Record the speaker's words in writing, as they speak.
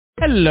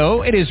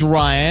Hello, it is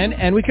Ryan,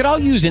 and we could all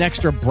use an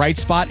extra bright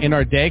spot in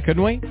our day,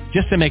 couldn't we?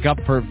 Just to make up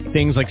for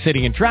things like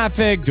sitting in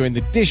traffic, doing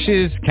the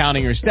dishes,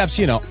 counting your steps,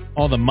 you know,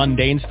 all the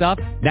mundane stuff.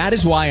 That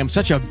is why I'm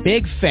such a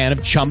big fan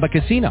of Chumba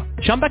Casino.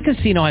 Chumba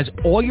Casino has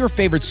all your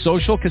favorite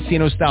social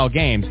casino-style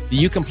games that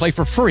you can play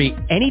for free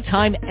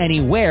anytime,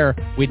 anywhere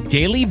with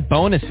daily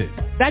bonuses.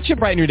 That should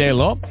brighten your day a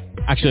little.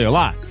 Actually, a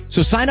lot.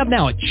 So sign up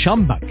now at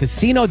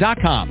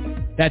ChumbaCasino.com.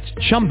 That's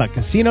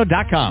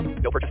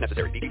ChumbaCasino.com. No purchase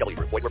necessary. VGW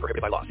Group. Void where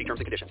prohibited by law. See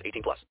terms and conditions.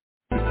 18+.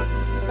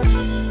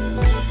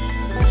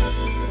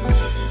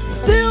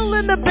 Still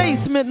in the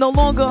basement, no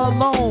longer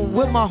alone,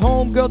 with my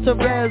homegirl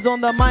Terez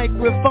on the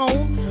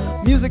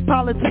microphone. Music,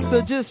 politics,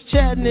 or just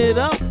chatting it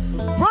up.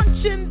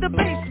 Brunch in the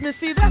basement,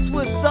 see that's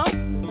what's up.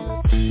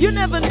 You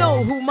never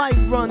know who might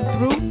run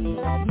through.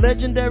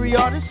 Legendary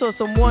artists or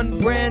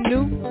someone brand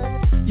new.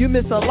 You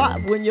miss a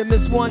lot when you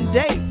miss one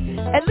day.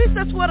 At least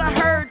that's what I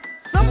heard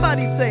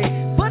somebody say.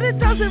 But it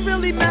doesn't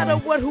really matter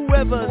what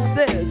whoever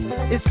says.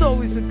 It's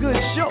always a good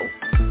show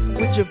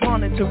with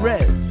JaVonne and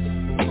Terez.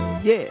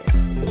 Yeah.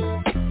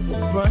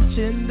 Brunch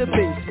in the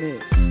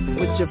basement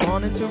with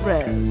JaVonne and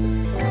Terez.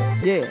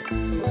 Yeah.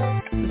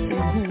 Let's see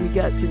who we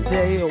got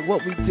today or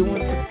what we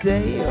doing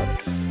today or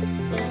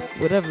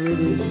whatever it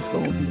is, it's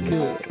gonna be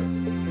good.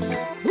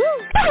 Woo!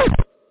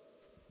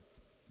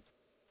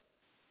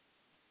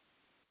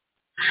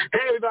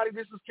 Hey everybody,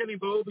 this is Kenny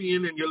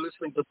Bobian, and you're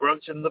listening to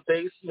Brunch in the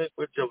Basement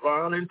with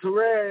JaVonne and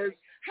Terez.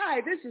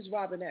 Hi, this is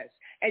Robin S.,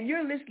 and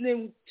you're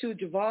listening to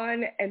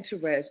JaVonne and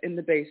Terez in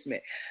the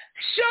basement.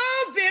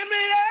 Show them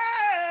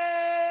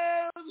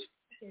love!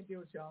 Can't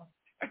do it, y'all.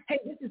 Hey,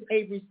 this is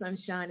Avery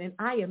Sunshine, and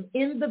I am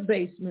in the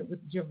basement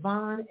with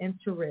JaVonne and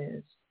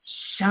Terez.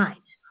 Shine.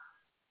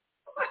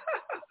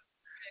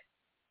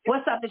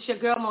 What's up? It's your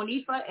girl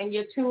Monifa, and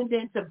you're tuned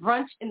in to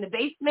Brunch in the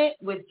Basement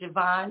with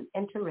JaVonne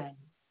and Terez.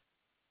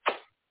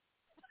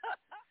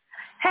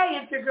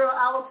 Hey, it's your girl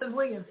Allison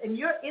Williams, and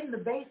you're in the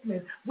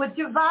basement with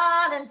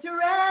JaVonne and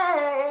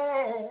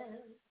Terez.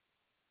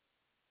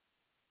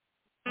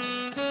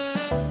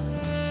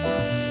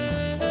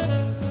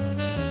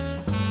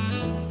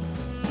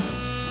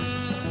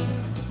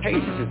 Hey,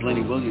 this is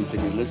Lenny Williams,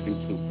 and you're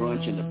listening to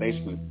Brunch in the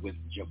Basement with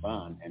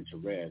JaVonne and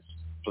Terez,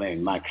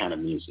 playing my kind of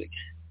music.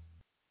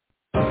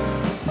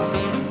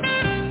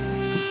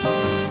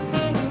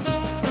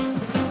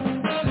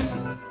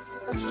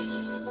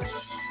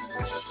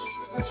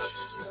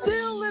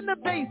 Still in the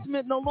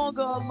basement, no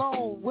longer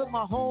alone, with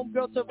my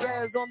homegirl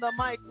Terez on the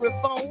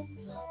microphone.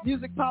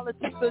 Music,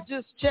 politics, or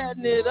just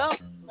chatting it up.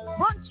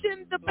 Brunch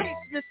in the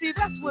basement, see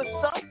that's what's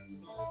up.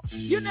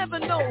 You never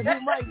know who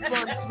might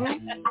run through.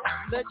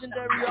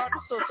 Legendary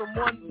artists or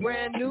someone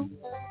brand new.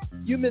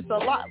 You miss a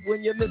lot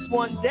when you miss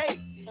one day.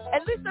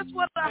 At least that's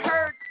what I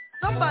heard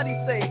somebody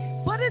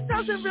say. But it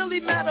doesn't really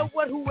matter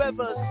what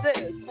whoever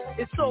says.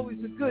 It's always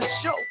a good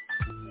show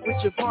with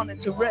JaVonne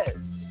and Terez.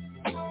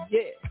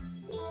 Yeah.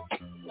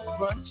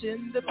 Brunch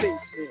in the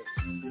basement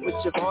with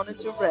JaVonne and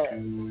Terez.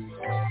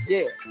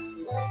 Yeah.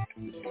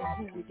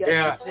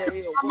 Yeah.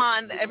 Come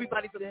on,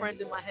 everybody's a friend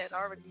in my head. I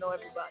already know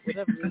everybody.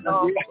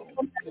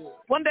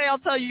 One day I'll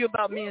tell you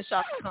about me and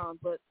Shaka Khan,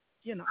 but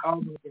you know.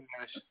 Oh my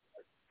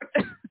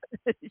gosh.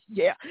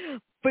 Yeah,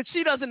 but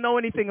she doesn't know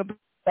anything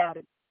about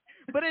it.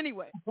 But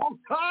anyway.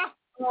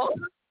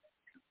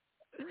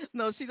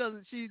 No, she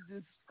doesn't. She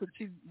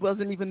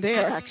wasn't even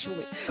there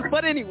actually.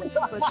 But anyway,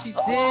 but she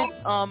did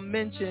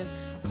mention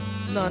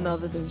none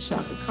other than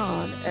Shaka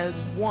Khan as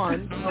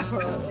one of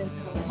her.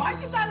 Why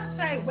you gotta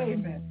say? Wait a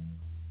minute.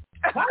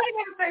 Why do you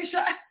gotta say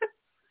Shaka?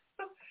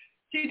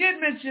 She did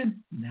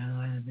mention none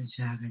other than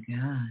Shaka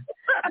Khan.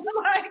 I'm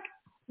like,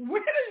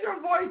 where does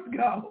your voice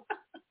go?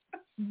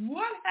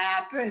 What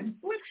happened?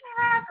 What's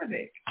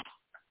happening?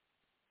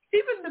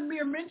 Even the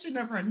mere mention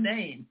of her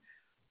name.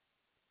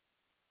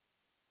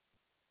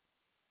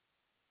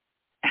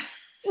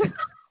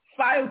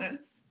 Silence.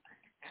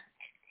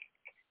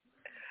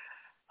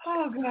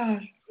 Oh,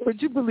 gosh.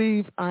 Would you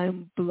believe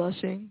I'm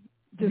blushing?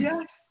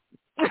 Yes.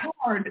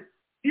 Hard.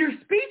 You're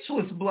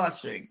speechless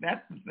blushing.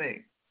 That's the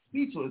thing.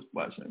 Speechless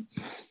blushing.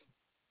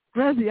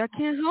 Razzie, I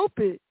can't help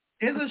it.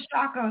 There's a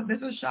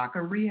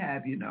Shaka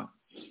rehab, you know.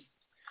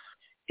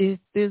 If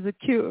there's a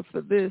cure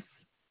for this,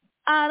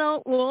 I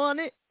don't want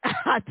it.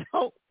 I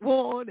don't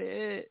want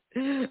it.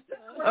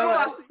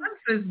 Our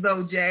senses,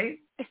 though, Jay.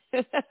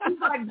 She's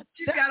like,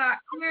 she got our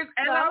ears.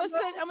 And no,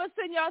 I'm gonna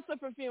send y'all some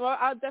perfume.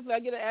 I'll get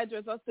an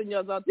address. I'll send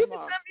y'all out tomorrow. You can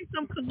send me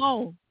some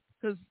cologne,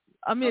 because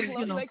I mean, cologne,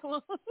 you know.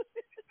 cologne?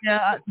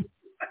 Yeah.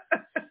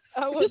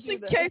 Just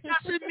in case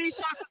I should meet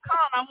Shaka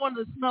Khan, I want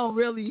to smell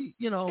really,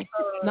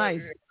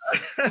 nice.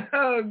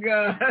 Oh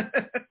God.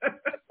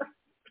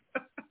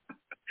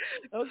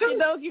 Okie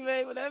dokie,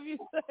 man. Whatever you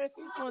say. I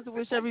just want to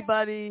wish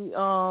everybody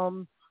a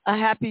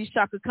happy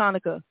Shaka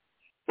Hanukkah.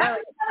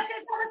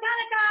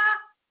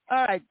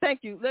 All right,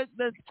 thank you.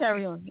 Let's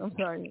carry on. I'm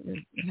sorry.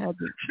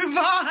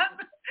 JaVonne,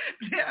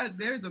 yeah,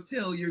 there's a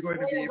pill you're going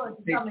to be able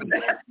to take for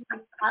that.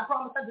 I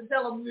promise not to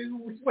tell them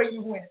which way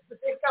you went, but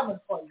they're coming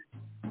for you.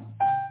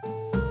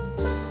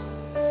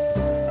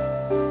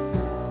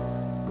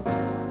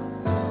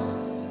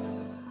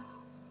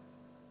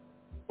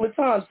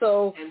 the time.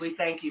 So, and we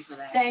thank you for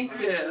that. Thank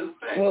you.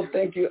 well,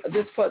 thank you.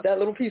 This part, that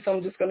little piece,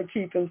 I'm just going to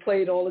keep and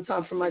play it all the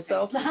time for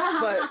myself.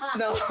 But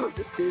no,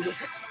 just teasing.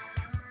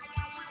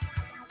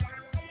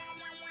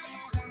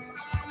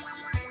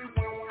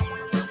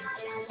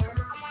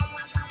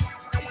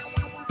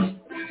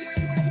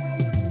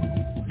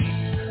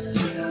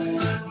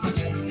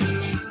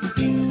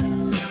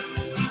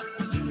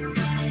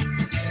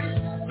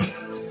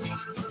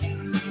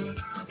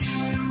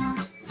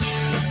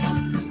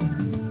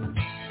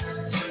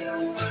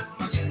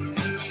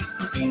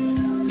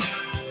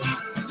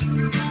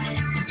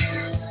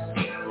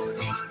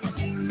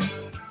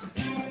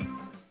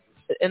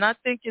 And I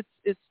think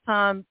it's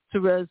time,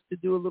 Terez, to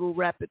do a little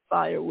rapid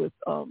fire with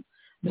Mr.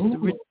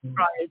 Richard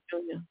Pryor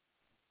Jr.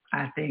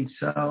 I think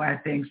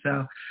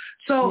so.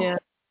 So, yeah.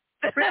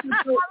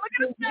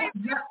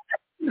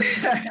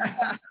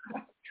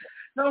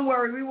 Don't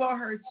worry, we won't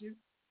hurt you.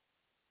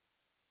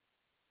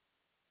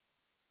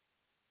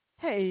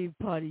 Hey,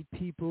 party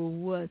people,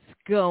 what's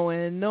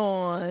going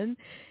on?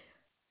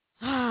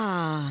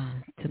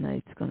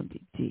 Tonight's gonna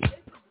be deep.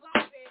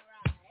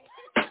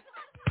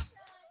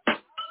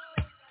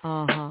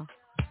 Uh-huh.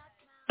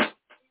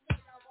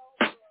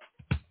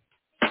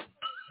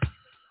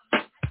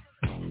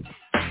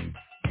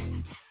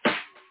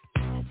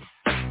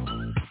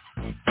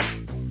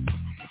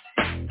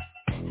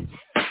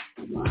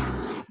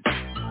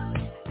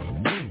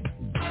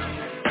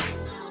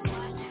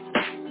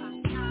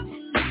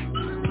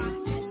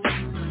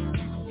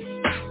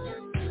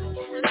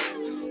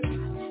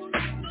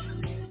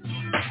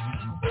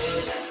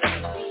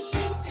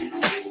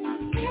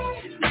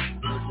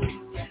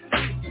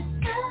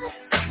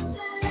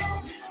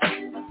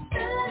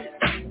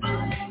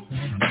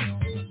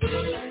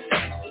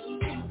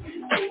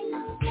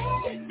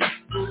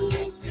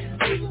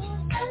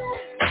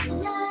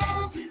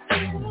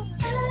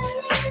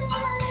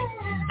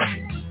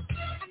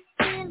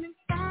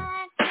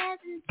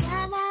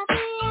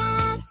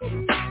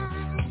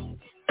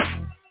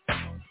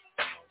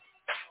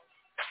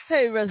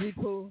 Hey, Rezzy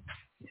Pooh.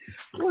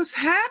 What's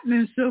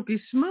happening, Silky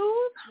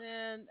Smooth?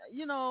 Man,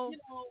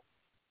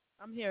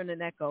 I'm hearing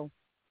an echo.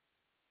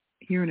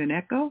 Hearing an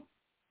echo?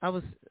 I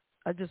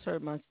just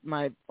heard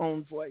my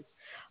own voice.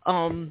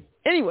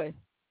 Anyway,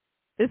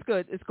 it's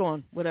good. It's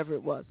gone. Whatever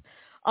it was.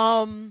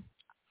 I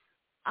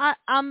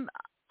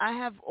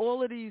have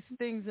all of these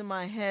things in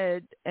my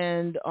head,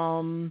 and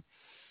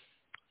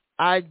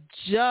I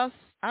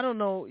don't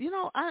know.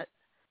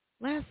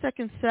 Last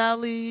Second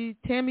Sally,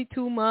 Tammy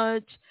Too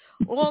Much,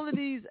 all of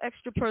these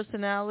extra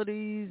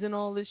personalities and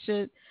all this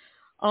shit.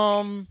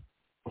 So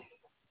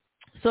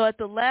at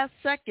the last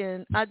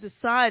second, I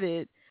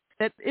decided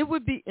that it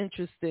would be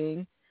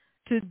interesting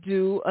to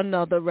do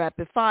another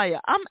rapid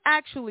fire. I'm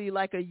actually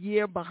like a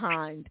year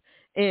behind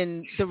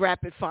in the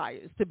rapid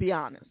fires, to be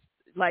honest.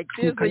 Like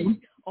there's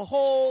a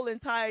whole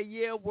entire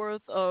year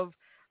worth of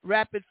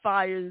rapid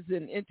fires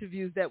and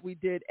interviews that we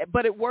did,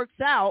 but it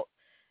works out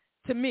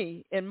to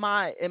me, in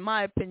my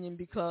opinion,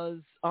 because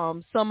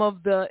some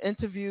of the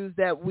interviews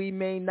that we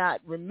may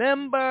not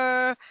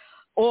remember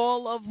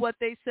all of what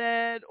they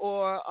said,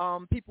 or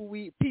peeps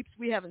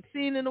we haven't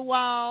seen in a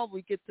while,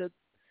 we get to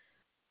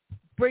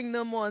bring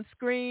them on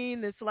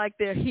screen. It's like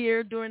they're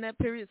here during that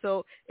period,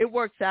 so it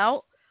works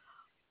out.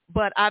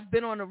 But I've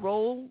been on a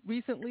roll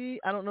recently.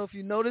 I don't know if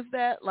you noticed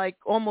that. Like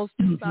almost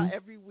about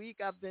every week,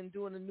 I've been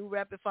doing a new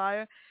rapid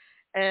fire,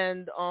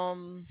 and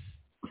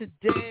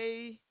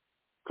today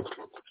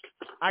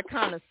I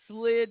kind of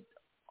slid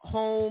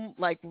home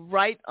like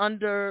right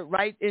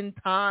in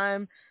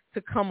time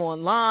to come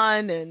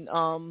online and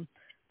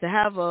to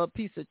have a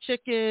piece of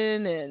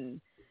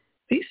chicken.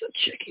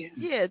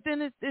 Yeah,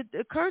 then it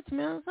occurred to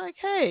me. I was like,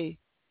 hey,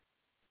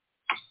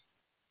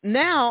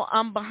 now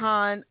I'm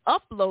behind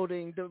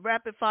uploading the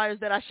rapid fires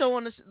that I show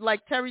on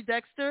like Terry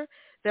Dexter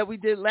that we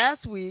did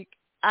last week.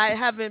 I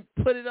haven't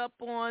put it up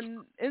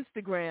on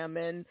Instagram,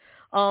 and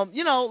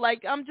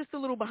like I'm just a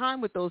little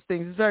behind with those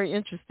things. It's very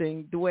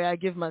interesting the way I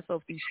give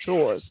myself these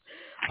chores.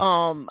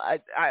 I'm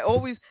like,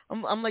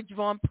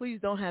 JaVonne, please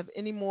don't have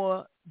any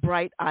more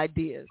bright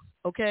ideas,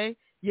 okay?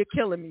 You're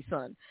killing me,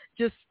 son.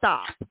 Just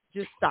stop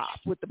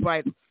with the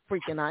bright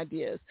freaking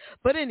ideas.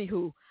 But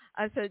anywho,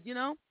 I said,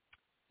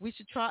 we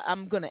should try.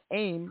 I'm going to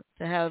aim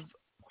to have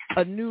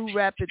a new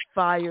rapid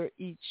fire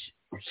each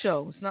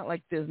show. It's not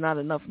like there's not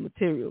enough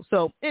material.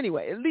 So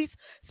anyway, at least,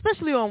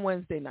 especially on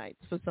Wednesday nights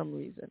for some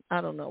reason.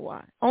 I don't know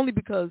why. Only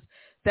because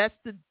that's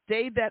the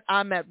day that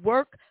I'm at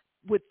work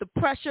with the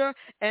pressure.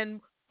 And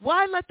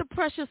why let the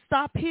pressure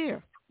stop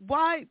here?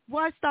 Why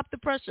stop the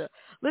pressure?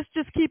 Let's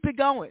just keep it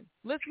going.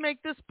 Let's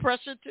make this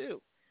pressure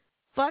too.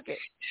 Fuck it.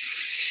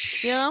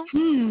 Yeah,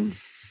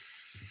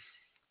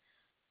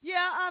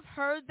 I've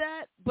heard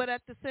that, but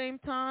at the same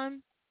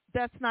time,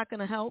 that's not going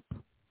to help.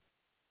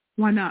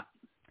 Why not?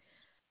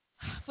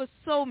 For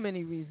so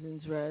many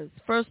reasons, Rez.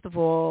 First of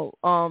all,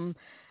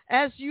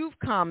 as you've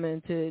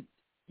commented,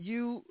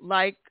 you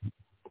like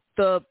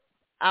the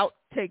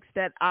outtakes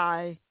that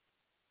I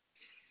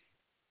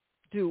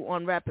do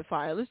on rapid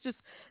fire. Let's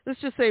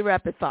just say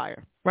rapid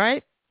fire,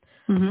 right?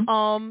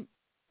 Mm-hmm.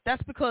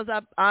 That's because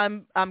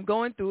I'm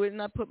going through it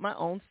and I put my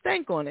own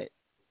stank on it.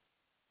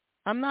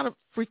 I'm not a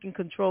freaking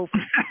control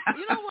freak.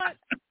 You know what?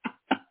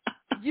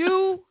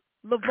 You,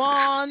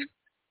 JaVonne,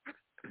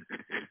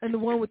 and the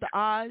one with the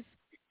eyes,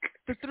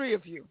 the three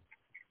of you.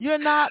 You're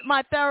not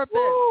my therapist.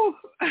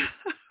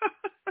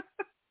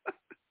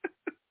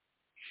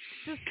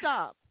 Just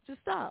stop.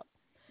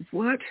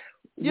 What?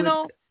 You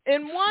know,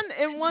 in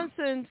one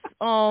sense,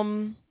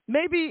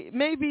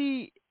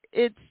 maybe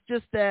it's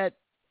just that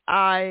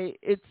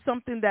it's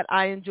something that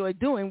I enjoy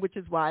doing, which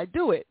is why I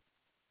do it.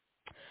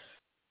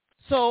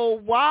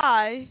 So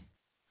why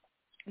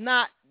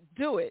not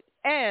do it?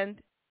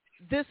 And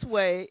this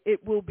way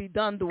it will be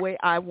done the way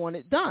I want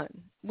it done.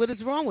 What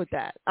is wrong with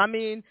that? I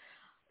mean,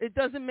 it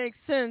doesn't make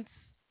sense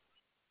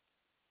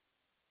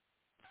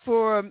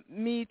for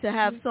me to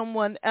have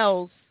someone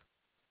else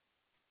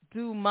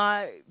do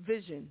my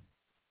vision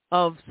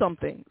of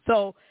something.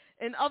 So,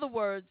 in other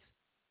words,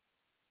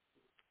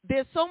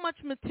 there's so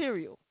much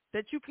material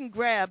that you can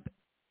grab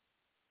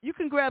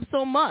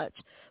so much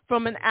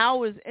from an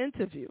hour's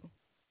interview.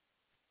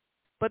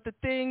 But the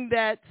thing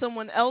that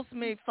someone else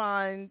may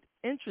find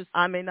interesting,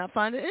 I may not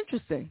find it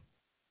interesting.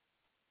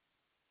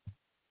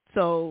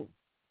 So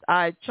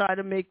I try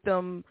to make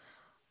them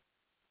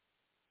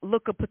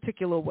look a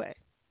particular way.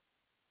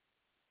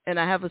 And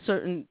I have a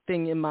certain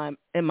thing in my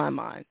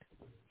mind.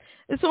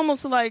 It's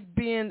almost like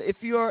if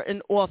you're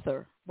an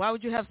author, why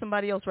would you have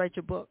somebody else write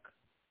your book?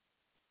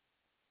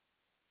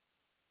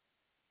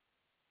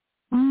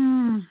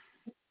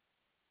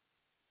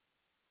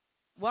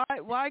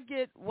 Why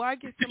get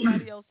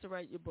somebody else to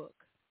write your book?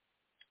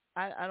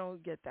 I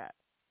don't get that.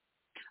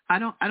 I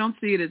don't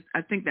see it as,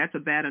 I think that's a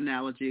bad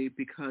analogy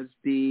because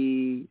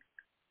the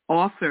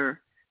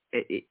author,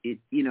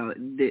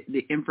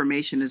 the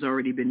information has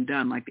already been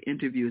done, like the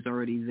interview is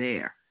already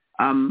there.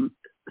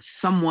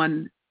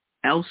 Someone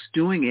else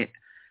doing it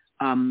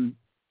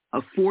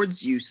affords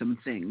you some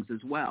things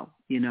as well,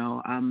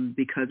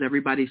 because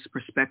everybody's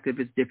perspective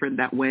is different.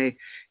 That way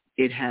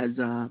it has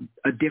a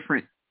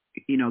different,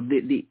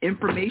 the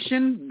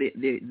information,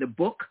 the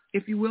book,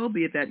 if you will,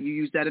 be it that you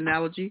use that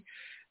analogy,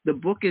 the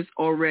book is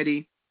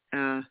already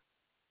the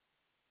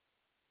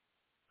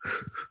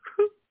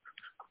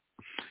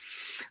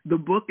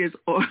book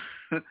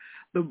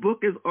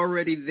is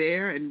already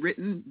there and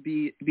written,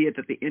 be it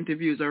that the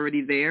interview is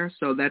already there,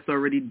 so that's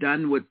already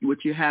done.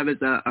 What you have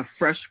is a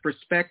fresh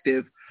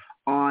perspective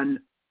on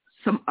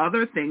some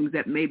other things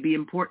that may be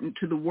important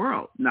to the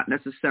world. Not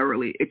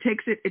necessarily. It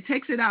takes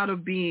it out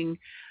of being.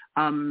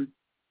 Let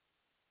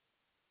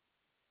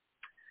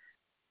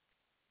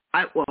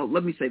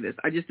me say this.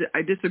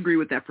 I disagree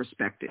with that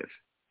perspective.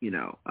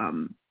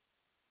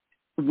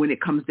 When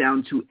it comes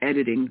down to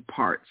editing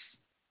parts,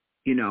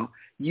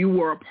 you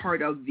were a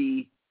part of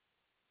the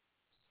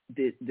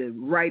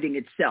writing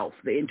itself,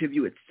 the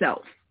interview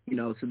itself,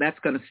 so that's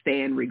going to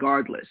stand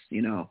regardless,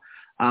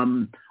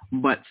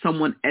 but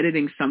someone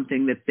editing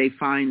something that they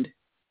find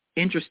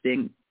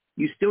interesting,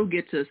 you still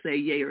get to say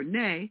yay or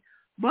nay,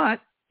 but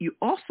you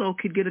also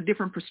could get a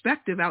different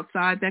perspective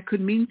outside that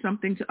could mean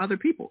something to other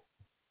people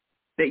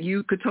that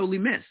you could totally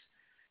miss.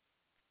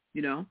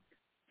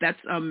 That's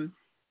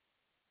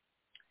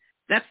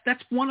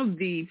one of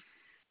the,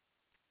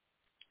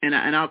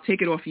 and I'll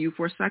take it off you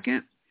for a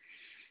second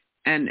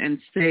and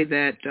say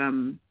that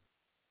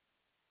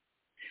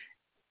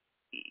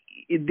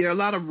there are a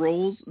lot of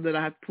roles that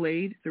I've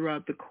played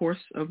throughout the course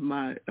of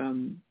my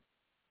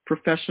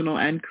professional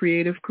and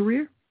creative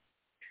career.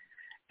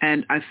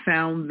 And I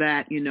found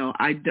that,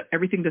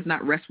 everything does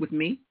not rest with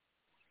me,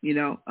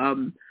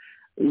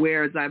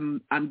 whereas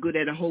I'm good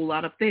at a whole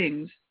lot of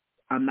things,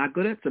 I'm not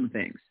good at some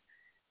things.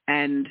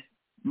 And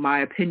my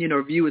opinion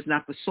or view is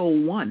not the sole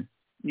one,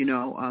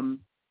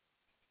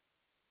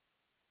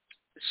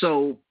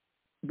 so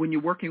when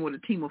you're working with a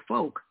team of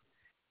folk,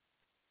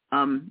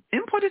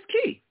 input is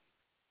key,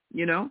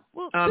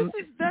 Well,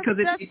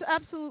 that's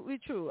absolutely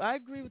true. I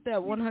agree with that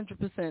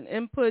 100%.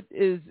 Input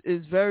is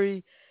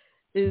very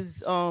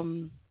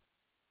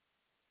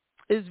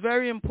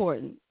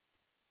important.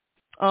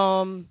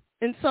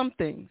 In some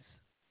things.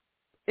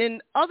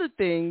 In other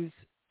things,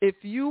 if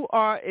you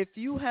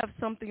have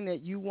something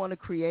that you want to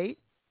create,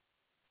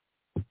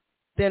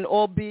 then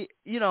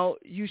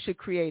you should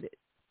create it.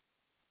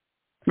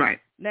 Right.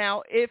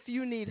 Now, if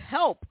you need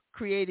help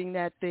creating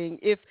that thing,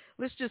 if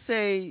let's just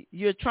say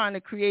you're trying to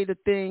create a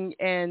thing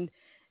and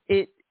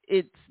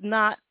it's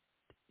not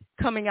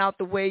coming out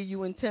the way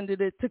you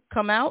intended it to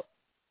come out,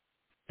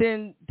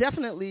 then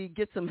definitely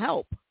get some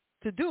help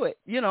to do it,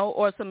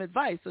 or some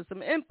advice or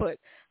some input.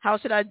 How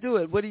should I do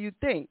it? What do you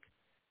think?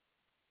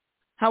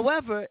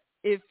 However,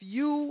 if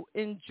you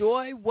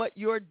enjoy what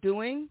you're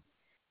doing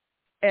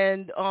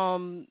and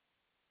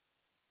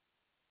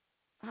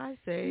hi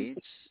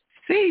Sage.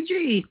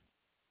 Sagey.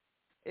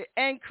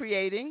 And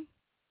creating,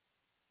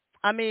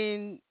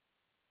 then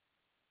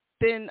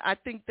I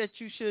think that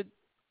you should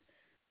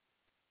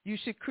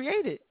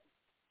create it.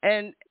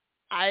 And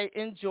I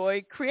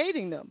enjoy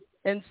creating them.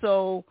 And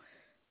so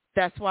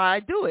that's why I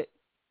do it.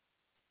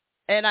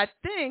 And I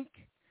think,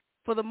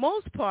 for the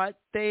most part,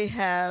 they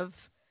have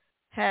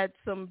had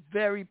some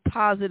very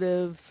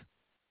positive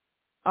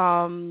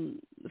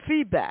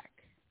feedback.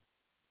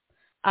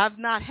 I've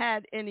not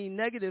had any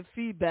negative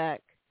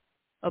feedback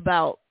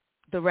about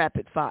the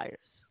rapid fires.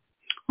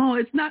 Oh,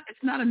 it's not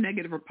a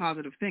negative or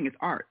positive thing. It's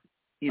art.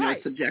 You know, Right.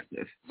 It's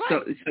subjective.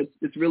 Right. So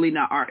it's really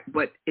not art,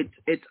 but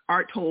it's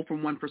art told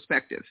from one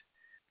perspective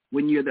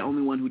when you're the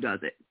only one who does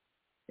it.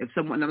 If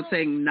someone, I'm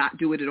saying not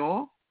do it at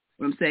all.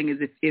 What I'm saying is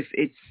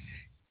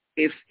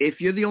if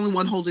you're the only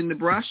one holding the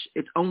brush,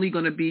 it's only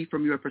going to be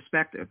from your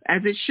perspective,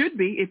 as it should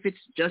be if it's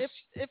just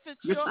if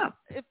it's your your stuff.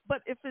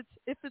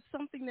 if it's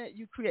something that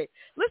you create.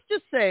 Let's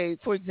just say,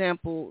 for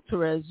example,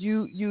 Terez,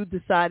 you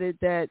decided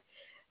that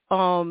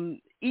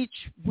each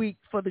week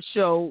for the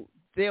show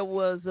there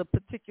was a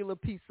particular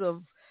piece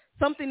of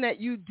something that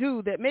you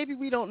do that maybe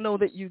we don't know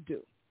that you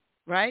do,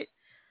 right?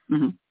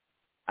 Mm-hmm.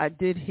 I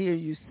did hear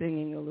you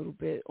singing a little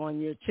bit on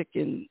your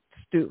chicken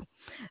stew.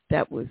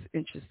 That was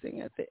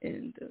interesting at the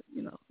end,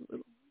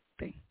 little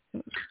thing. It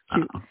was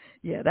cute. Uh-oh.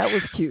 Yeah, that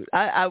was cute.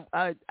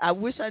 I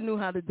wish I knew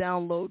how to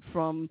download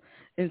from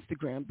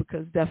Instagram,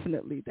 because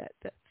definitely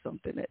that's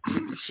something that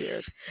you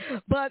shared.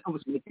 But I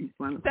was making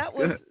fun. That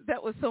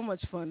was so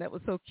much fun. That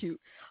was so cute.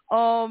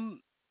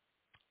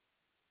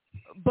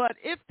 But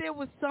if there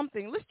was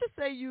something, let's just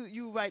say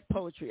you write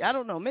poetry. I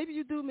don't know. Maybe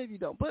you do, maybe you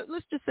don't. But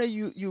let's just say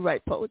you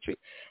write poetry.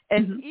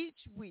 And Mm-hmm.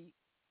 each week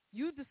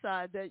you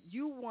decide that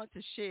you want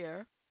to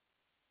share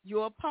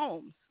your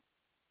poems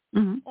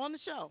Mm-hmm. on the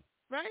show,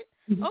 right?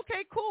 Mm-hmm.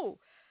 Okay, cool.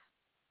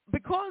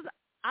 Because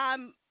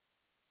I'm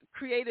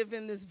creative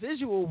in this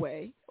visual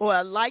way, or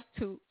I like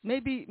to,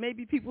 maybe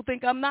people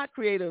think I'm not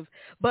creative,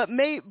 but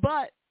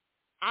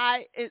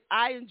I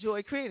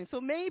enjoy creating. So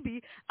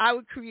maybe I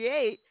would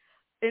create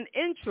an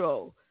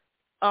intro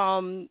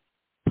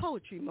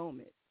poetry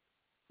moment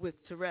with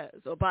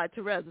Terez, or by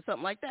Terez, or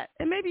something like that.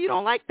 And maybe you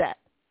don't like that.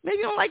 Maybe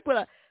you don't like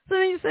so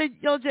then you say,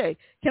 yo, Jay,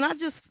 can I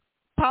just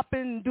pop in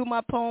and do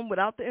my poem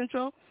without the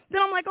intro?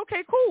 Then I'm like,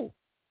 okay, cool.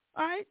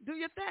 All right, do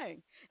your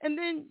thing. And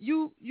then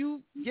you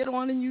get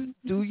on and you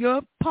do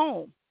your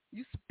poem.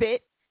 You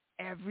spit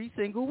every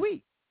single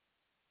week.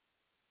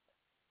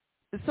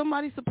 Is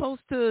somebody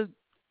supposed to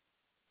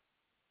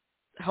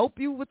help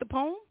you with the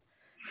poem?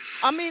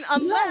 I mean,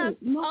 unless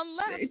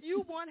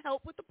you want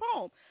help with the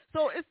poem.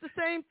 So it's the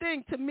same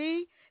thing. To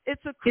me,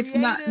 it's a creative.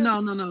 It's not.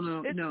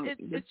 No.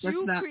 It's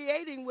you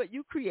creating what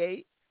you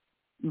create.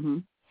 Mm-hmm.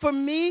 For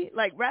me,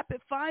 like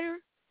rapid fire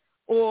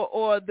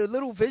or the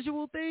little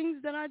visual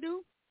things that I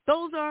do,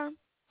 those are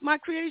my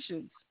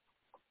creations.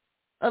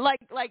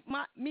 Like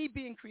me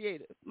being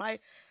creative,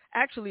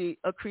 actually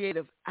a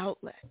creative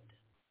outlet.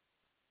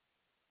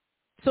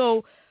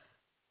 So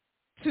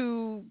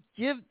to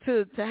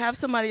have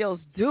somebody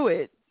else do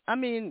it, I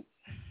mean,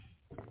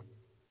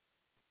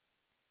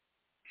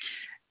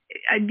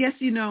 I guess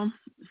it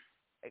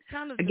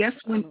kind of. I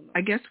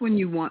guess when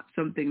you want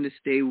something to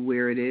stay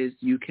where it is,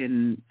 you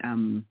can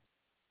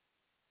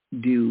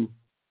do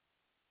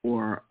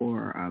or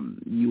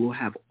you will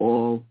have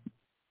all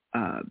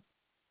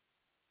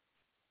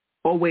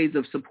ways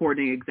of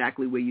supporting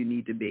exactly where you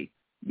need to be.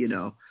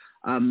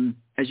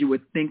 As you were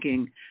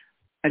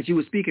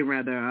speaking,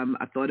 rather,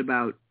 I thought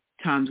about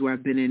times where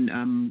I've been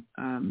in,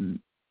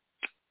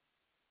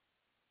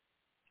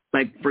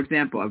 like, for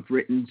example, I've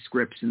written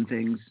scripts and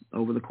things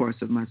over the course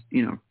of my,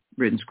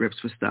 written scripts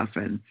for stuff.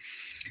 And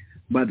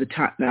by the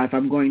time, now if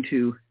I'm going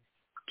to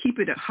keep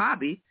it a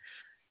hobby,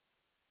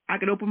 I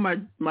can open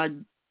my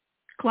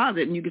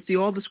closet and you can see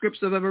all the scripts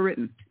I've ever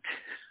written.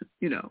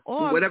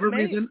 For whatever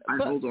reason, I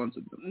hold on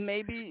to them.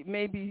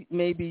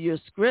 Maybe your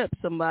script,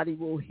 somebody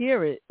will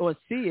hear it or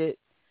see it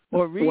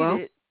or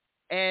read it.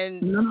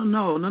 And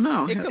no.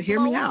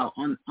 Hear me out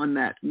on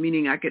that.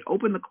 Meaning I could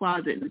open the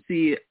closet and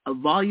see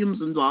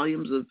volumes and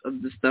volumes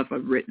of the stuff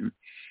I've written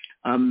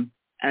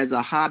as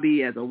a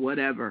hobby, as a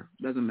whatever,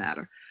 doesn't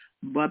matter.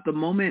 But the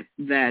moment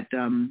that,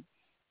 and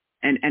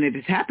it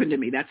has happened to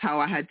me, that's how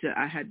I had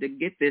to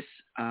get this,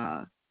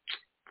 I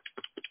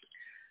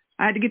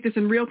had to get this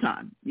in real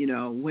time,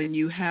 when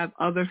you have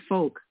other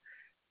folk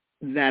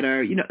that are,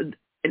 and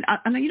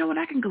you know what,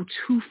 I can go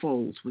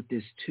twofolds with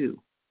this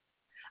too.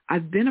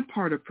 I've been a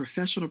part of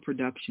professional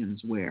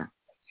productions where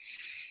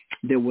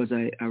there was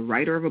a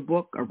writer of a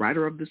book, a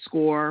writer of the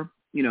score,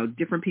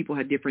 different people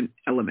had different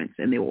elements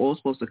and they were all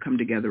supposed to come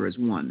together as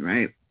one,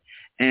 right?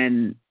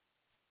 And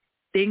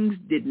things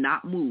did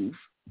not move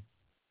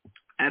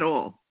at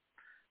all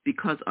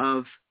because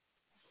of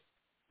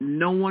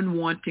no one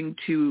wanting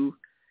to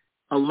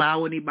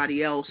allow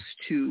anybody else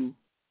to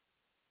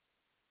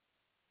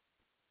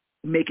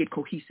make it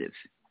cohesive,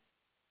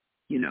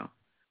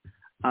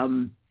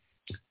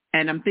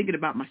 and I'm thinking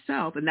about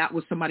myself, and that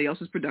was somebody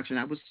else's production.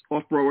 That was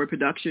off-Broadway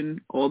production.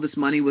 All this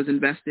money was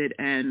invested,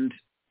 and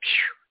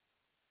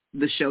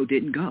the show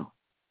didn't go.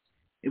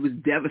 It was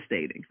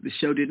devastating. The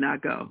show did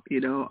not go,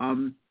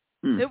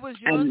 It was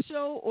your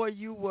show, or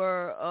you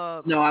were?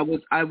 No, I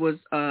was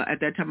at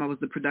that time. I was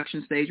the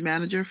production stage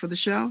manager for the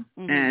show,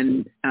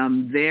 and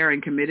there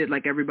and committed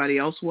like everybody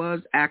else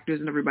was, actors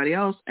and everybody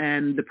else.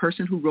 And the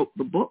person who wrote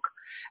the book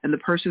and the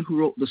person who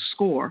wrote the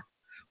score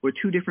were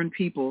two different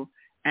people,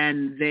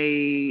 and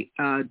they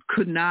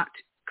could not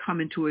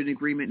come into an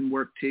agreement and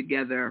work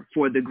together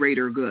for the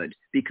greater good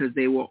because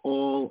they were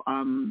all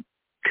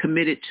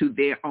committed to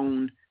their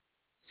own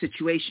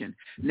situation.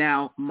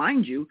 Now,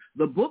 mind you,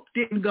 the book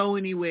didn't go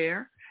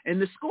anywhere and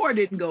the score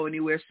didn't go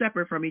anywhere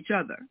separate from each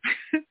other.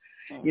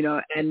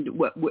 And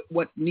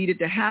what needed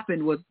to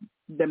happen was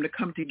them to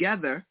come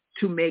together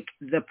to make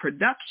the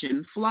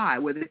production fly,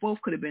 where they both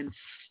could have been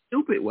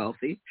stupid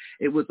wealthy.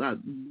 It was a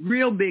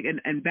real big,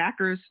 and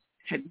backers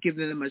had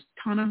given them a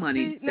ton of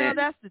money. See, now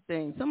that's the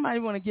thing. Somebody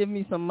want to give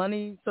me some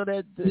money so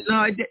that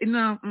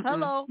no.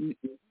 Hello.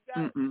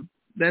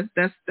 That's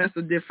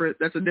a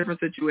different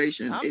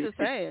situation. I'm just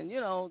saying,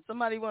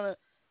 somebody want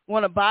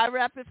to buy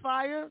Rapid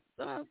Fire.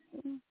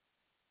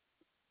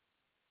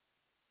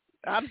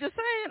 I'm just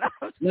saying.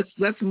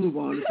 Let's move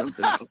on to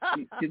something else.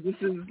 This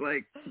is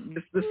like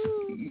this.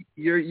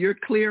 You're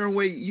clear on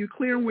where you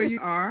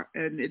are,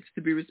 and it's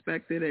to be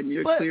respected, and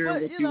you're clear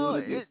on what you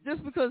want to do.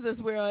 Just because that's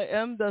where I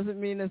am doesn't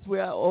mean that's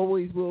where I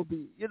always will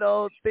be.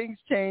 Things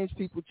change,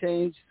 people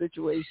change,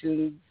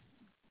 situations.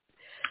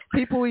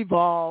 People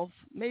evolve.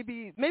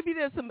 Maybe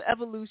there's some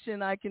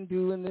evolution I can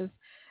do in this.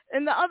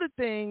 And the other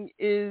thing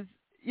is,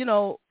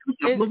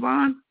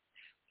 LaVonne?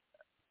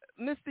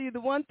 Misty, the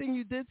one thing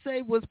you did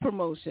say was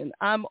promotion.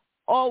 I'm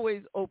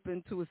always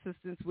open to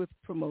assistance with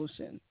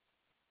promotion,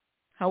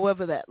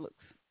 however that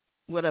looks,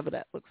 whatever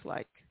that looks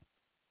like.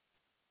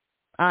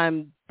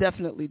 I'm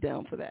definitely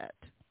down for that.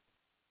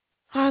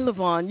 Hi,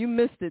 LaVonne, you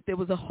missed it. There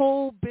was a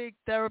whole big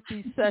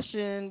therapy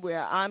session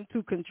where I'm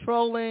too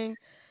controlling.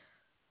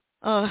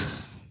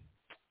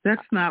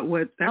 That's not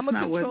what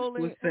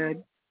was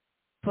said.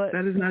 But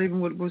that is not even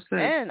what was said.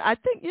 And I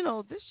think,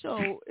 this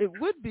show, it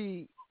would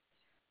be,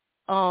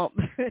 LaVonne,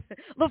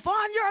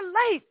 you're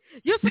late.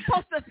 You're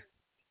supposed to.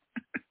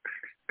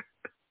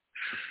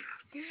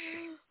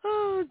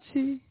 Oh,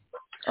 gee.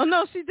 Oh,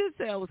 no, she did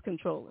say I was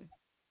controlling.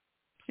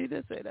 She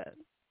did say that.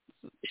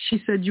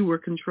 She said you were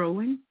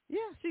controlling? Yeah,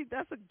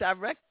 that's a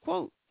direct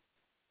quote.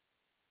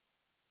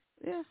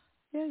 Yeah.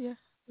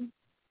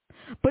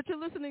 But you're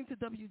listening to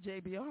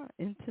WJBR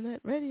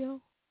Internet Radio.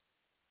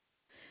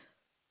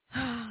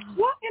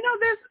 Well,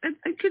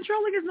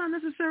 controlling is not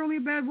necessarily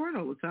a bad word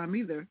all the time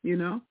either,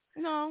 No.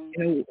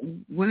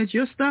 When it's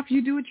your stuff,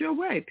 you do it your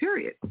way,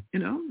 period.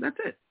 That's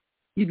it.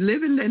 You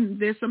live and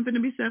there's something to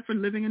be said for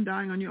living and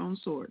dying on your own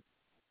sword.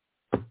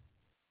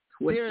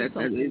 There is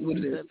something to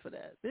be said for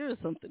that. There is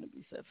something to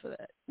be said for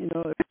that. If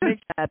it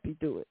makes you happy,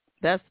 do it.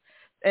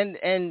 And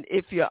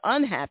if you're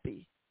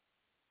unhappy,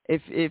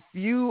 if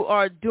you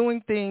are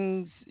doing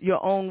things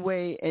your own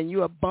way and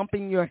you are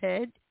bumping your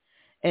head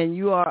and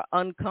you are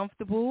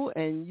uncomfortable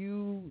and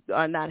you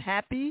are not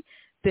happy,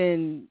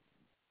 then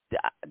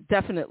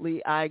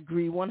definitely I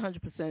agree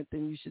 100%,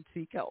 then you should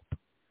seek help.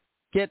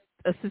 Get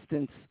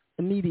assistance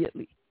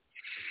immediately.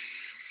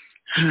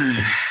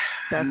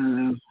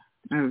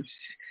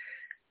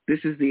 This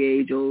is the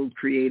age-old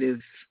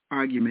creative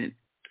argument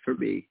for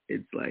me.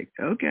 It's like,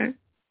 okay.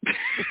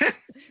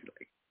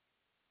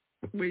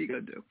 What are you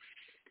going to do?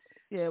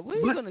 Yeah, what are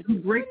you going to do?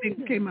 Great things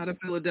came out of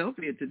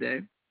Philadelphia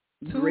today.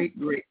 Great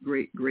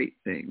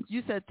things.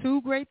 You said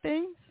two great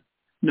things?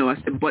 No, I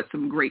said, but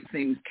some great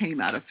things came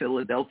out of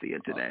Philadelphia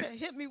today. Okay,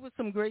 hit me with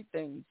some great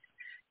things.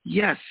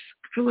 Yes,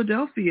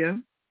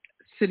 Philadelphia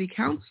City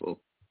Council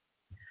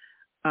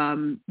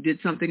did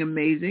something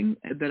amazing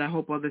that I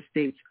hope other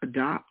states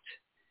adopt.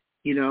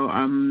 There are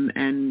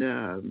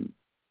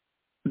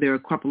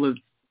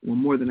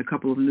more than a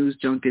couple of news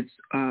junkets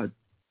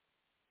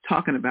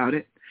talking about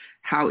it,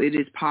 how it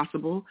is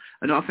possible.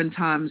 And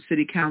oftentimes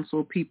city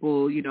council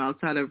people,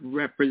 outside of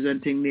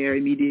representing their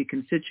immediate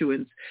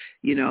constituents,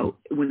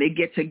 when they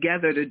get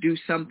together to do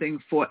something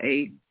for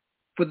the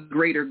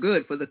greater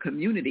good, for the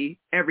community,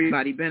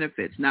 everybody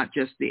benefits, not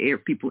just the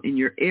people in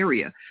your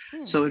area.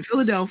 So in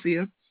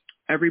Philadelphia,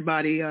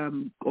 everybody,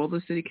 all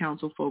the city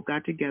council folk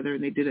got together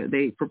and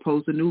they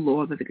proposed a new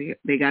law that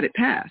they got it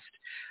passed.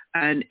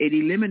 And it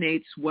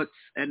eliminates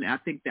and I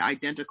think the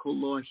identical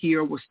law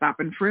here was stop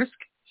and frisk.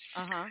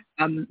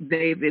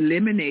 They've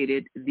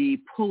eliminated the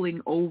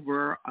pulling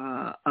over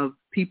of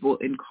people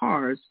in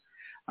cars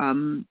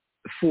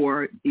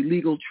for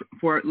illegal,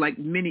 for like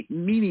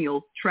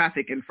menial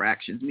traffic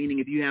infractions, meaning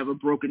if you have a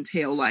broken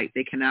tail light,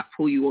 they cannot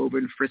pull you over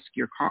and frisk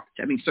your car.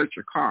 Search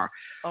your car.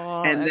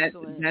 Oh, and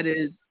excellent. that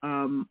is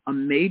a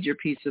major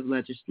piece of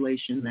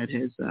legislation that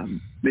has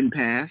been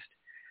passed.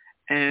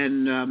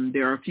 And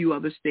there are a few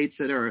other states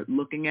that are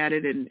looking at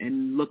it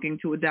and looking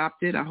to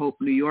adopt it. I hope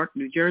New York,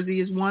 New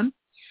Jersey is one.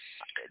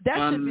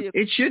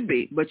 It should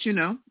be, but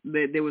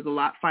there was a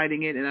lot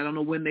fighting it, and I don't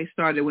know when they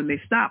started, when they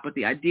stopped. But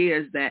the idea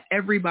is that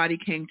everybody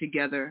came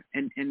together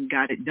and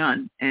got it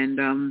done.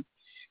 And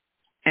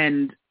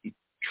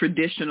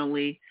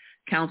traditionally,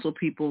 council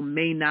people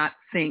may not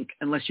think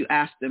unless you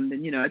ask them.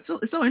 Then,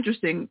 it's so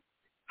interesting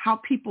how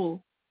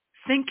people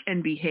think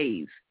and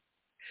behave.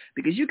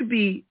 Because you could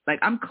be like,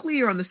 I'm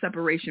clear on the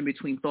separation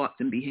between thoughts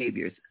and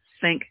behaviors.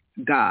 Thank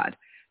God.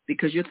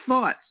 Because your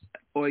thoughts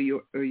or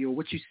your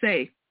what you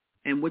say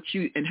and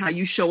how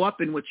you show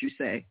up in what you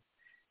say,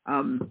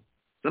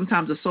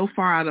 sometimes are so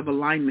far out of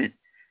alignment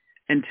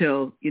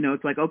until,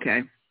 it's like,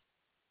 okay,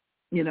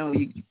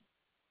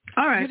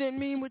 all right. You didn't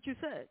mean what you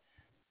said.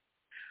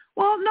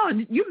 Well, no,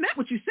 you meant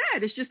what you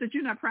said. It's just that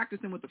you're not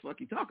practicing what the fuck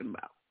you're talking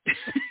about.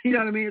 You know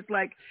what I mean? It's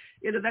like,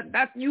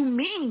 that you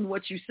mean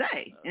what you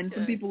say. And Okay.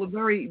 some people are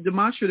very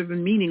demonstrative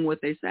in meaning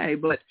what they say.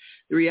 But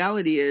the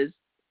reality is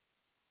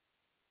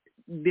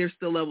there's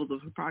still levels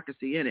of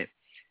hypocrisy in it.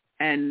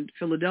 And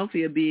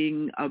Philadelphia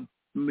being a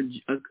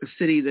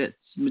city that's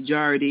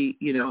majority,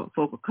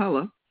 folk of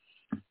color,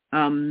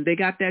 they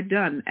got that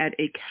done at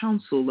a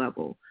council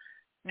level.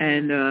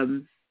 Mm-hmm.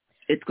 And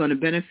it's going to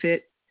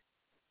benefit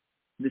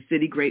the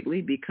city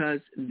greatly because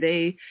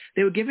they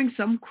were giving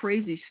some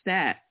crazy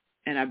stat,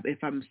 and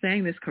if I'm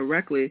saying this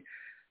correctly,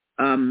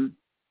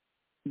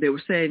 they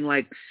were saying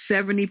like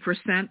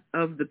 70%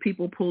 of the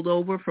people pulled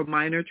over for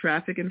minor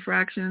traffic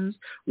infractions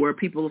were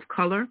people of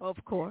color.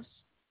 Of course.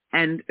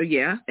 And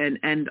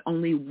and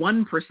only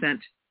 1%,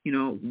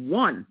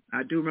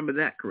 I do remember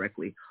that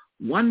correctly,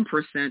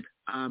 1%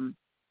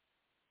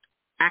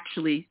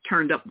 actually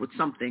turned up with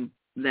something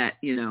that,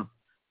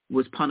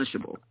 was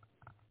punishable.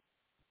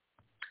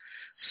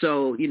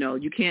 So,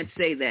 you can't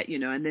say that,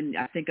 and then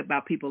I think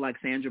about people like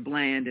Sandra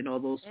Bland and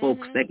all those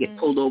folks that get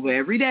pulled over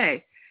every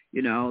day,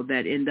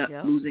 that end up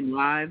losing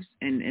lives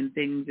and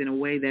things in a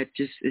way that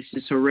it's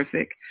just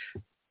horrific,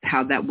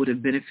 how that would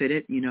have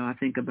benefited. I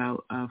think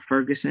about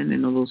Ferguson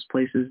and all those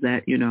places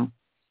that,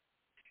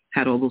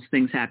 had all those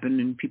things happen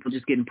and people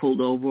just getting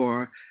pulled over,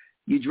 or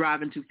you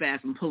driving too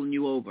fast and pulling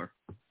you over.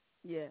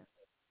 Yeah.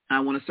 I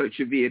want to search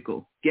your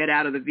vehicle. Get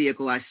out of the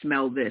vehicle. I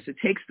smell this. It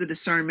takes the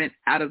discernment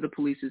out of the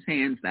police's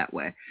hands that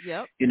way.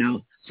 Yep.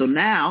 So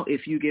now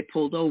if you get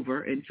pulled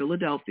over in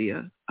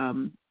Philadelphia,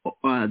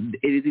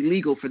 it is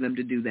illegal for them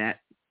to do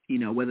that,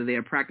 whether they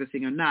are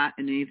practicing or not,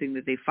 and anything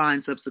that they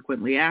find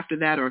subsequently after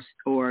that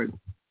or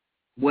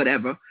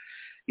whatever,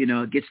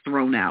 gets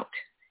thrown out,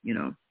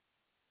 Well,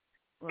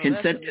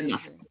 consent to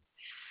nothing.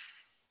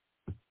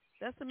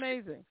 That's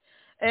amazing.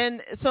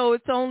 And so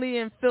it's only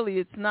in Philly.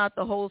 It's not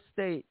the whole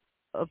state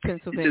of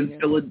Pennsylvania.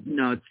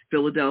 It's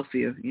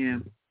Philadelphia. Yeah.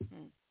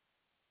 Hmm.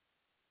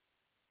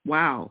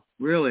 Wow.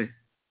 Really?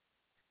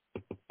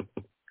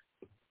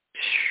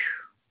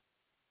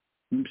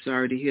 I'm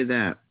sorry to hear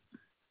that.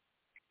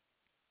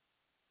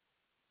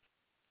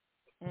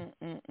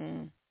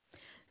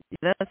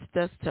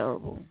 That's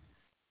terrible.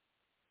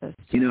 That's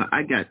terrible.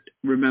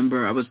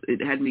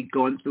 It had me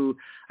going through,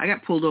 I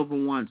got pulled over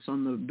once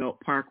on the Belt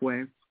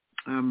Parkway,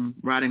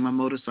 riding my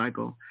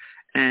motorcycle,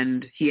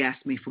 and he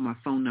asked me for my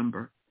phone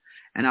number.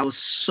 And I was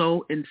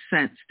so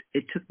incensed.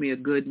 It took me a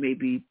good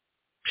maybe,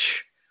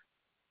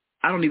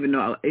 I don't even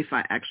know if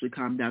I actually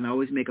calmed down. I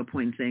always make a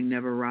point in saying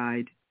never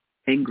ride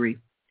angry.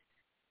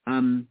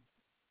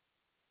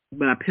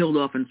 But I peeled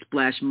off and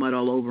splashed mud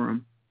all over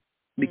him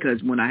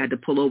because when I had to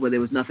pull over,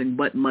 there was nothing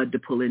but mud to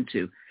pull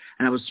into.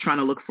 And I was trying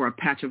to look for a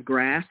patch of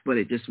grass, but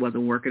it just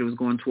wasn't working. It was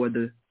going toward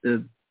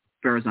the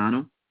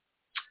Verrazano.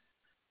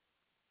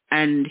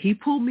 And he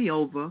pulled me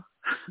over.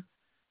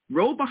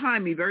 Rolled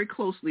behind me very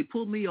closely,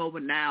 pulled me over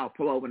now,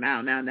 pull over now.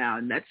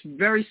 And that's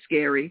very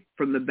scary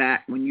from the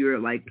back when you're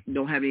like,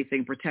 don't have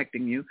anything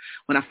protecting you.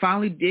 When I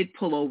finally did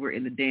pull over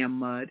in the damn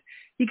mud,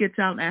 he gets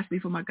out and asks me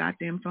for my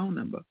goddamn phone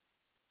number.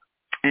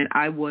 And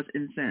I was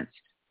incensed.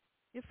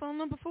 Your phone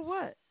number for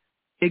what?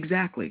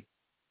 Exactly.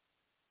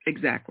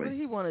 What did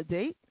he want, a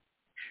date?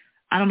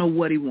 I don't know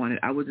what he wanted.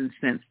 I was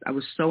incensed. I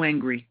was so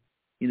angry,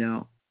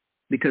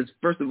 because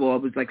first of all,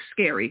 it was like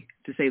scary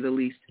to say the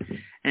least.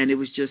 And it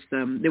was just,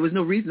 there was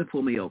no reason to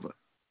pull me over.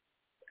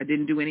 I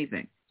didn't do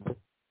anything.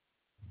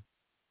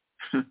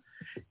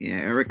 Yeah,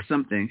 Eric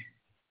something.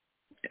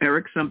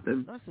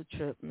 That's a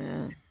trip,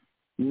 man.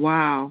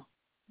 Wow.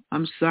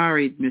 I'm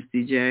sorry, Miss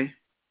DJ.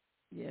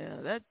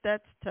 Yeah,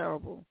 that's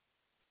terrible.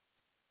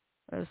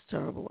 That's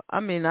terrible. I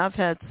mean, I've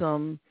had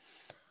some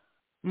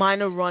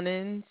minor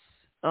run-ins.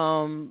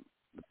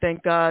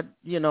 Thank God,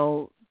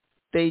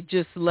 they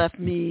just left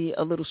me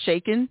a little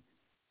shaken,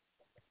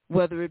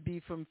 whether it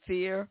be from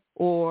fear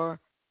or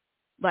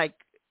like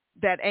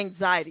that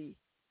anxiety,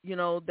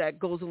 that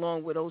goes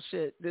along with, oh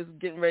shit, this is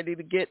getting ready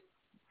to get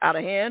out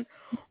of hand,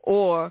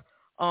 or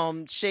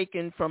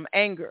shaken from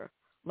anger.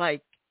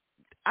 Like,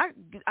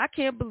 I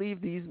can't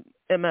believe these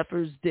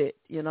MFers did,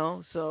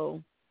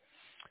 So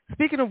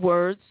speaking of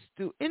words,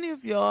 do any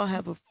of y'all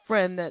have a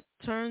friend that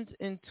turns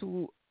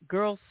into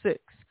girl 6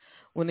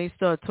 when they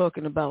start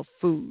talking about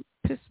food?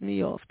 Pissed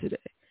me off today.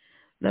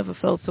 Never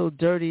felt so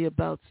dirty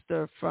about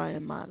stir fry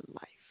in my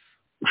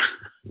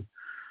life.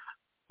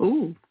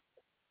 Ooh.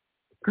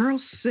 Girl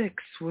 6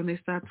 when they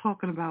start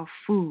talking about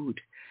food.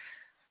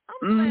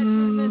 I'm glad you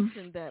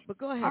mentioned that, but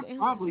go ahead. I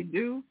probably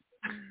do.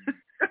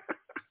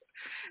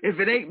 If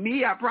it ain't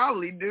me, I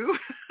probably do.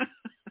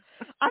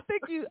 I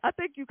think you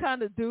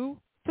kind of do,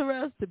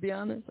 Terez, to be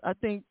honest. I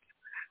think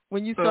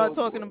when you start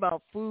talking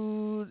about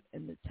food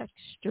and the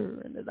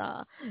texture and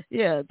talk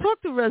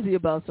to Rezi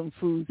about some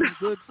food, some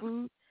good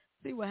food.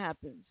 See what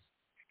happens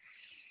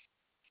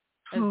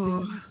as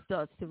the heat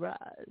starts to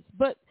rise.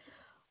 But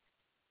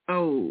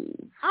I'm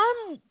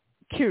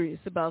curious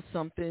about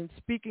something.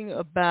 Speaking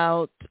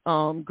about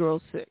Girl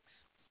 6,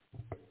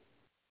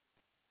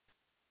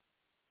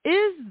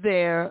 is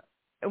there,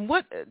 and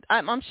what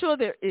I'm sure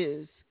there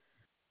is,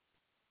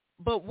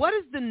 but what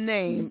is the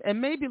name? And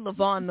maybe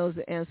LaVonne knows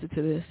the answer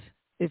to this.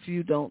 If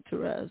you don't,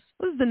 Terez,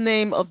 what is the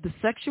name of the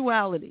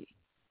sexuality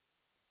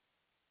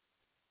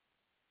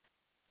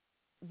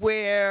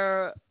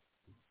where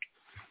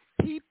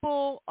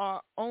people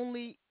are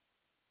only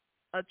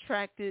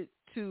attracted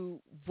to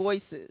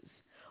voices,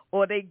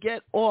 or they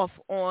get off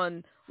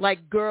on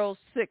like Girl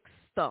 6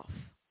 stuff,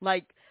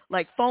 like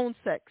phone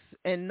sex,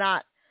 and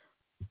not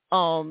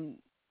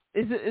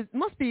it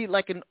must be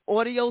like an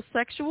audio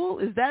sexual?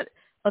 Is that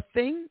a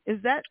thing?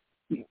 Is that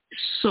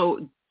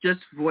so?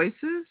 Just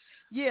voices?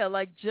 Yeah,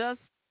 like just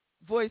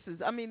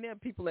voices. I mean, there are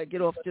people that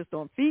get off just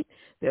on feet.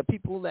 There are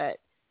people that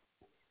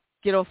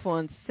get off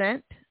on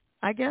scent,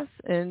 I guess,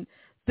 and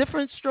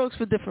different strokes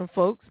for different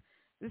folks.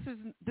 This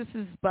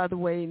is, by the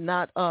way,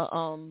 not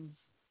a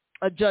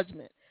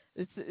judgment.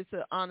 It's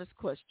an honest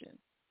question.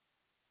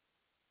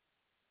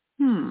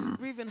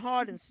 Breathing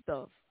hard and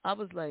stuff. I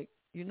was like,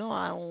 I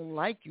don't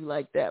like you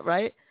like that,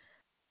 right?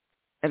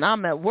 And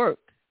I'm at work.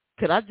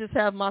 Could I just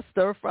have my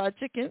stir-fried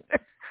chicken?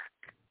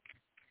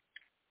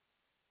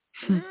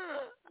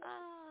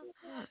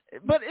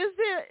 But is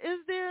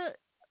there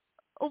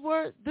a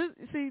word? This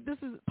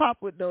is Pop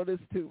would know this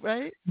too,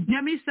 right?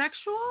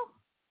 Demisexual?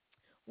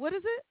 What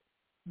is it?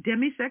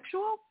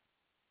 Demisexual?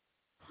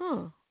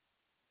 Huh?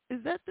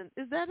 Is that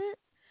it?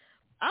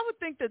 I would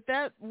think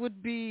that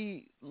would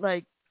be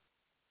like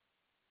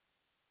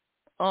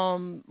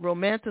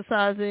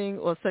romanticizing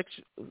or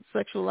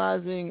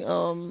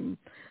sexualizing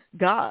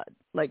God.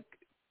 Like,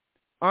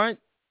 aren't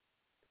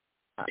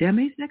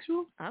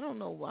demisexual? I don't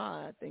know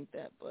why I think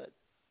that, but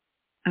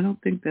I don't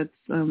think that's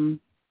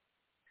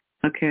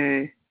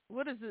okay.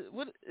 What is it?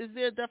 What is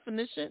there a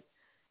definition?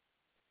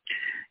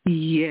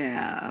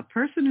 Yeah, a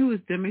person who is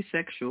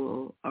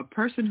demisexual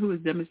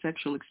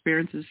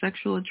experiences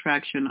sexual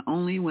attraction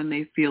only when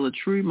they feel a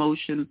true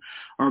emotion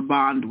or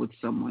bond with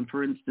someone.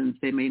 For instance,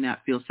 they may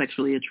not feel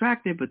sexually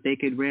attracted, but they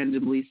could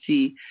randomly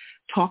see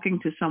talking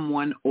to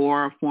someone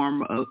or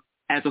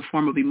as a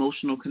form of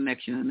emotional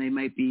connection, and they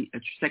might be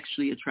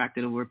sexually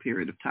attracted over a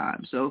period of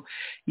time. So,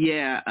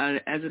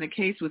 as in a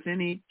case with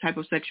any type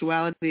of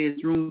sexuality,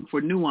 there's room for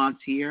nuance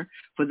here.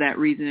 For that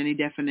reason, any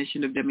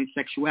definition of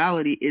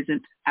demisexuality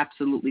isn't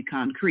absolutely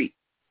concrete.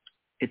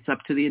 It's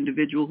up to the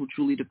individual who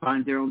truly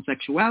defines their own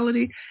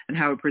sexuality and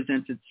how it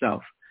presents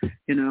itself.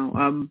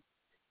 It's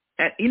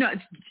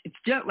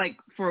just like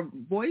for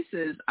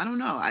voices, I don't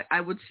know. I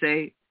would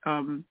say,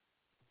 what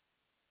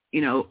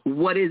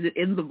is it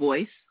in the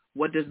voice?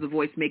 What does the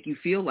voice make you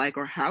feel like,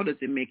 or how does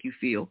it make you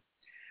feel?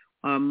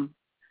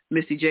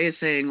 Missy J is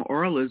saying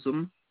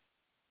oralism.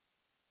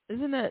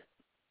 Isn't that?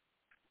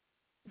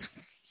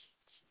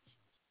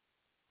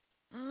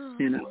 Oh,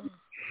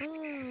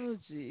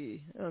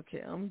 gee.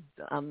 Okay, I'm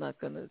not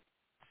gonna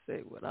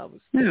say what I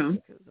was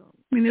saying. Because,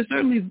 I mean, there's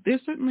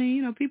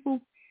certainly people.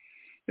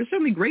 There's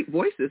certainly great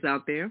voices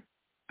out there.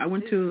 I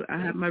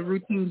had my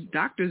routine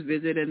doctor's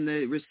visit, and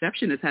the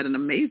receptionist had an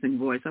amazing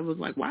voice. I was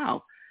like,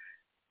 wow.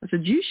 I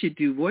said, you should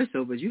do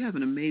voiceovers. You have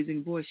an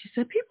amazing voice. She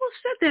said, people have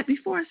said that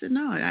before. I said,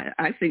 no,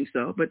 I think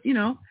so. But,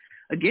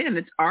 again,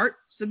 it's art,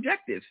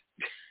 subjective,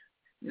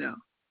 No,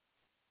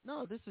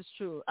 this is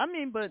true. I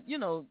mean, but,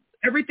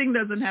 everything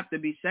doesn't have to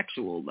be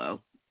sexual,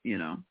 though,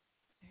 Here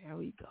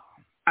we go.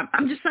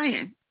 I'm just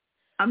saying.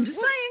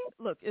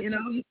 Look,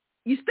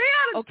 you stay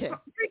out of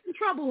freaking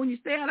trouble when you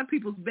stay out of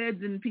people's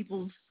beds and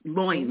people's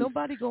loins. Ain't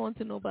nobody going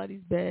to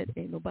nobody's bed.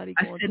 Ain't nobody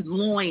going I said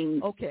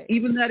loins. Okay.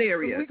 Even that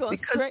area.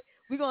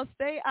 We're going to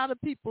stay out of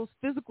people's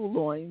physical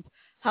loins.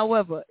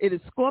 However, it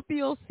is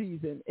Scorpio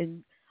season,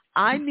 and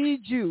I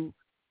need you.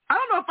 I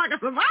don't know if I can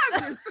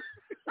survive this.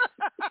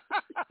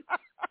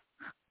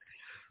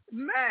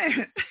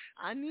 Man.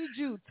 I need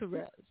you,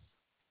 Terez,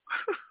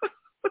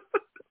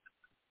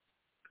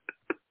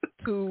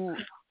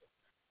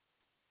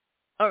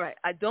 all right,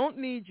 I don't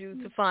need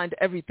you to find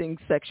everything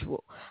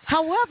sexual.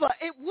 However,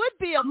 it would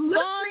be a fun.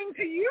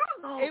 To you,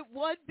 it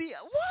would be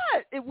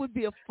what? It would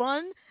be a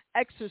fun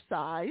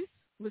exercise.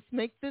 Let's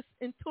make this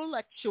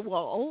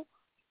intellectual.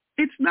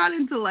 It's not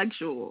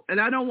intellectual,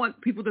 and I don't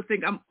want people to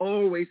think I'm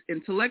always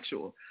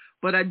intellectual.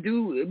 But I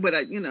do. But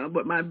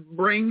my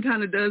brain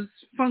kind of does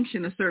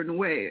function a certain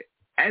way,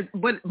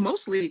 but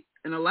mostly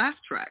in a laugh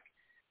track.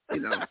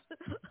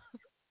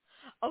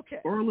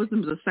 Okay.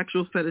 Oralism is a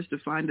sexual fetish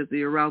defined as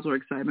the arousal or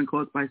excitement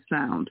caused by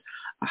sound.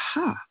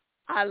 Aha.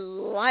 I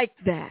like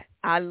that.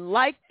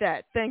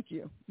 Thank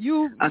you.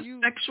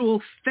 Sexual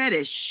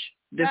fetish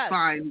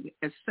defined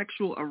as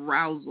sexual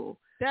arousal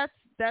That's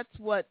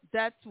what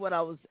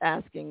I was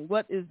asking.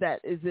 What is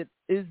that? Is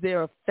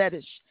there a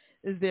fetish?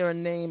 Is there a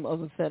name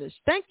of a fetish?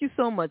 Thank you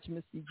so much,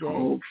 Missy J.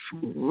 Oh,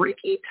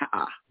 freaky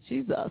ta.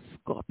 She's a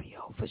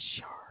Scorpio for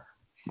sure.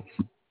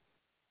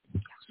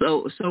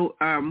 So,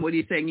 what are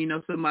you saying? You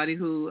know somebody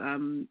who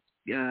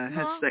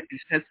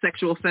has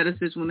sexual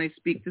fetishes when they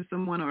speak to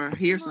someone or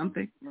hear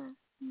something? No,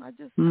 I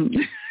just.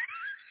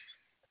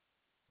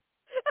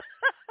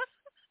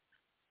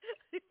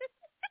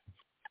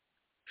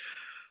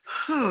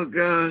 Oh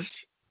gosh,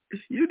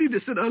 you need to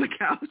sit on the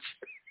couch.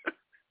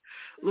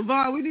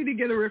 LaVonne, we need to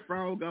get a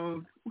referral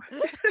going.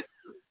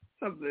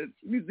 Something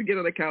needs to get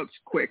on the couch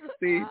quick.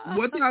 See,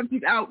 one time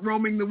she's out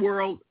roaming the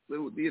world.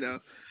 So, you know,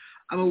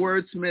 I'm a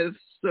wordsmith,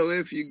 so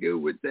if you go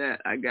with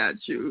that, I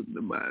got you.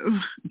 The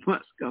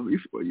must come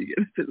before you get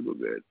physical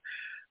goods.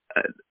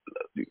 I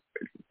love you.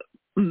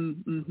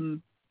 Mm-hmm.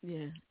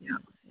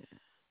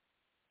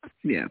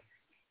 Yeah.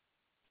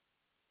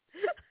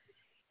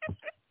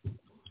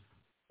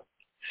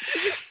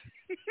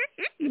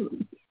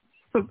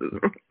 Something's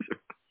wrong.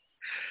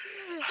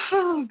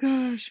 Oh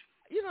gosh.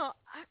 You know,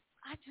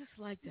 I just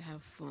like to have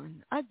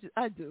fun. I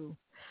do.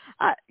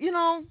 You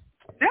know.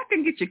 That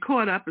can get you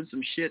caught up in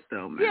some shit,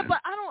 though, man. Yeah, but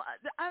I don't.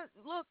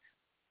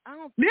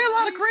 There are a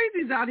lot of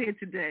crazies out here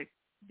today.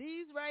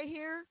 These right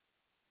here,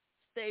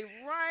 stay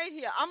right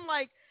here. I'm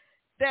like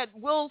that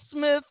Will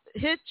Smith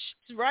hitch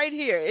right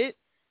here.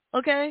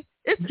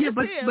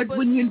 But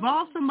when you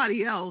involve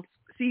somebody else,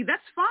 see,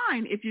 that's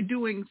fine if you're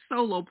doing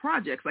solo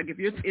projects, like if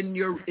you're in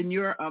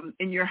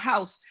your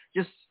house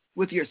just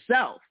with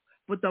yourself.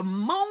 But the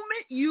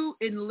moment you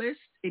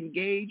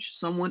engage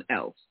someone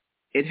else,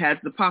 it has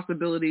the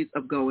possibilities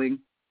of going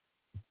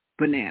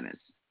bananas.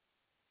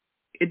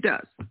 It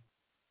does.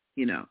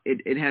 You know,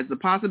 it has the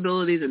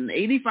possibilities, and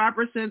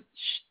 85%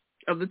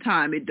 of the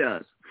time it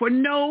does, for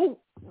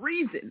no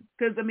reason.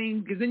 Because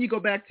then you go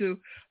back to,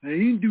 I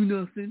didn't do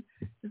nothing.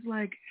 It's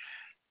like,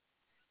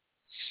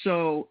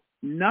 so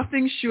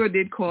nothing sure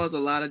did cause a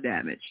lot of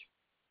damage.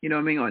 You know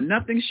what I mean? Or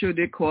nothing sure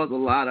did cause a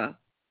lot of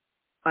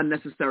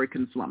unnecessary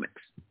conflummox.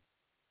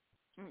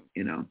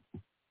 You know?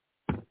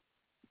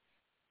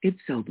 It's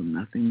seldom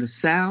nothing. The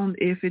sound,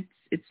 if it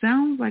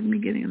sounds like me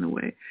getting in the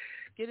way.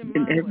 Get in my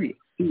way.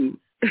 Ooh. In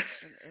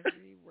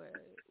every way.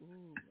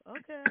 Ooh.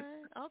 Okay.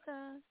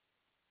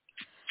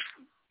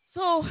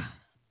 So,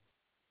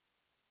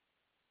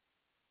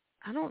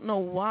 I don't know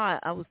why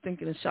I was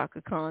thinking of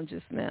Shaka Khan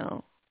just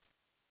now.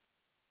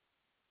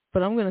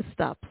 But I'm going to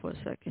stop for a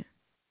second.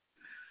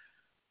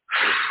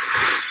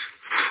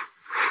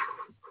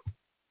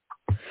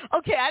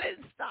 Okay, I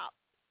didn't stop.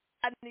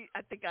 I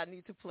think I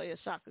need to play a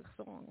Shaka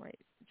song, right?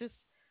 Just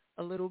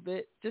a little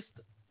bit. It's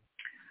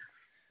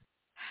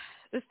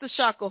the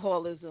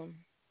Shakaholism.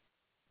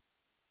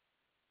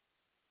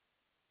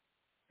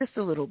 Just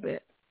a little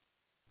bit.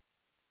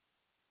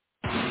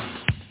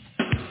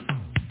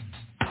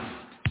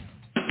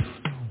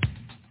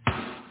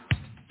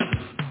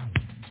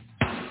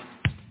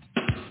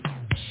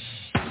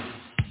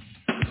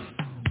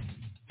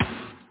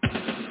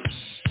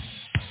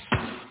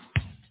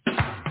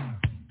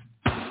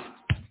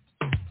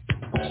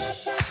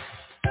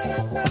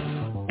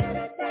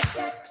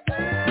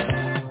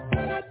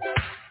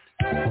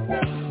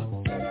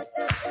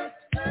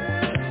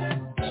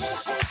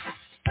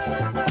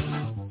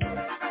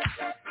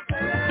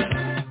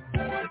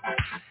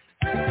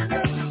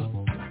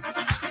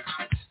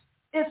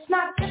 It's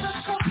not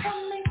difficult for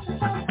me to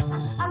say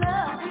I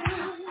love you.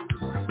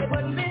 It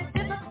wouldn't be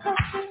difficult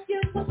for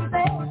you to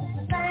say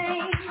the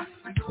same.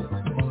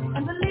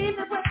 And believe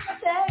it when I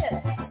tell you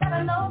that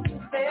I know you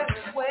very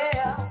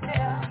well.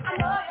 I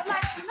know you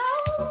like to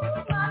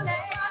know my name.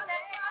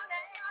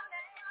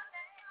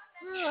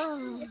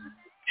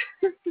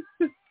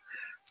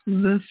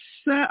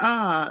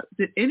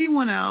 Did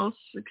anyone else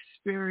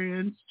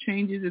experience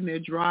changes in their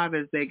drive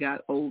as they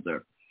got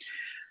older?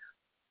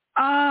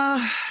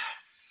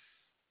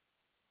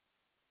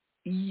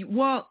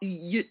 Well,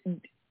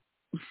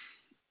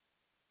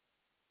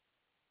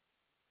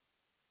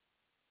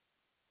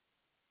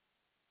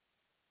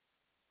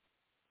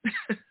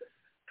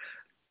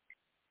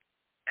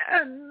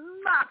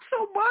 not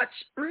so much,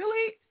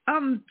 really.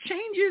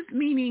 Changes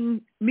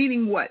meaning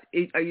what?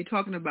 Are you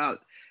talking about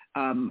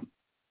a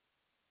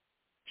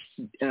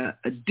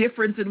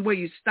difference in where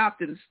you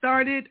stopped and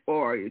started,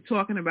 or are you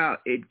talking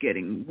about it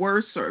getting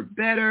worse or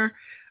better,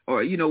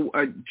 or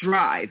a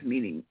drive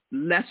meaning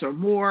less or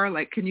more?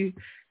 Like, can you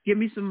give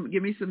me some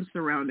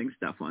surrounding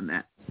stuff on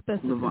that?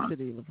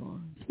 Specificity,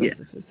 LaVonne.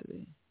 Specificity.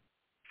 Yeah.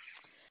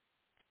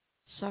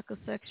 Shaka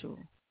sexual.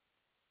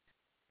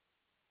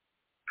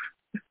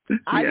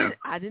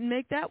 I didn't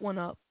make that one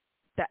up.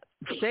 That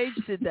Sage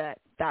did that.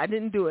 I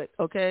didn't do it.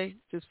 Okay,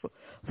 just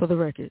for the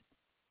record.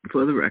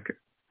 For the record.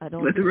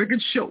 Let the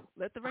record show.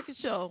 Let the record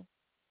show.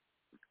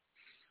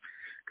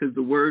 Because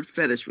the word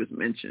fetish was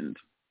mentioned.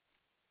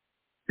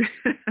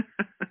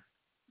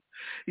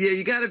 Yeah,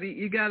 you gotta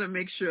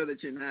make sure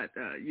that you're not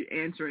you're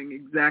answering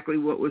exactly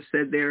what was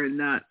said there and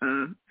not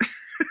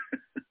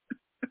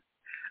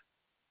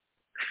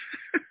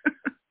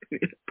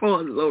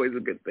Pause is always a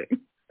good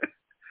thing.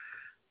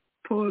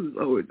 Pause is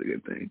always a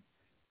good thing.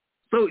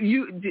 So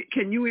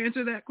can you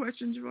answer that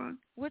question, JaVonne?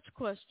 Which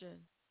question?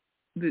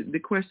 The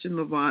question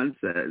LaVon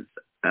says,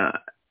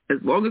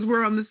 as long as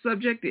we're on the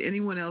subject, did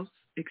anyone else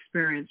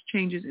experience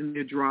changes in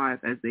their drive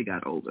as they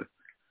got older?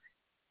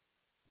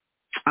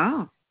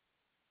 Oh.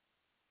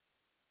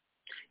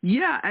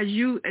 Yeah, as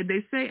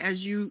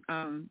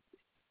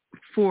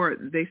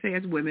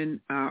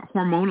women,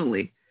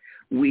 hormonally,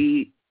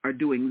 we are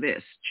doing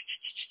this.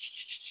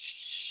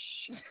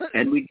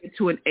 And we get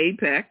to an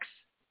apex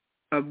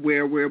of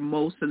where we're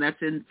most, and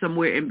that's in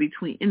somewhere in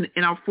between,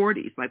 in our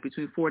 40s, like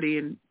between 40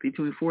 and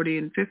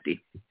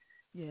 50.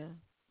 Yeah.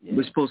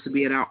 We're supposed to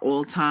be at our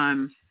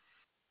all-time.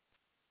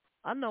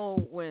 I know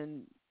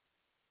when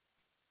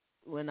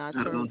I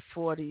turned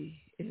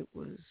 40, it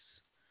was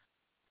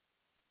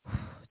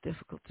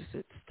difficult to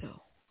sit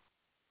still.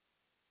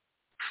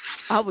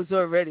 I was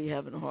already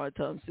having a hard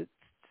time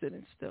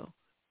sitting still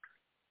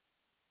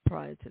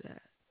prior to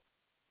that.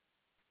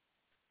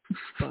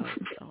 But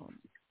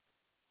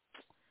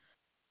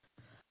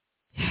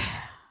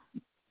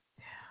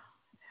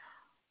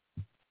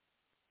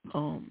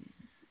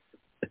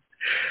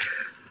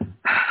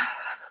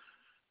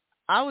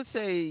I would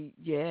say,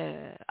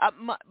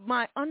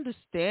 my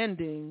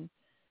understanding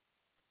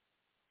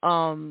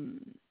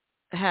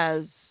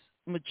has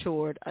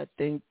matured. I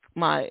think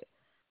my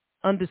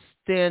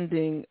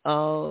understanding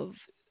of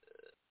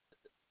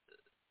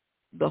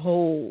the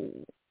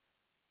whole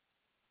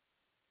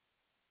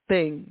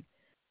thing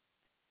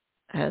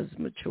has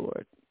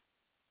matured.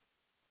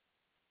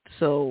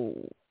 So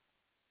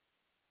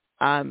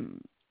I'm,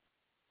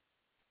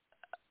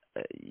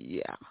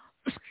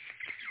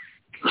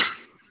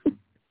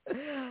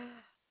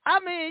 I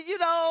mean,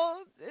 it's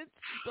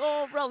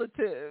all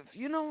relative.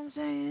 You know what I'm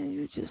saying?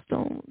 You just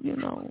don't,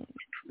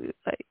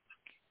 like,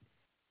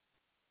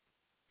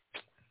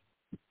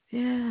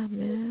 yeah,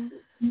 man.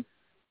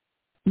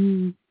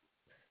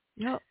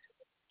 Yep.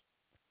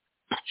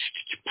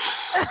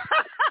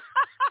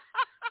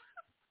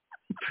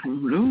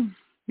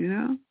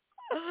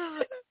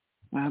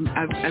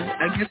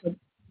 I guess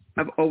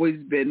I've always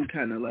been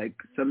kind of like,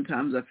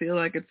 sometimes I feel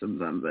like it,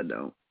 sometimes I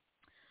don't.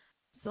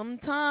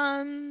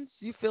 Sometimes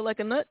you feel like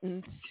a nut,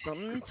 and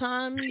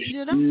sometimes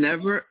you don't.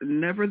 Never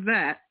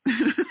that.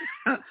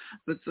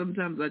 But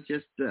sometimes I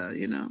just,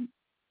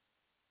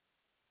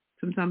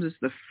 sometimes it's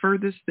the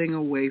furthest thing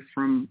away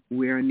from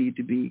where I need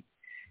to be.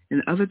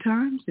 And other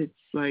times it's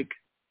like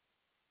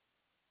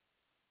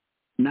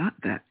not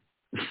that.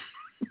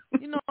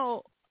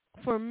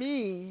 For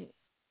me,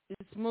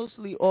 it's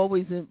mostly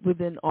always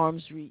within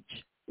arm's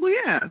reach. Well,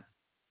 yeah.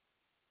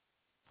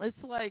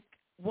 It's like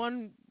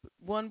one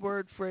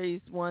word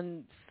phrase,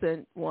 one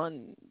sent,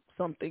 one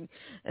something,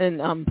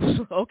 and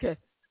okay.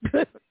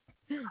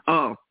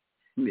 Oh,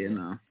 yeah,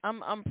 no.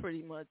 I'm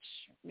pretty much,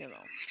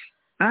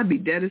 I'd be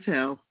dead as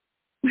hell.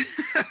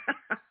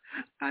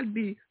 I'd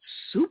be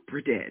super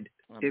dead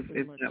if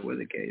that were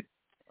the case.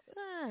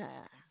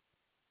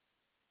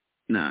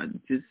 No,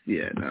 just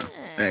no.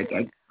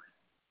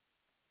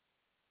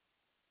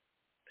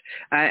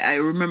 I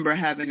remember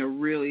having a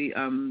really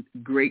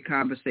great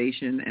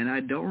conversation, and I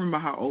don't remember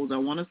how old. I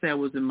want to say I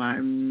was in my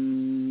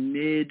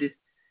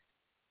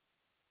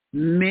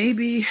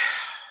maybe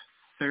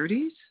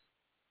 30s,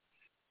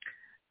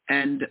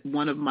 and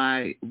one of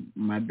my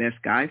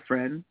best guy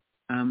friends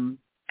and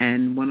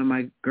one of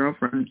my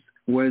girlfriends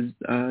was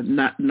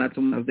not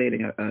someone I was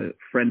dating, a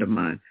friend of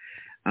mine.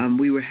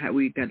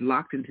 We got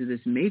locked into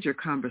this major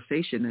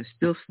conversation that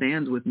still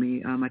stands with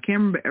me. I can't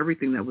remember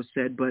everything that was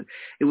said, but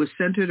it was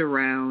centered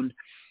around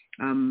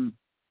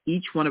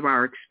each one of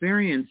our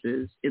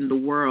experiences in the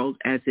world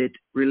as it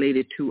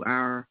related to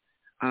our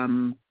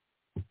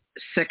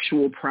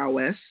sexual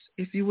prowess,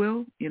 if you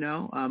will,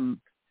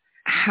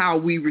 how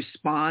we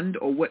respond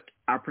or what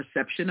our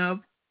perception of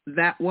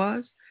that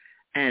was.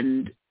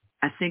 And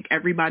I think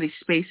everybody's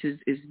space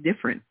is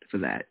different for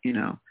that,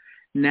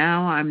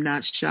 Now I'm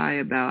not shy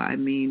about, I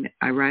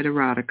write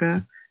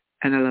erotica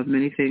and I love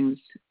many things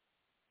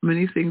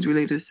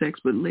related to sex,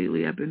 but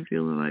lately I've been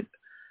feeling like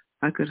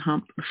I could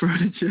hump the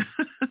furniture.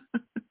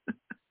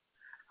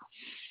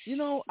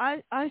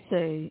 I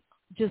say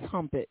just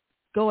hump it.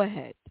 Go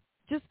ahead.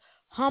 Just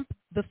hump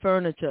the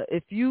furniture.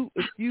 If you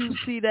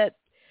see that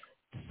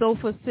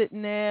sofa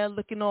sitting there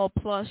looking all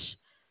plush,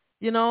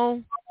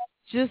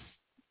 just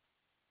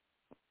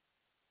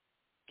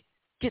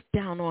get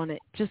down on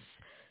it. Just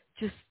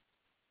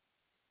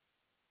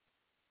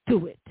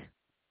do it.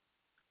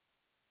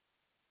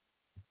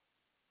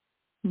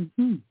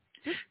 Mm-hmm.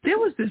 There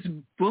was this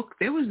book.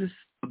 There was this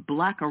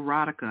Black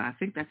Erotica. I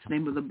think that's the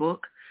name of the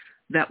book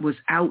that was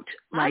out.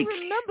 Like, I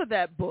remember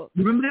that book.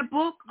 Remember that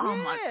book? Yeah, oh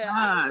my God!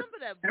 I remember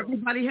that book.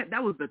 Everybody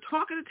that was the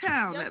talk of the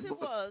town. Yes, that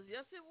book.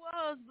 Yes, it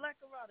was Black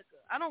Erotica.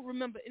 I don't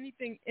remember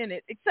anything in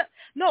it except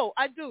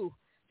I do.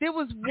 There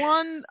was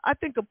one, I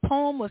think, a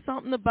poem or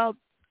something about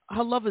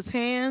her lover's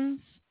hands.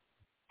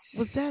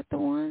 Was that the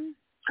one?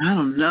 I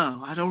don't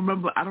know. I don't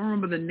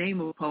remember the name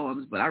of the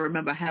poems, but I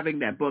remember having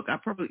that book. I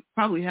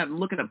probably haven't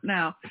look it up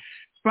now.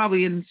 It's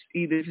probably in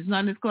either, if it's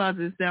not in his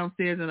closet, it's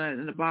downstairs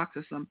in a box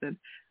or something.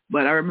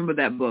 But I remember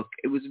that book.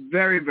 It was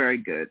very, very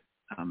good.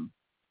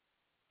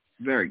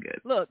 Very good.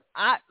 Look,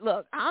 I'm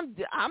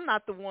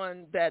not the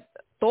one that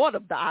thought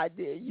of the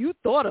idea. You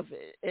thought of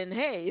it, and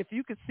hey, if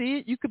you could see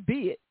it, you could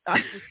be it.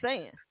 I'm just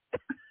saying.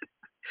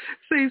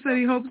 So he said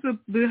he hopes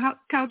the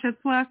couch has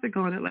plastic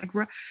on it. Like,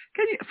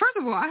 first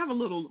of all, I have a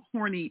little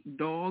horny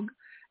dog,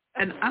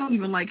 and I don't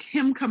even like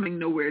him coming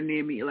nowhere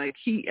near me. Like,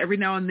 every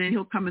now and then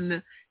he'll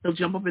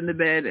jump up in the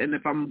bed, and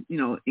if I'm,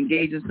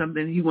 engaged in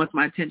something, he wants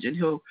my attention,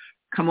 he'll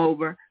come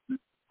over,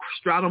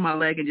 straddle my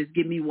leg, and just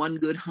give me one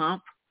good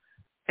hump.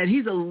 And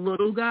he's a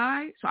little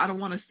guy, so I don't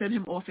want to send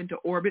him off into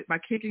orbit by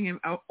kicking him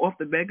out off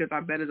the bed, because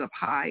our bed is up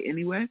high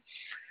anyway.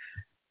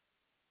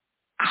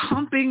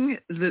 Humping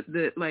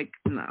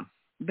no.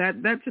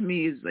 That to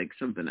me is like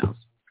something else.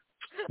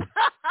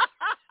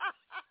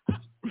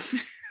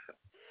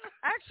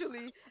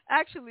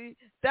 Actually,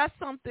 that's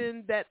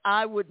something that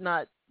I would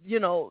not,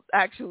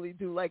 actually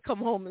do, like come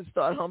home and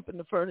start humping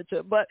the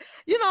furniture. But,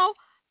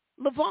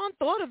 LaVonne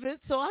thought of it,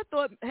 so I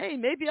thought, hey,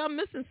 maybe I'm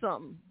missing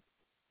something.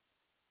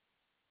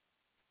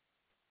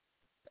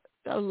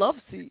 Got a love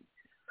seat.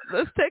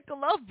 Let's take a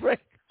love break.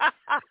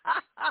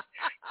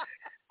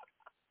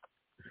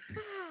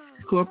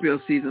 Scorpio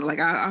season. Like,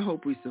 I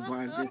hope we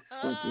survive this,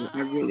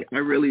 Scorpio. I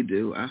really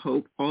do. I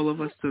hope all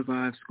of us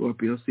survive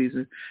Scorpio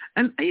season.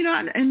 And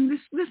and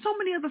there's so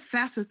many other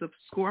facets of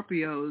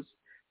Scorpios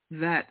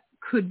that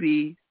could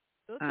be.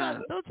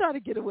 Don't try to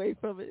get away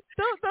from it.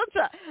 Don't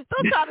try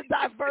to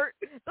divert.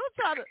 Don't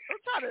try to.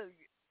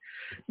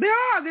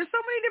 There's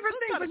so many different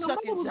things. Like my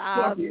mother's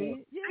Scorpio.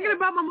 Thinking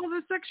about my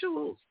mother's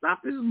sexual stuff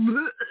is.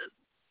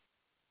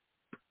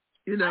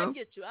 I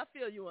get you. I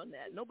feel you on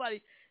that.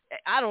 Nobody.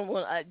 I don't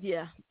want.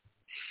 Yeah.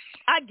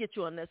 I get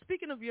you on that.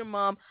 Speaking of your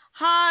mom,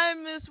 hi,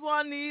 Miss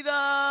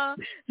Juanita.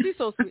 She's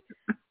so sweet.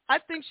 I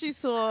think she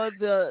saw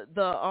the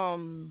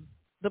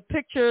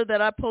picture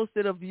that I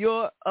posted of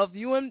you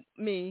and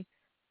me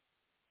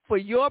for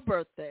your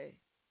birthday,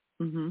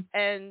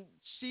 and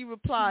she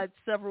replied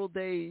several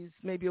days,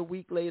 maybe a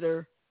week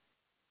later,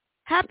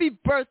 "Happy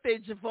birthday,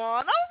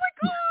 JaVonne." I was like,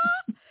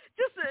 oh,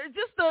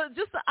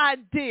 just the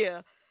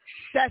idea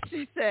that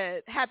she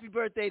said "Happy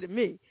birthday" to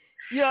me,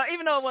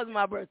 even though it wasn't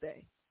my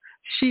birthday.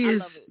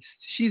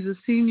 She's a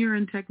senior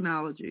in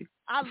technology.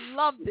 I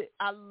loved it.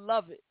 I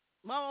love it.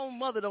 My own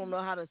mother don't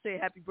know how to say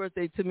happy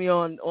birthday to me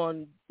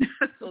on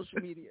social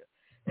media.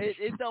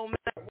 It don't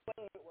matter what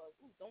it was.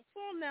 Ooh, don't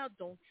fall now.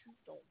 Don't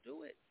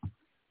do it.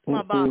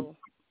 My bottle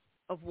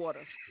of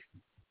water.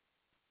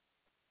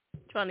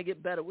 Trying to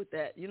get better with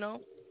that,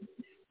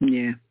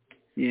 Yeah.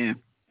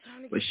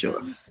 For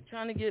sure.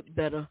 Trying to get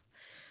better.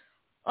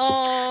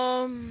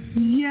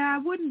 Yeah, I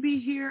wouldn't be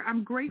here.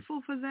 I'm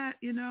grateful for that,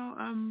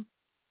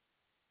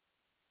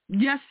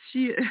 Yes,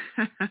 she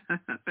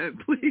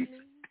please.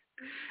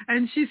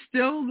 And she's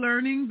still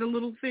learning the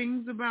little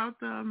things about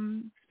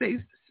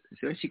space.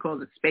 So she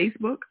calls it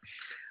Spacebook.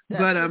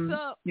 But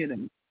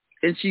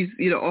and she's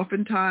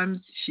oftentimes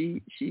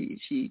she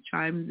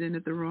chimes in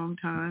at the wrong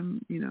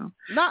time,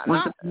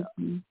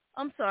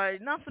 I'm sorry,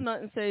 not for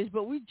nothing, Sage,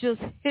 but we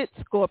just hit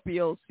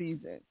Scorpio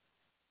season.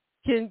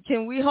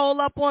 Can we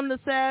hold up on the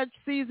Sag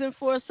season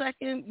for a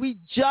second? We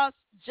just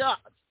got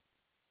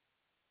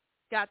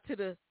to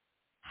the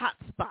hot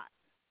spot.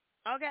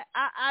 Okay,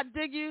 I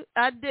dig you.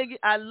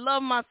 I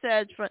love my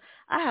Sag friend.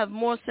 I have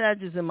more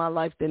Sages in my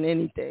life than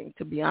anything,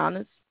 to be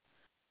honest.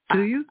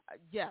 Do you?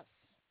 Yes.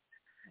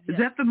 Is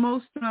that the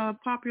most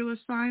popular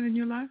sign in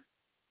your life?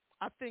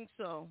 I think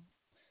so.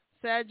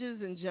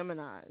 Sages and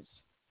Geminis.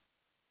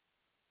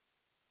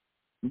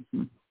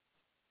 Mm-hmm.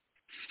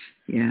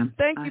 Yeah.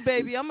 Thank you,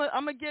 baby. I'm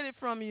gonna get it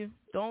from you.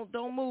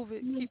 Don't move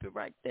it. Keep it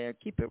right there.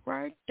 Keep it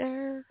right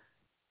there.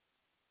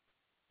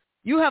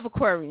 You have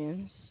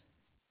Aquarians.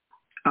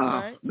 Oh,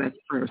 right? That's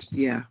first.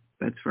 Yeah,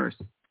 that's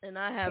first. And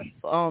I have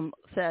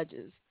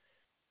Sages.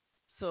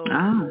 So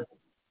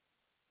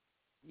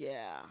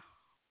yeah.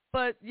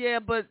 But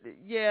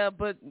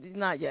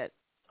not yet.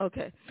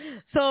 Okay.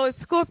 So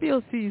it's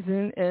Scorpio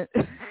season and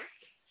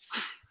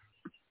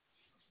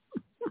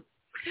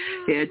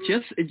yeah, it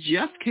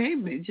just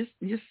came. It just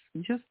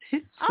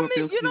hit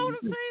Scorpio season. Know what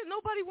I'm saying?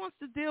 Nobody wants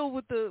to deal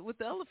with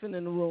the elephant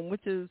in the room,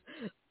 which is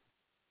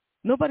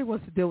nobody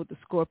wants to deal with the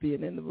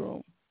scorpion in the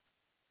room.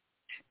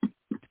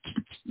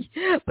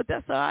 But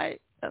that's all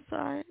right. That's all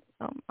right.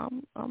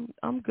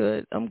 I'm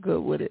good. I'm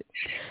good with it.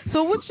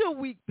 So what's your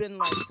week been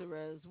like,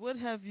 Terez? What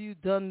have you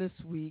done this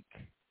week?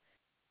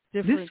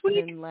 Different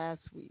than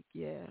last week,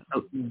 yeah.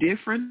 Oh,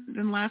 different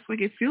than last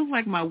week. It feels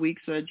like my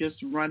weeks are just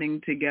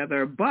running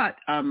together, but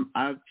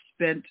I've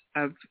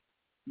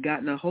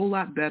gotten a whole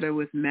lot better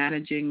with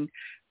managing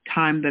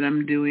time that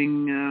I'm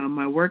doing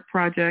my work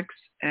projects,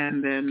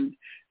 and then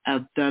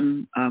I've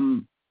done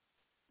some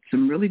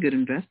really good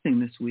investing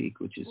this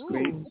week, which is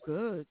great.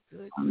 Good.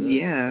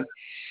 Yeah.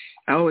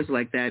 I always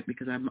like that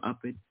because I'm up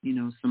at,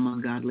 some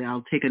ungodly.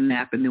 I'll take a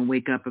nap and then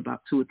wake up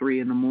about 2 or 3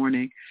 in the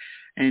morning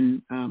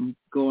and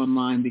go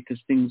online because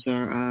things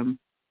are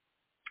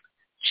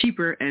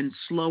cheaper and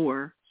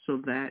slower so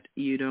that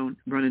you don't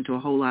run into a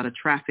whole lot of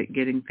traffic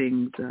getting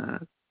things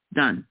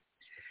done.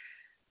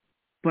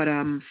 But,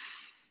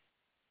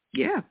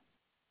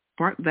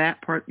 part,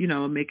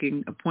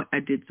 making a point. I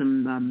did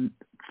some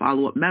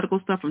follow-up medical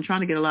stuff. I'm trying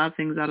to get a lot of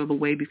things out of the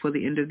way before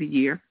the end of the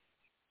year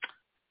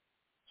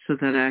so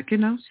that I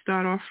can,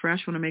 start off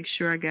fresh. Want to make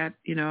sure I got,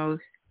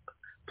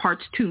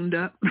 parts tuned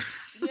up.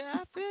 Yeah,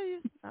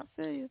 I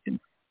feel you.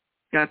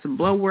 Got some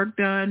blood work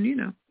done,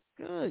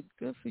 Good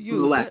for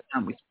you. The last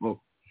time we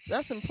spoke.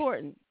 That's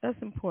important.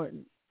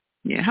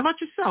 Yeah. How about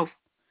yourself?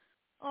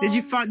 Did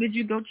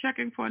you go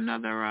checking for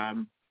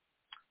another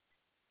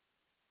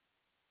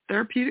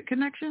therapeutic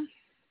connection?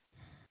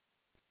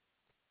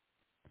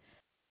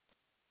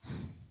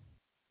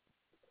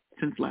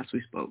 Since last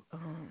we spoke.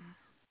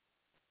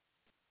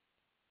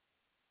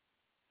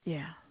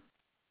 Yeah.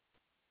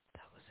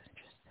 That was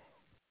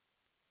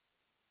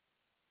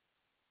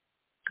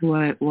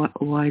interesting.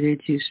 Why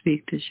did you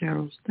speak to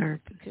Cheryl's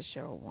therapist? Because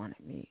Cheryl wanted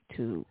me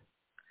to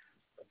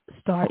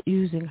start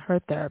using her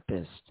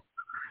therapist.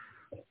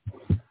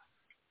 But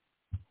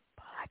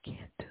I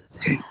can't do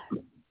that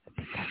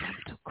because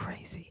I'm too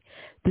crazy.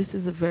 This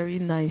is a very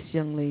nice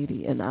young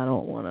lady, and I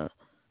don't want to,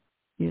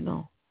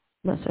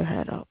 mess her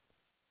head up.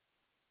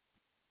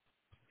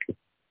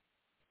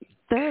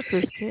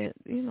 Therapist can't,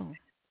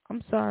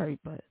 I'm sorry,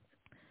 but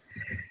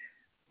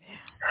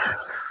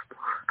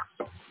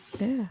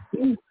yeah.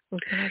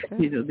 What can I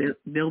say?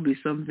 There'll be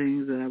some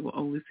things that I will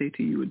only say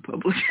to you in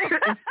public,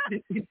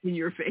 in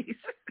your face,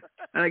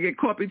 and I get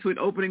caught between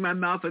opening my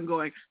mouth and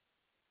going.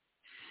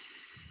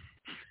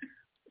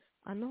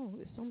 I know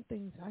there's some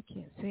things I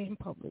can't say in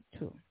public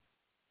too,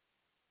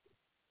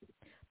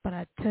 but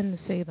I tend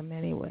to say them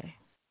anyway.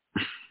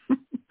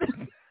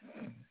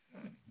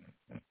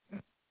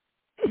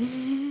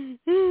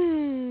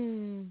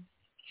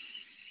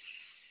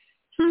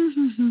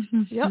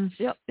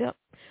 Yep.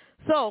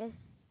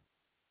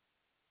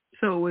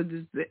 So what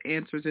is the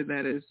answer to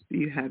that is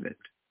you haven't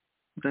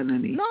done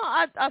any? No,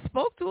 I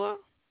spoke to her.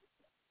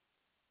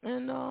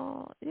 And,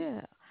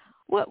 yeah.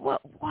 What,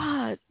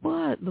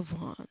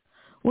 LaVonne?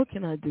 What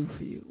can I do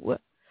for you?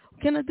 What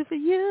can I do for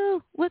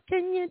you? What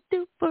can you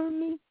do for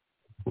me?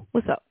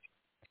 What's up?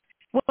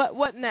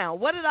 What now?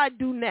 What did I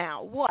do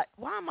now? What?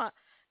 Why am I,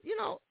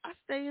 I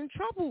stay in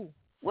trouble.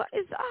 What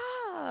is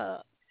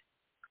up?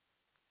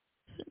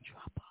 I'm in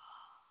trouble.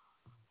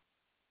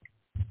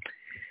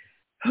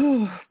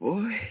 Oh,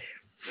 boy.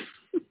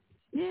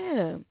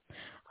 Yeah.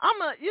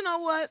 You know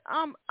what?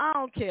 I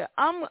don't care.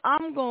 I'm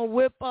going to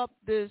whip up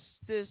this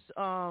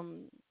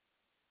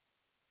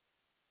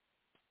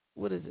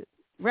what is it?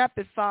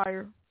 Rapid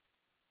fire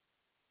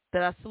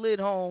that I slid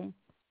home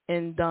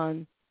and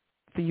done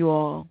for you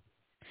all.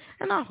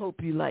 And I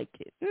hope you like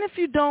it. And if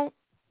you don't,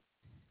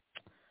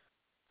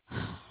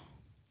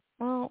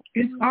 well,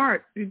 it's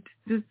art. It's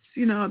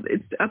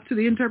it's up to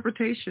the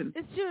interpretation.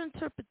 It's your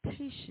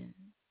interpretation.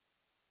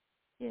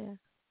 Yeah.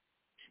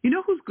 You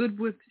know who's good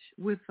with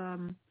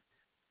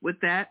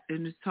that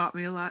and has taught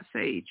me a lot?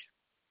 Sagey.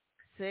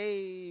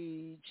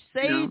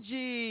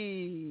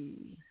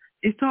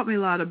 He's taught me a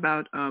lot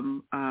about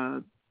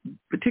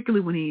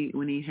particularly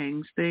when he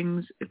hangs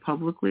things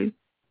publicly.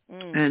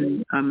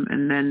 And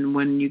then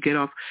when you get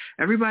off,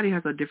 everybody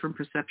has a different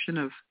perception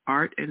of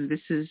art, and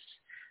this is,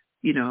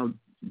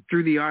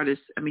 through the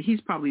artist. I mean, he's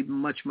probably he's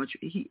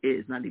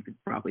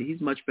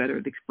much better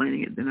at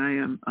explaining it than I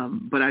am.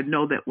 But I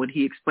know that when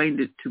he explained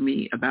it to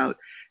me about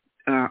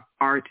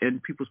art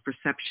and people's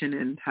perception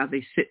and how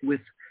they sit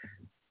with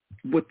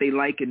what they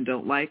like and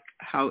don't like,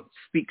 how it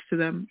speaks to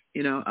them,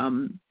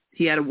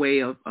 he had a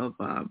way of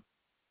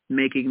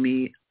making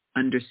me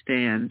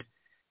understand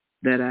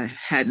that I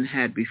hadn't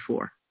had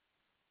before.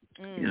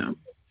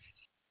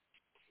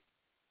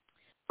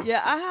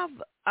 Yeah,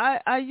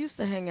 I used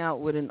to hang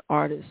out with an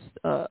artist,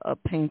 a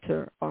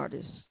painter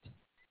artist.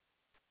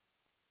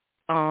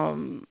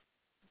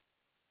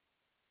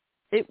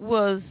 It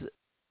was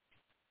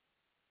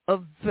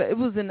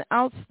an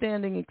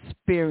outstanding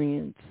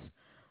experience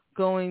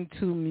going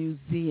to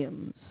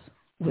museums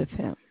with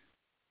him.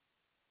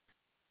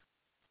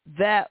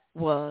 That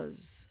was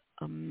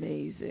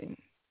amazing.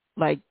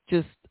 Like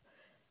just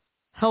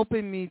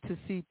helping me to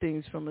see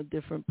things from a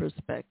different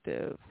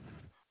perspective,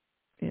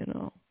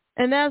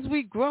 And as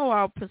we grow,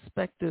 our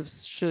perspectives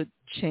should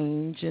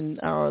change, and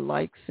our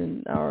likes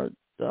and our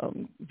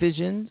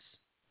visions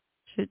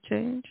should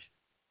change,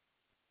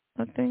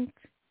 I think.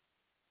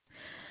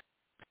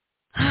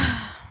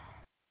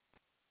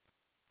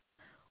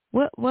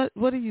 What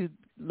are you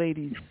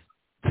ladies?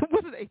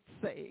 What are they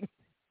saying?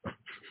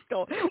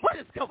 What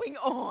is going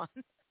on?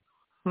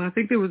 Well, I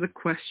think there was a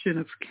question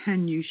of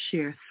can you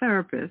share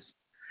therapists?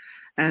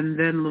 And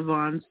then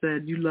LaVonne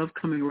said, you love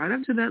coming right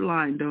up to that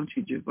line, don't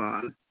you,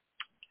 JaVonne?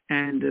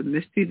 And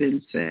Misty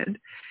then said,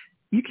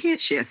 you can't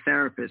share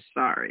therapists,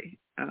 sorry.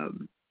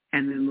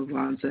 And then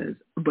LaVonne says,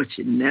 but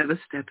you never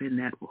step in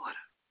that water.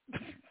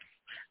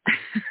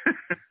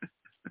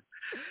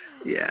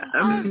 Yeah,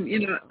 I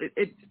mean,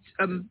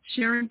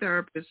 sharing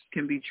therapists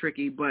can be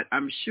tricky, but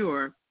I'm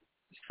sure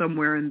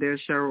somewhere in there,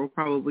 Cheryl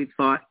probably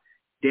thought,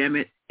 damn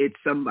it, it's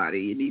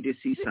somebody. You need to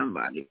see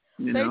somebody,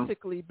 you know?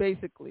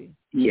 Basically.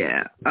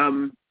 Yeah.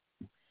 Only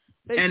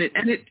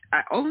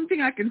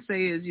thing I can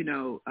say is,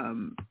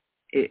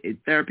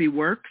 therapy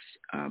works,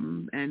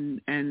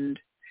 and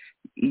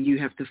you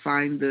have to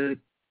find the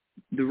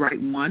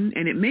right one,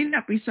 and it may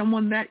not be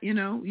someone that,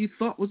 you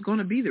thought was going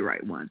to be the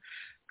right one.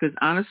 Because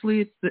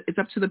honestly, it's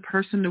up to the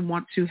person to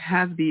want to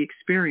have the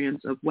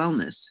experience of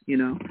wellness,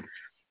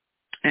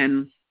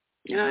 and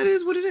it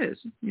is what it is.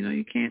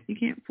 You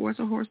can't force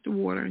a horse to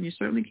water, and you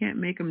certainly can't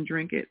make them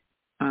drink it.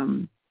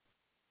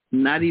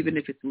 Not even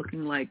if it's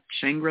looking like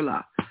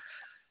Shangri-La.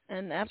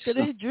 And after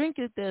they drink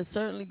it, they're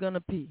certainly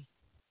gonna pee.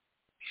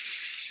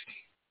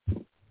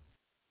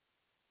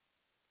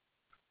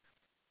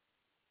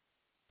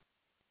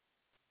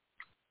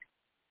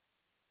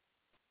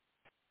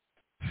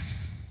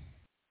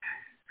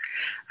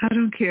 I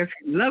don't care if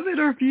you love it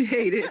or if you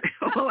hate it.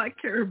 All I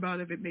care about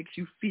is if it makes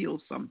you feel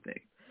something.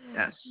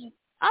 Yes.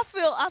 I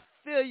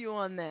feel you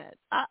on that.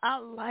 I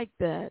like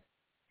that.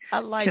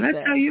 Can I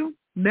tell you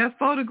that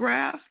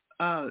photograph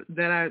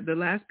the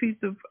last piece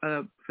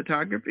of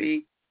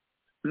photography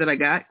that I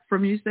got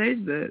from you,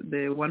 Sage,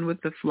 the one with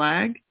the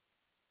flag,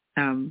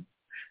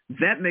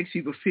 that makes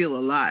people feel a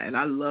lot, and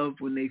I love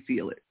when they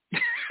feel it.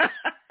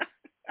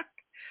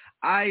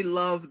 I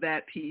love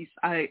that piece.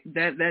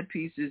 That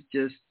piece is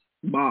just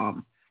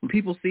bomb. When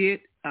people see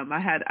it, I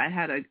had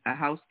a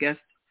house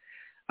guest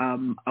a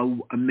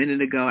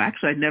minute ago.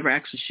 Actually, I never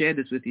actually shared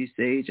this with you,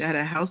 Sage. I had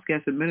a house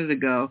guest a minute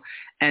ago,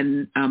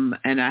 and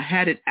I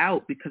had it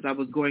out because I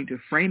was going to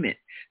frame it.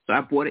 So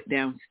I brought it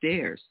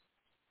downstairs,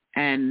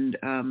 and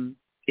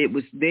it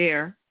was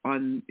there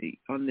on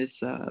this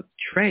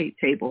tray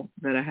table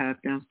that I have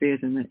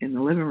downstairs in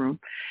the living room.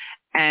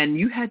 And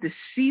you had to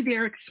see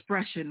their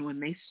expression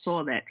when they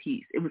saw that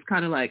piece. It was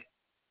kind of like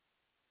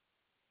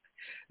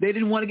they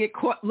didn't want to get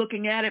caught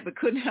looking at it, but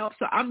couldn't help.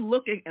 So I'm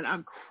looking and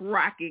I'm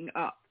cracking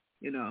up,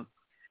 They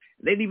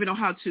didn't even know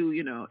how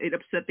to, it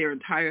upset their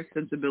entire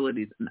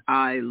sensibilities. And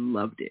I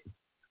loved it.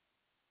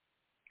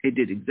 It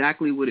did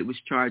exactly what it was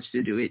charged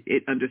to do.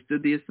 It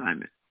understood the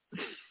assignment.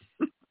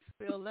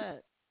 Feel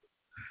that.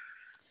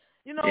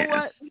 You know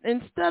what?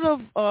 Instead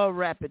of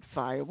rapid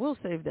fire, we'll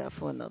save that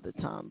for another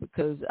time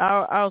because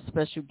our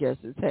special guest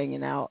is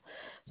hanging out.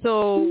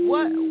 So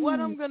what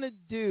I'm gonna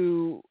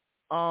do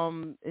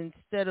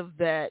instead of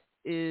that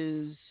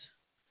is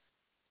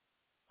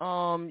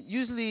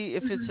usually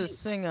if it's a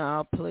singer,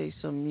 I'll play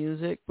some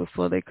music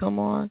before they come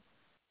on.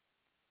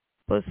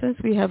 But since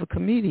we have a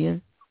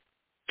comedian,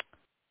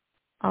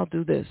 I'll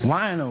do this.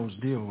 Winos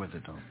deal with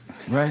it though,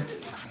 right?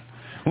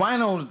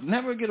 Winos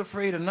never get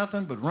afraid of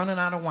nothing but running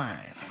out of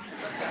wine.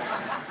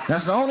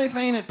 That's the only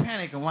thing that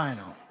panic a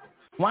wino.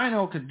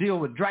 Wino could deal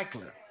with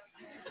Dracula.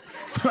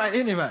 Right,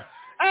 anyway.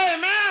 Hey,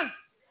 man!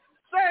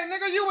 Say,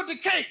 nigga, you with the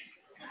cake.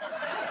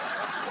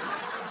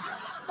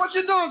 What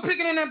you doing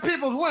peeking in them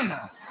people's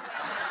window?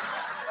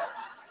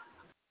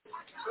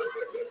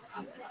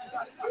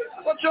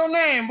 What's your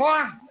name,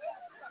 boy?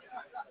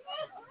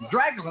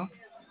 Dracula?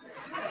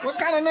 What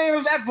kind of name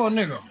is that for a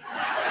nigga?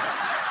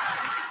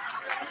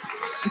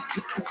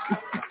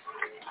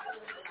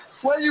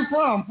 Where you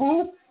from,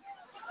 fool?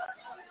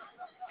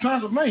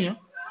 Transylvania?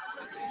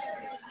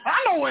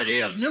 I know where it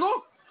is,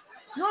 nigga.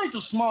 You ain't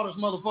the smartest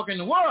motherfucker in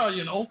the world,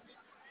 Even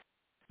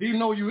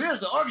though you is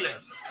the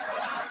ugliest.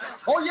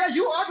 Oh, yeah,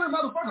 you ugly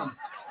motherfucker.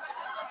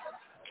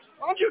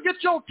 Why don't you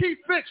get your teeth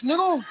fixed,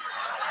 nigga?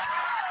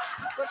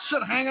 That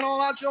shit hanging all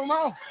out your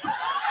mouth.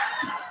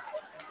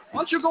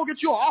 Why don't you go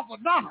get you an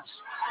orthodontist?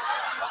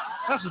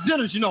 That's the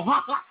dentist,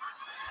 huh?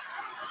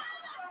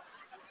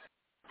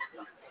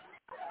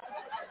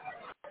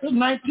 It's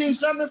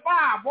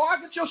 1975, boy.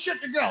 Get your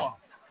shit together.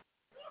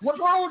 What's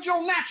wrong with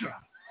your natural?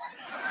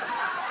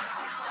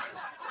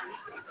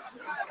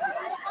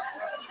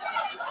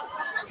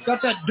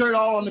 Got that dirt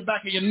all on the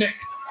back of your neck.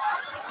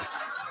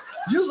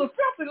 You's a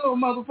filthy little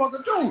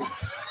motherfucker, too.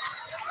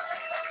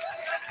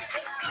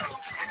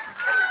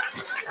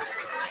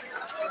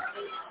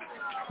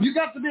 You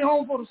got to be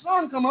home before the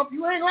sun come up.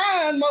 You ain't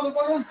lying,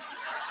 motherfucker.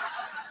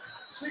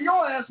 See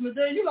your ass in the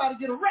day, you got to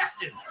get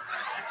arrested.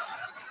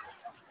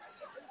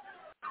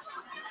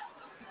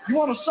 You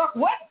want to suck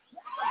what?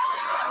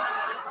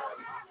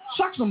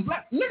 Suck some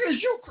black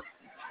niggas. You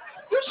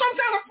some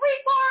kind of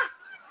freak, boy?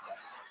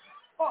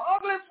 Or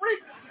ugly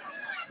freak?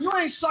 You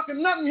ain't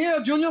sucking nothing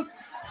here, Junior.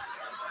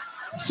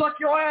 Suck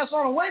your ass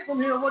on away from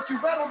here. What you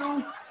better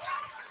do?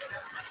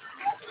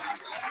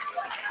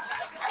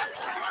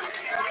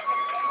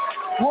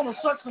 Want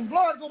to suck some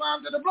blood? Go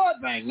down to the blood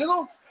bank,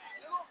 nigga.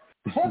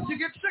 Hope you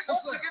get sick.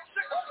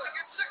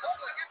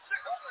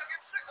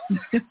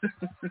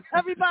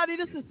 Everybody,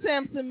 this is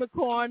Sampson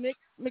McCormick.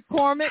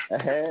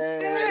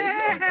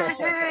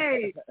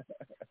 Hey.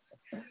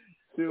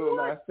 Two of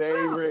my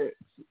favorites.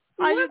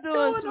 How you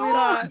doing,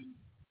 sweetheart?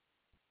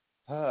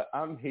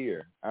 I'm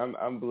here.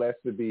 I'm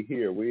blessed to be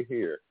here. We're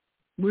here.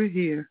 We're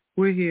here,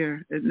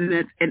 and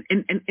that's and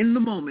in the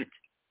moment.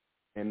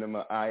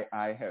 I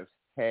have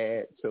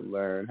had to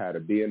learn how to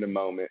be in the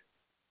moment,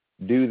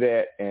 do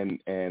that, and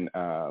 2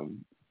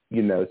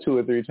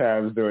 or 3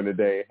 times during the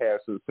day, have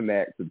some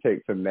snacks and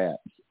take some naps.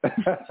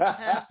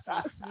 Have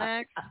some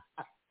snacks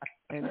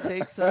and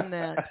take some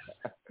naps.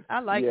 I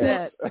like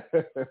that.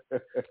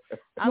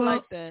 I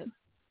like that.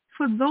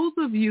 For those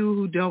of you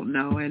who don't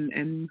know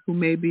and who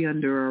may be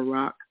under a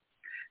rock,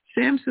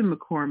 Sampson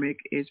McCormick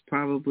is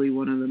probably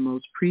one of the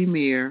most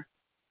premier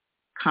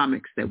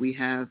comics that we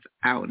have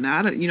out.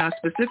 Now, I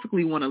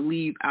specifically want to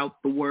leave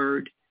out the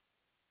word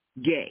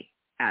gay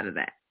out of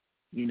that,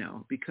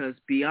 because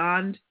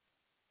beyond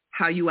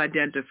how you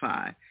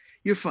identify,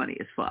 you're funny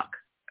as fuck,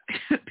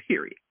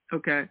 period,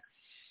 okay?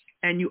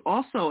 And you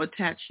also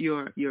attach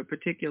your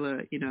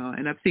particular,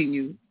 and I've seen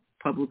you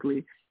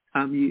publicly,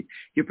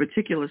 your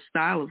particular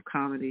style of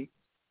comedy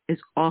is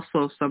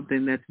also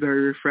something that's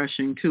very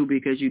refreshing too,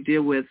 because you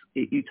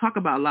talk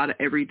about a lot of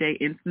everyday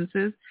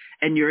instances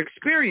and your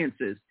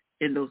experiences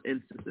in those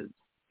instances,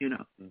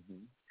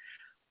 Mm-hmm.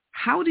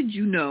 How did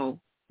you know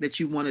that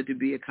you wanted to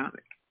be a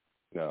comic?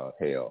 Oh,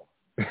 hell.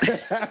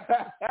 I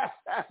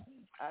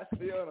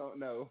still don't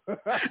know.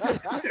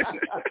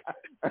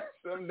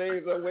 Some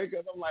days I wake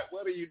up, I'm like,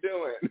 what are you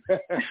doing?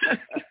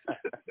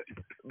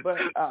 But,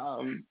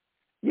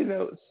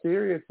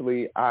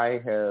 seriously,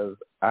 I have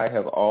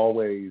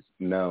always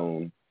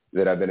known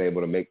that I've been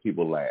able to make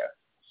people laugh.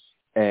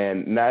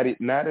 And not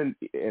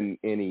in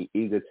any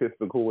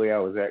egotistical way. I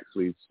was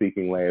actually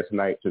speaking last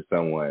night to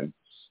someone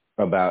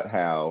about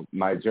how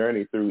my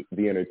journey through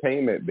the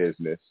entertainment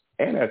business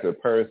and as a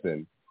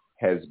person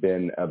has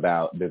been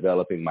about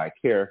developing my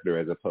character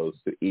as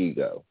opposed to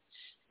ego.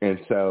 And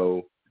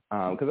so,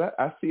 because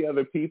I see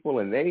other people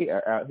and they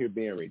are out here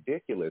being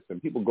ridiculous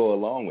and people go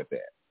along with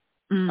that.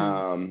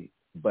 Mm.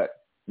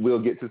 But we'll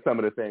get to some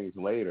of the things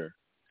later.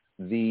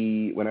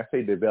 When I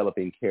say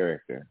developing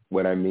character,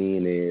 what I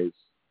mean is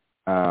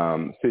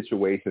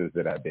situations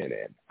that I've been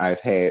in. I've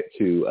had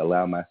to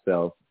allow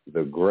myself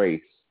the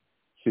grace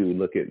to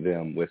look at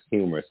them with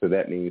humor. So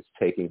that means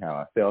taking how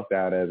I felt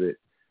out of it.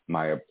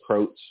 My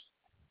approach,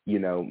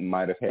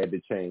 might have had to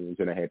change,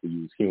 and I had to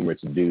use humor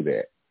to do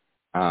that.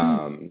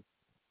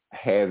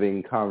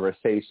 Having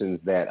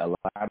conversations that a lot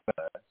of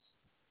us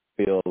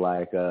feel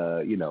like,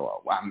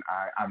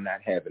 I'm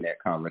not having that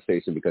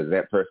conversation because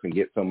that person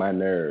gets on my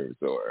nerves,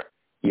 or,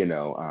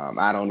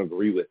 I don't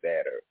agree with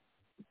that. Or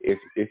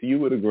if you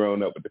would have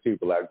grown up with the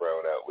people I've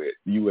grown up with,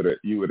 you would have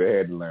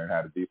had to learn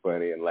how to be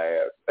funny and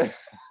laugh.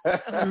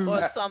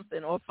 Or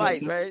something, or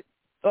fight, right?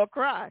 Or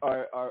cry.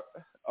 Or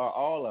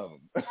all of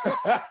them.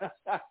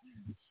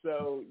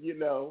 So,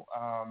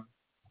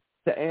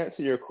 to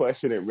answer your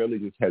question, it really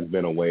just has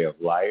been a way of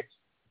life.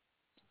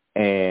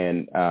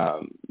 And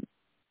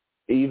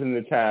even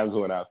the times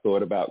when I've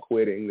thought about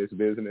quitting this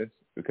business,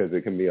 because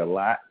it can be a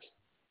lot.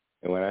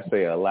 And when I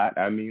say a lot,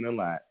 I mean a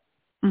lot.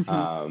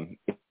 Mm-hmm.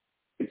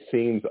 It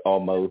seems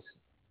almost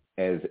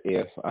as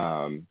if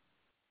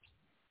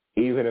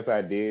even if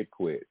I did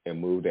quit and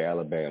move to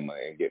Alabama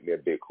and get me a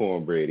big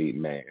cornbread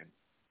eating man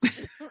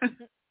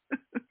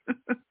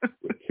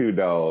with 2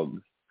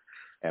 dogs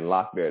and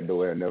lock that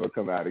door and never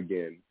come out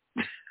again,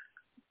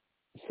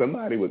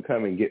 somebody would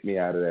come and get me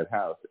out of that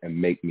house and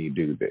make me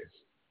do this.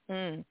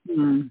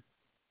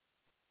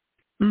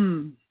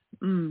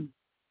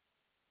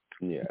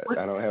 Yeah,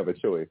 I don't have a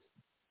choice.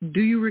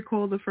 Do you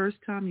recall the first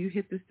time you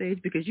hit the stage?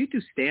 Because you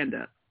do stand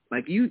up.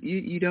 Like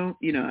you don't,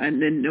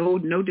 and then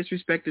no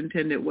disrespect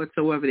intended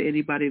whatsoever to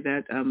anybody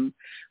that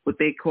what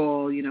they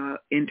call,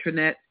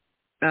 internet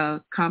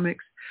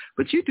comics,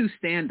 but you do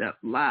stand up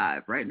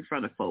live right in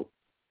front of folks.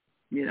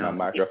 My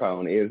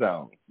microphone is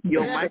on.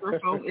 Your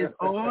microphone is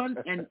on,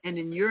 and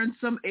then you're in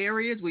some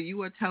areas where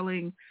you are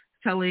telling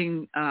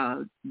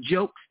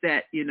jokes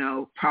that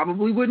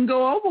probably wouldn't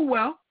go over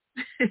well.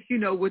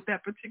 With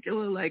that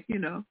particular,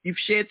 you've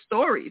shared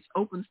stories,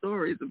 open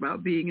stories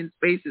about being in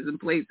spaces and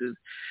places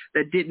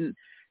that didn't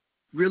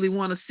really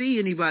want to see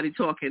anybody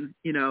talking,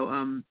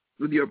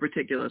 with your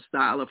particular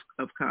style of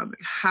comic.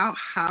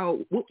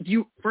 What do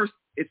you, first,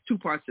 it's 2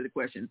 parts to the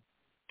question.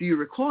 Do you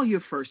recall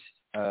your first?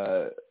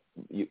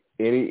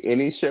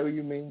 Any show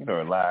you mean,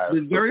 or live?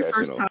 The very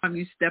first time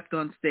you stepped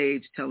on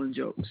stage telling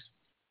jokes.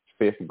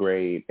 5th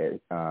grade at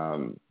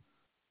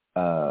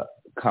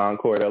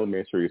Concord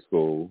Elementary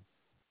School.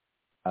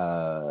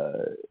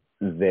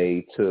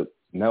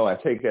 I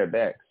take that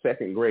back.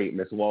 2nd grade,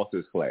 Miss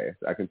Walter's class.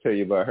 I can tell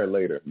you about her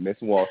later. Miss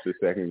Walter's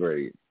 2nd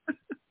grade.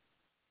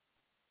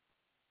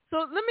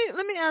 So let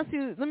me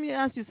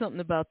ask you something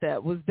about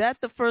that. Was that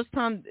the first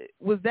time?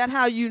 Was that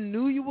how you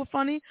knew you were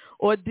funny,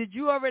 or did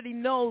you already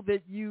know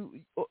that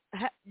you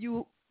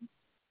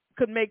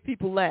could make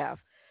people laugh?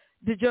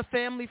 Did your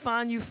family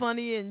find you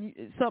funny, and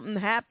something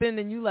happened,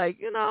 and you like,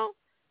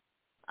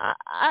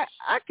 I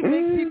can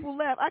make people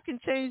laugh. I can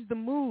change the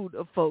mood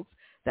of folks.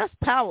 That's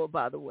power,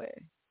 by the way.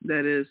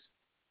 That is.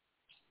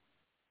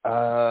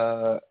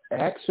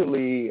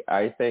 Actually,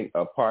 I think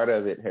a part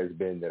of it has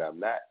been that I'm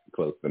not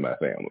close to my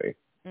family,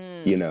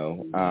 you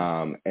know,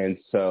 and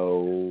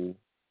so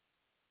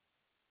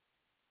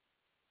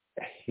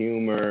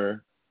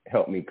humor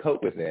helped me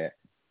cope with that,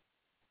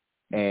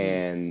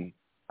 and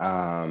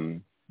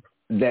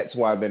that's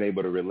why I've been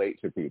able to relate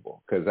to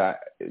people, because I'm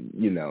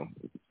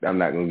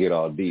not going to get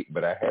all deep,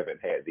 but I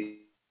haven't had the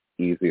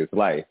easiest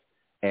life.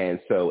 And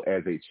so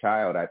as a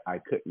child, I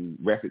couldn't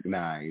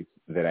recognize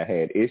that I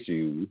had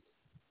issues,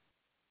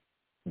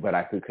 but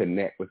I could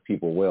connect with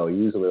people well,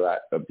 usually a lot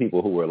of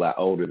people who were a lot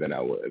older than I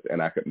was,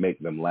 and I could make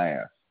them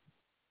laugh.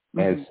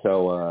 And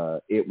so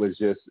it was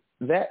just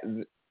that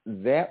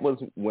was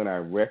when I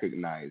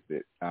recognized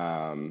it.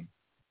 And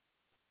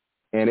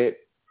it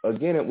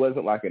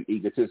wasn't like an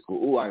egotistical,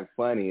 "Ooh, I'm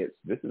funny."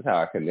 This is how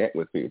I connect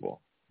with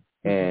people.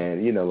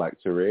 And, like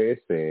Terez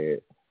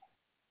said,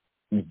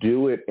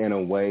 do it in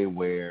a way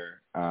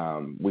where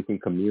we can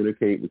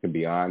communicate, we can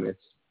be honest,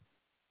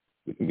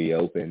 we can be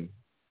open,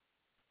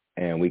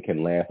 and we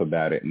can laugh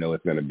about it and know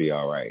it's going to be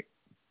all right.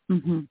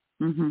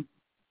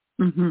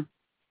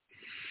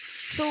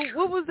 So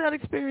what was that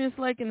experience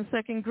like in the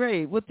second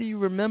grade? What do you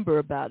remember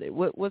about it?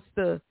 What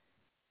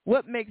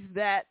makes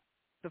that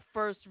the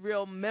first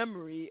real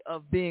memory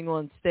of being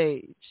on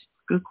stage?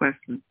 Good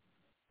question.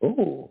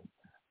 Ooh.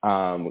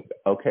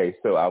 Okay,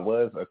 so I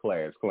was a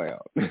class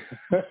clown.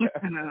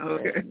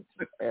 Okay.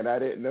 And I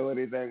didn't know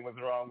anything was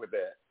wrong with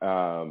that.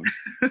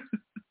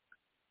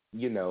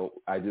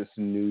 I just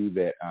knew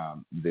that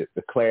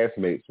the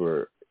classmates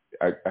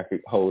I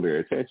could hold their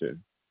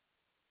attention.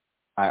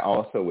 I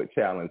also would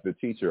challenge the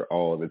teacher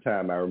all the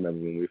time. I remember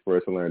when we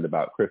first learned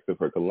about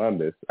Christopher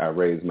Columbus, I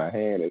raised my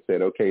hand and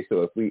said, okay,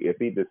 so if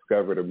he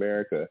discovered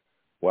America,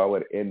 why were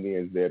the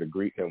Indians there to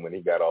greet him when he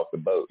got off the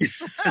boat? In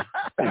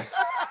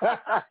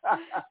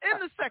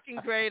the second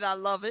grade, I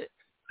love it.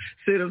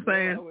 See what I'm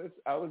saying?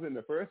 I was in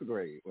the first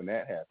grade when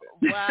that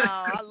happened.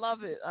 Wow, I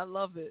love it.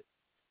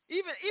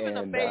 Even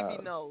a baby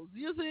knows.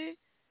 You see?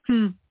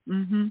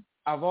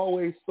 I've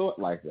always thought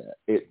like that.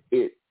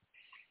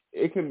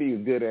 It can be a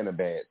good and a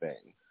bad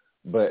thing.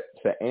 But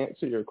to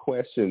answer your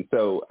question,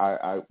 so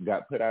I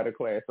got put out of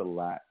class a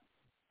lot.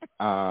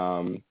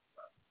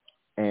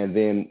 And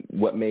then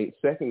what made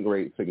second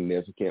grade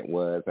significant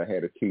was I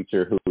had a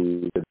teacher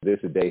who to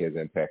this day has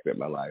impacted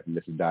my life,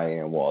 Miss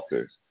Diane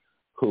Walters,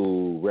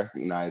 who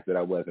recognized that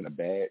I wasn't a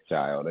bad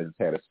child. I just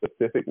had a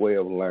specific way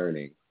of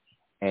learning.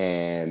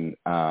 And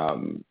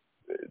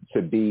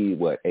to be,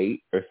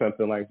 8 or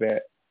something like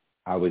that,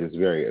 I was just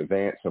very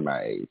advanced for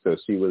my age. So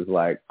she was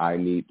like,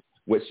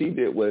 what she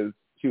did was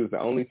she was the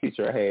only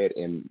teacher I had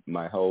in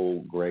my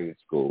whole grade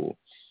school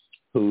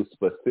who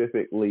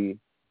specifically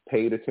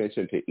paid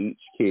attention to each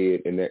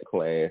kid in that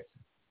class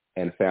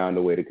and found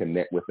a way to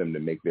connect with them to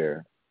make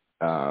their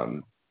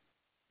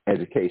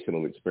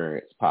educational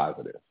experience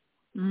positive.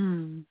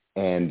 And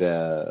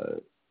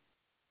the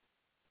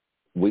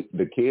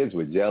kids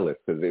were jealous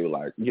because they were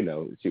like,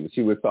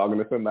 she was talking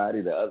to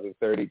somebody, the other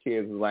 30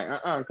 kids was like,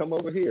 come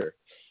over here,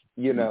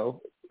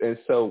 And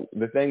so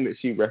the thing that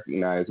she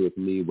recognized with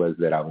me was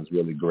that I was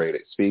really great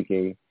at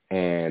speaking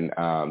and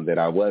that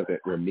I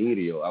wasn't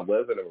remedial. I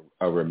wasn't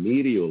a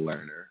remedial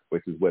learner,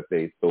 which is what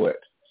they thought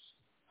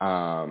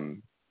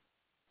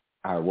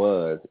I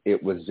was.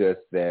 It was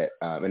just that,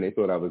 and they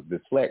thought I was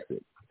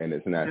dyslexic, and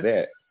it's not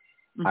that.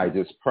 I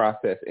just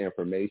process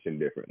information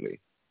differently.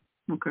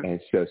 Okay. And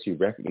so she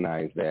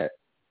recognized that,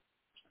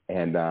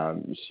 and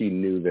she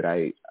knew that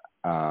I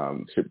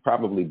should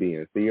probably be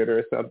in theater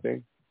or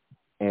something.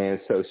 And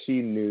so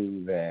she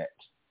knew that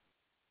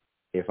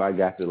if I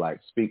got to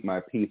speak my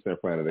piece in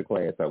front of the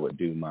class, I would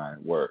do my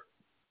work.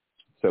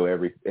 So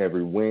every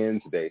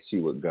Wednesday she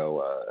would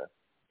go,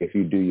 if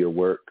you do your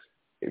work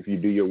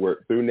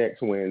through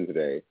next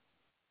Wednesday,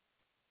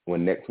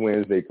 when next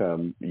Wednesday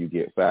comes, you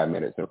get 5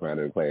 minutes in front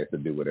of the class to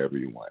do whatever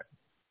you want.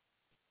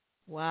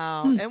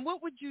 Wow. And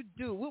what would you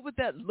do? What would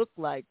that look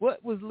like?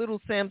 What was little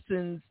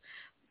Sampson's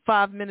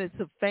 5 minutes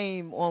of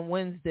fame on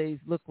Wednesdays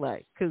look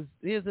like? Because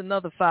here's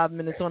another 5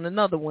 minutes on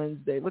another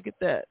Wednesday. Look at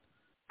that.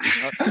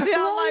 See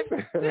how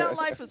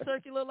life is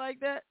circular like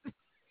that?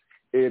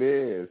 It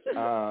is.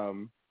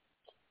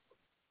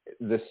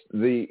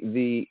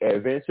 The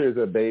Adventures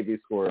of Baby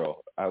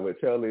Squirrel. I would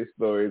tell these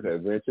stories,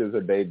 Adventures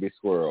of Baby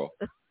Squirrel.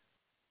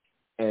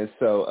 And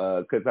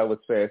so, because I was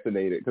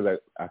fascinated, because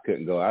I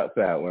couldn't go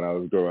outside when I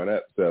was growing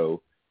up.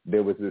 So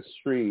there was this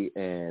tree,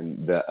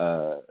 and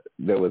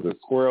there was a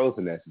squirrel's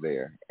nest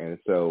there. And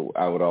so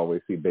I would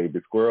always see baby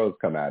squirrels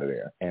come out of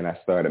there. And I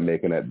started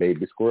making up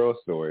baby squirrel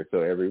stories.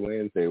 So every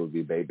Wednesday would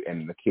be baby,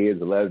 and the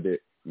kids loved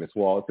it. Miss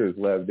Walters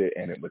loved it,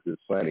 and it was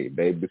just funny.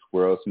 Baby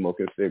squirrel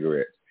smoking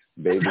cigarettes.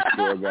 Baby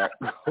squirrel got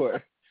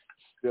caught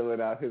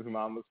stealing out his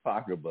mama's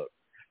pocketbook.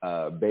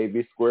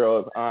 Baby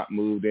squirrel's aunt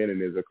moved in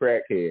and is a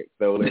crackhead,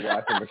 stolen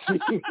washing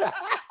machine.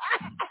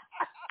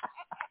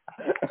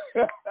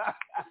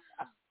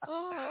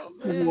 Oh,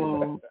 man.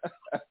 Whoa.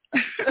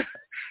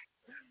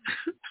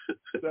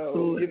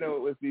 So, it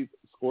was these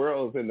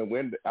squirrels in the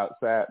window,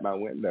 outside my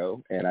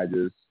window, and I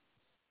just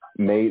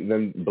made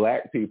them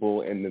black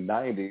people in the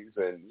 90s,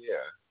 and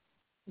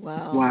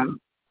Wow.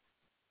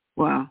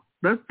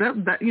 That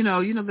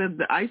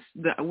the ice,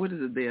 what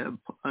is it? The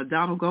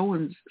Donald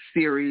Goins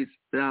series.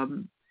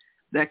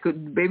 That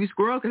Baby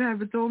Squirrel could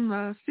have its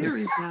own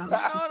series now. You know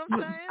what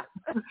I'm saying?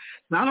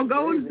 Donald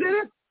Goins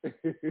did it.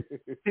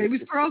 Baby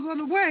Squirrel's on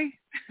the way.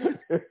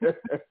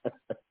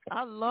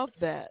 I love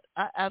that.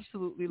 I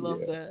absolutely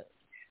love that.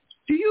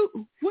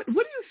 What do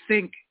you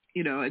think?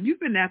 And you've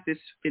been at this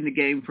in the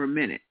game for a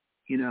minute.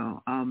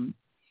 But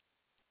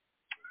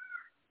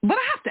I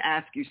have to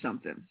ask you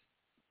something.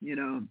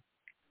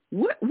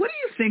 What do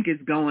you think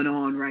is going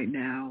on right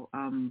now?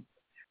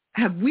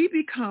 Have we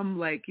become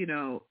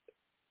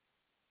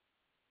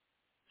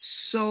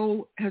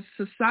has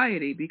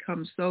society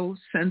become so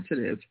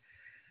sensitive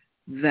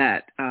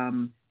that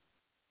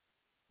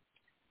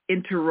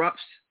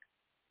interrupts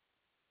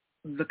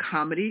the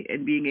comedy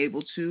and being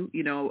able to,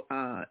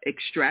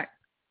 extract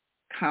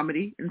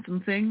comedy in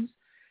some things,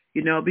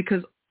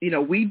 because,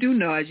 we do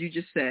know, as you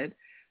just said,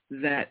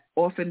 that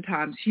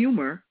oftentimes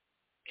humor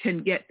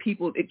can get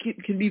people, it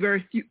can be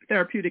very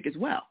therapeutic as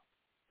well.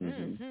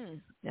 Mm-hmm.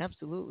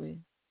 Absolutely.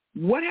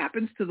 What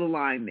happens to the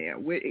line there?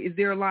 Is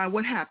there a line?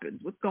 What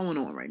happens? What's going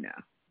on right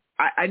now?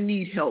 I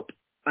need help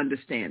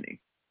understanding.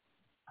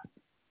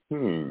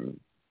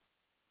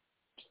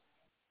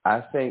 I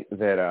think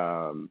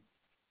that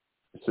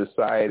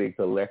society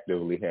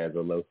collectively has a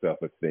low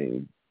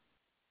self-esteem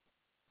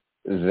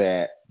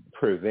that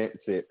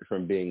prevents it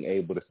from being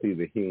able to see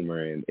the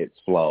humor in its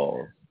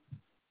flaws.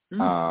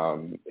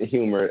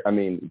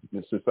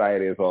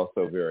 Society is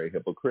also very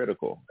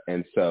hypocritical.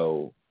 And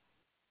so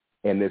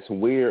in this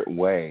weird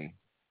way,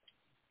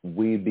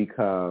 we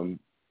become,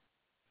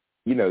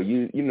 you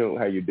know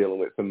how you're dealing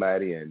with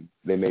somebody and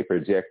they may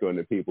project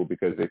onto people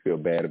because they feel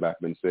bad about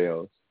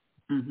themselves.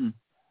 Mm-hmm.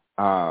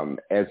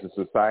 As a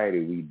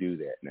society, we do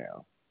that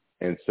now.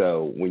 And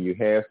so when you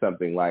have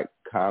something like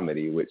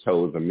comedy, which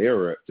holds a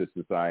mirror to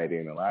society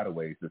in a lot of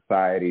ways,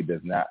 society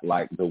does not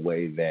like the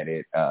way that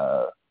it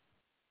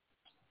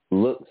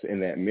looks in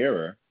that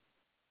mirror.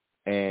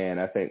 And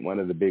I think one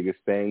of the biggest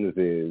things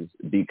is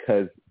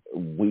because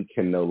we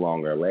can no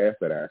longer laugh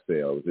at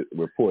ourselves,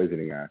 we're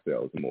poisoning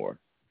ourselves more.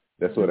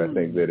 That's what I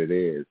think that it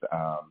is.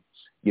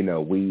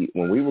 When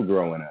we were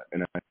growing up,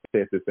 and I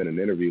said this in an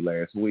interview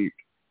last week,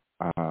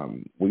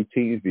 we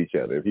teased each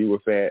other. If you were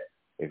fat,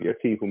 if your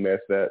teeth were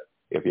messed up,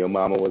 if your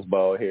mama was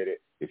bald-headed,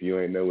 if you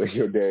ain't know where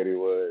your daddy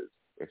was,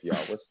 if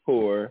y'all was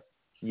poor,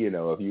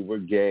 if you were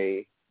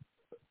gay,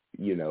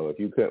 if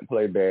you couldn't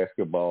play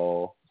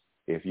basketball,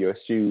 if your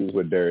shoes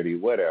were dirty,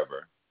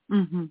 whatever,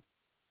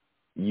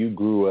 you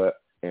grew up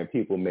and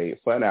people made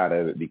fun out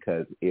of it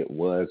because it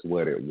was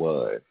what it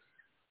was.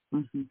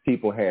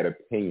 People had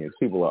opinions.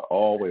 People are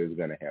always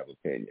going to have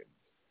opinions.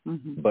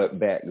 But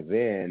back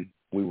then,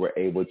 we were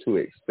able to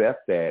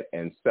accept that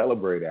and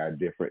celebrate our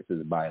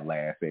differences by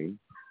laughing,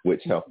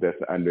 which helped us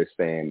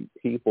understand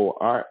people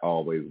aren't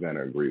always going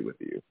to agree with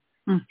you.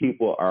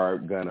 People are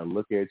going to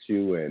look at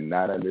you and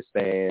not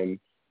understand.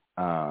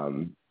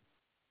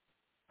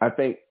 I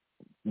think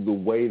the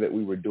way that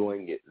we were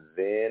doing it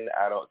then,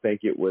 I don't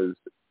think it was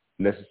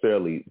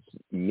necessarily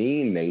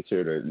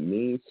mean-natured or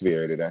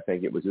mean-spirited. I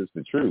think it was just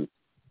the truth.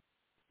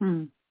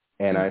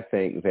 And I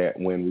think that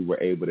when we were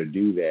able to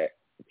do that,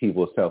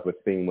 people's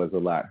self-esteem was a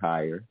lot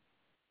higher.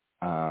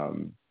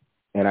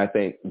 And I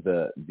think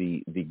the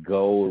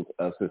goals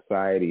of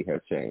society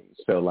have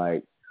changed. So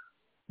like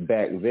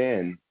back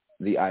then,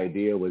 the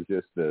idea was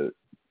just to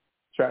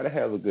try to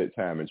have a good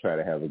time and try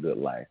to have a good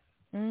life.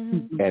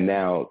 And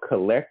now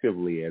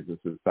collectively as a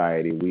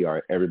society,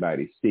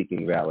 everybody's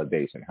seeking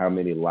validation. How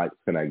many likes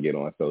can I get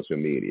on social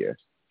media?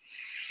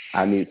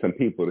 I need some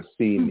people to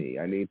see me.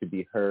 I need to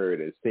be heard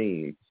and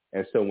seen.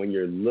 And so when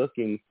you're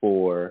looking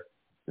for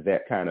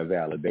that kind of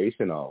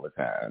validation all the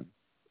time,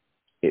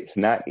 it's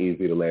not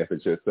easy to laugh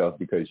at yourself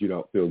because you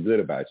don't feel good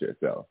about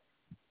yourself.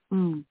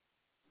 You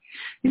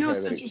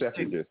haven't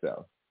accepted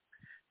yourself.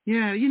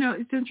 Yeah,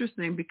 it's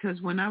interesting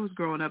because when I was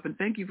growing up, and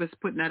thank you for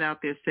putting that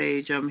out there,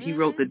 Sage, he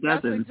wrote The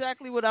Dozens. That's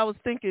exactly what I was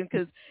thinking,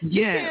 because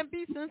you can't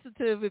be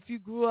sensitive if you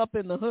grew up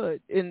in the hood,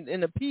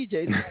 in a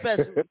PJs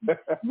especially.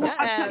 Well,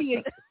 I tell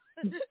you,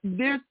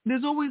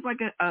 there's always like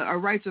a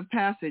rites of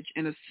passage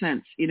in a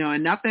sense,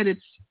 and not that it's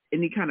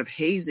any kind of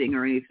hazing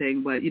or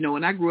anything, but,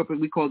 when I grew up,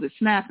 we called it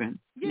snapping,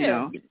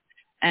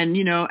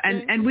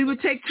 and we would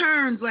take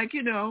turns, like,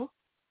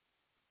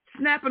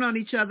 snapping on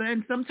each other.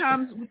 And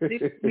sometimes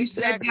we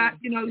said,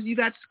 you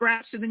got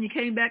scratched and then you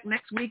came back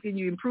next week and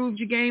you improved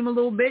your game a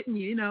little bit and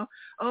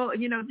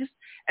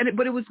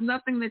but it was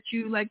nothing that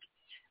you like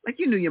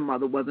you knew your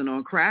mother wasn't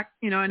on crack,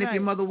 and if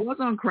your mother was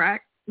on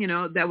crack,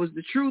 that was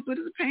the truth, but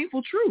it's a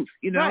painful truth,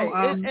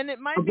 and it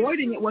might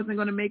avoiding it wasn't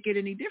going to make it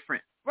any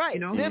different.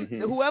 Right.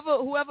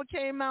 Whoever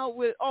came out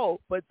with,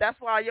 but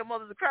that's why your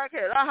mother's a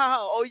crackhead.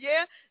 Oh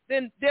yeah,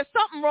 then there's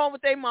something wrong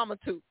with their mama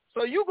too.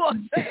 So you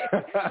gonna say,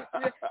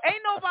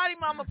 ain't nobody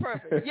mama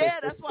perfect. Yeah,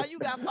 that's why you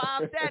got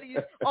 5 daddies.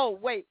 Oh,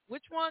 wait,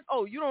 which one?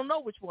 Oh, you don't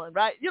know which one,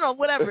 right? You know,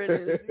 whatever it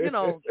is. You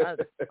know,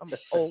 I'm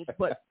old,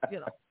 but,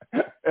 you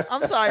know.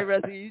 I'm sorry,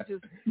 Rezi. You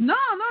just... No.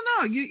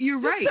 You're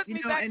just right. took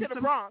me back to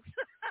the Bronx.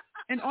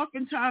 And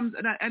oftentimes,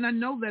 and I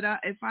know that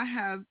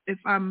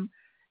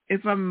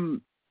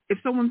if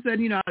someone said,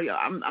 you know,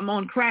 I'm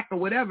on crack or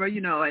whatever,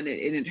 you know, and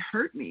it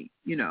hurt me,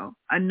 you know,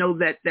 I know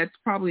that that's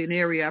probably an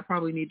area I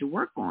probably need to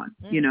work on,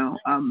 you know,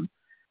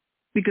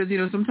 because, you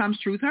know, sometimes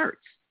truth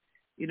hurts,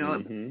 you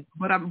know,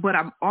 but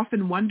I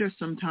often wonder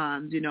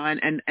sometimes, you know,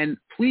 and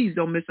please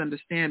don't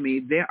misunderstand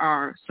me. There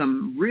are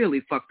some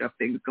really fucked up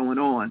things going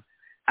on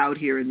out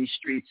here in these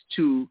streets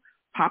to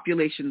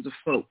populations of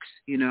folks,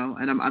 you know,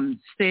 and I'm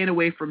staying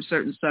away from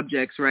certain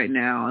subjects right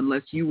now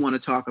unless you want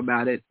to talk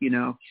about it, you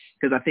know,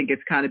 because I think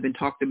it's kind of been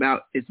talked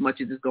about as much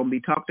as it's going to be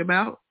talked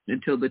about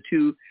until the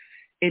two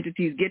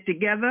entities get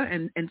together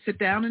and sit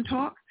down and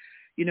talk.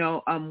 You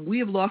know, we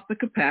have lost the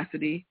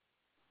capacity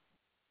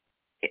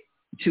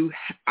to,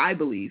 I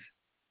believe,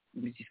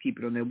 let me just keep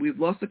it on there. We've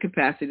lost the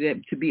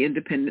capacity to be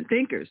independent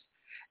thinkers.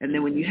 And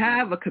then when you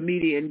have a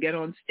comedian get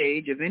on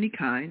stage of any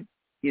kind,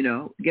 you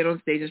know, get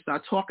on stage and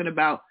start talking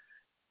about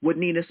what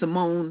Nina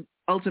Simone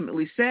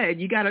ultimately said,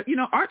 you gotta, you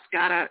know, art's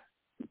gotta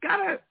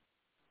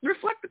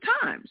reflect the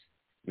times,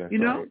 That's you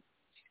know. Right.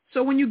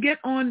 So when you get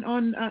on,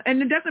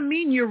 and it doesn't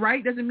mean you're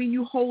right, doesn't mean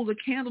you hold a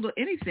candle to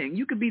anything.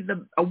 You could be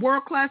a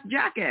world-class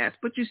jackass,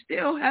 but you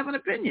still have an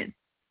opinion,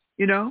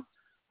 you know.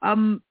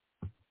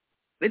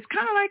 It's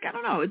kind of like, I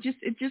don't know. It just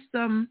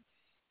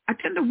I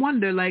tend to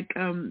wonder, like,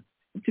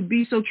 to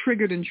be so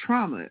triggered in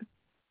trauma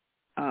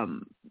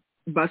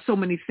by so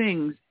many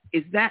things.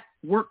 Is that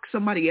work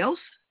somebody else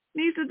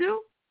needs to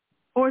do,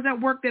 or is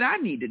that work that I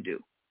need to do?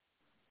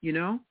 You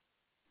know,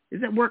 is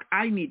that work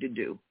I need to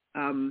do?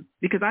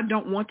 Because I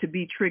don't want to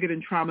be triggered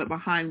in trauma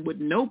behind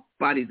what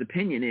nobody's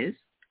opinion is.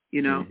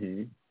 You know,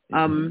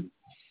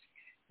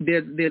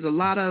 there's a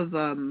lot of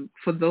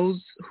for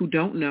those who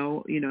don't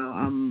know, you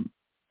know,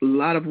 a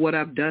lot of what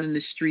I've done in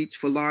the streets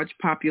for large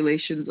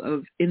populations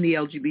in the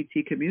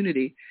LGBT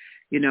community.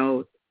 You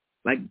know,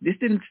 like this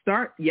didn't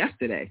start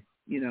yesterday.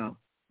 You know,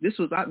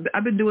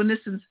 I've been doing this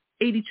since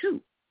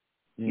 '82.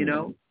 You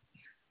know,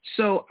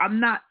 so I'm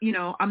not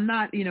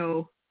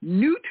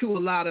new to a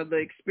lot of the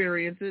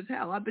experiences.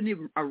 Hell, I've been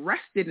even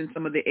arrested in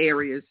some of the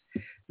areas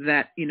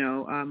that, you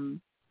know,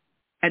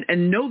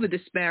 and know the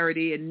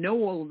disparity and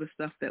know all of the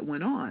stuff that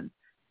went on,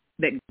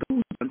 that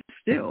goes on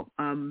still.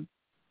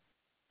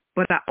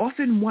 But I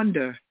often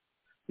wonder,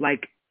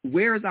 like,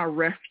 where is our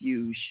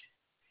refuge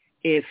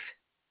if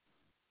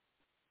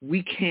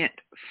we can't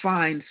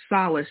find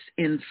solace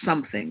in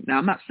something? Now,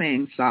 I'm not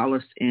saying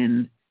solace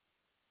in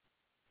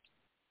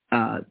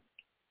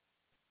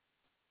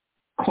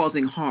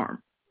causing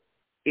harm,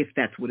 if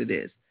that's what it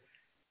is.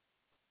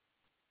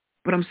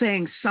 But I'm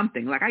saying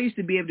something. Like, I used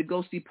to be able to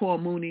go see Paul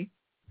Mooney.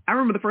 I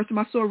remember the first time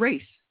I saw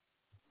Race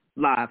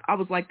live. I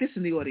was like this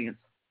in the audience.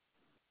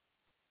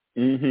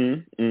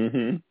 And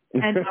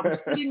I was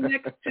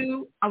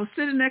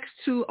sitting next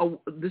to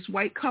this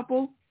white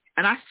couple,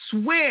 and I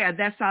swear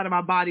that side of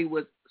my body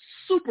was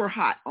super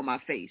hot on my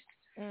face.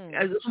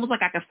 It's almost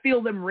like I could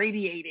feel them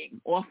radiating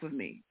off of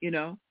me, you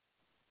know.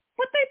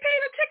 But they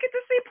paid a ticket to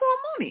see Paul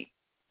Mooney.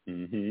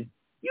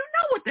 You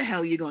know what the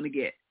hell you're going to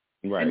get.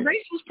 Right. And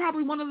Race was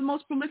probably one of the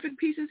most prolific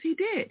pieces he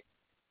did.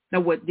 Now,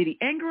 what, did he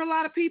anger a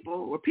lot of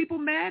people? Were people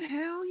mad?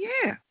 Hell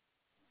yeah.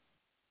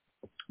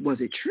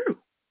 Was it true?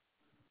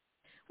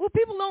 Well,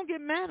 people don't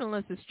get mad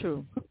unless it's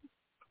true.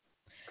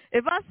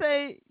 If I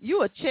say,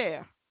 you a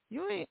chair,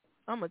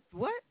 I'm a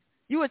what?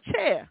 You a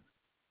chair.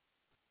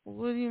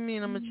 What do you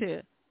mean I'm a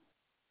chair?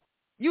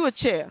 You a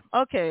chair.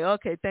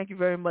 Okay, thank you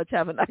very much.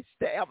 Have a nice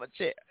day. I'm a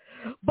chair.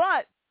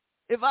 But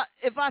if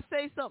I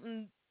say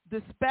something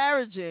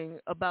disparaging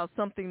about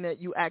something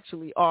that you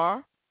actually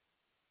are,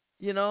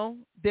 you know,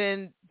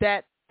 then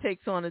that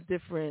takes on a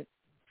different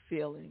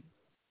feeling.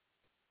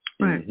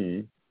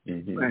 Right.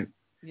 Right.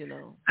 You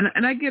know.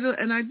 And I get it,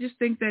 and I just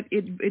think that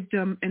it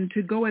and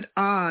to go at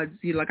odds,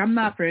 you know, like, I'm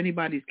not for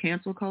anybody's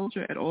cancel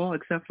culture at all,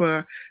 except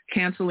for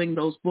canceling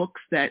those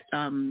books that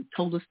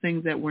told us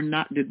things that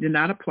did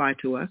not apply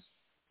to us,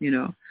 you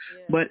know.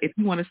 Yeah. But if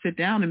you want to sit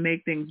down and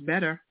make things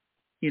better,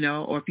 you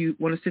know, or if you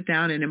want to sit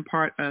down and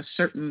impart a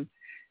certain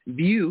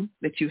view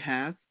that you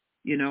have,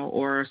 you know,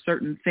 or a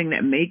certain thing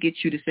that may get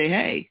you to say,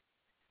 hey,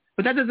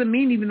 but that doesn't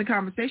mean even the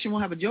conversation will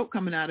have a joke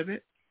coming out of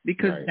it,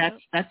 because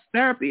that's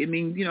therapy. I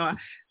mean, you know,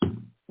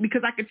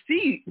 because I could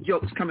see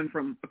jokes coming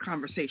from a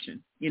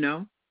conversation, you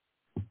know.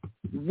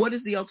 What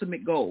is the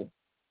ultimate goal?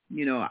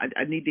 You know,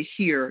 I need to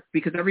hear,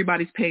 because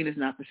everybody's pain is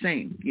not the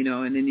same, you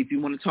know. And then if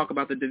you want to talk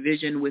about the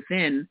division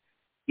within,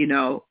 you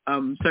know,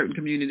 certain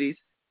communities,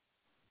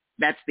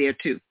 that's there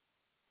too.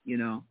 You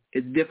know,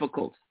 it's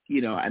difficult,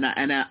 you know, and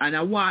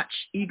I watch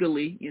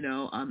eagerly, you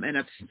know, and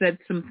I've said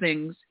some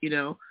things, you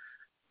know,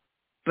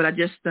 but I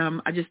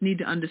just need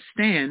to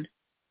understand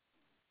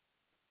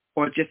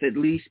or just at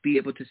least be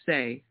able to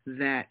say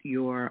that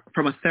you're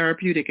from a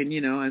therapeutic, and,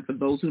 and for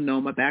those who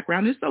know my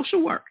background is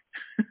social work,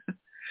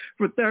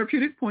 from a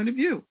therapeutic point of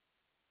view,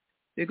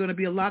 there are going to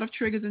be a lot of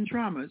triggers and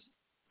traumas,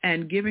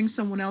 and giving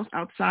someone else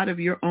outside of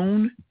your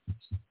own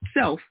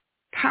self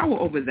power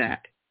over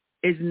that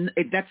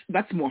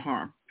that's more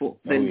harmful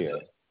than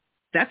good.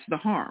 That's the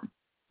harm,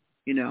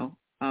 because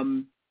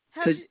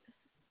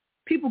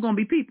people going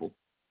to be people.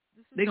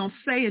 They're going to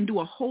say and do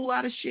a whole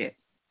lot of shit.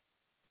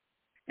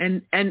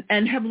 And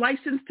have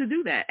license to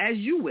do that, as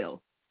you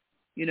will,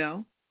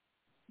 The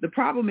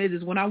problem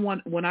is when I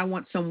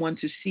want someone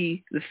to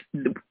see the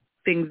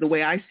things the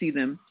way I see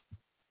them,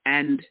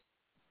 and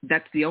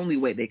that's the only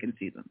way they can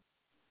see them.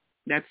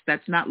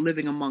 That's not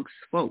living amongst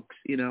folks,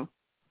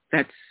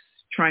 That's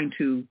trying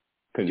to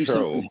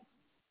control.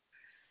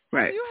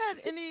 Right. Have you had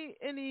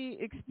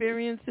any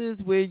experiences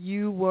where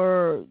you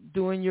were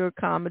doing your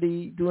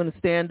comedy, doing a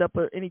stand-up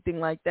or anything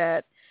like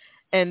that,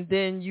 and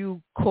then you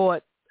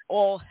caught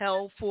all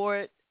hell for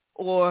it?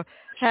 Or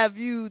have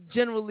you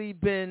generally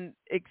been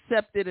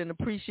accepted and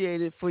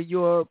appreciated for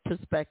your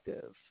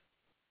perspective?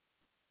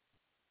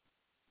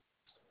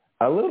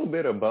 A little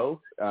bit of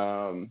both.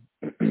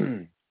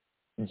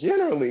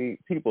 Generally,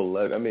 people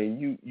love. I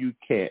mean, you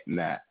can't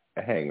not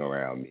hang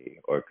around me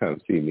or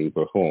come see me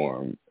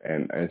perform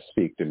and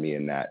speak to me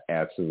and not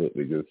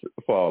absolutely just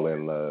fall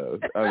in love.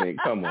 I mean,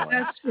 come on.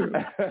 That's true.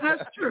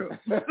 That's true.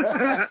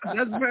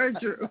 That's very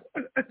true.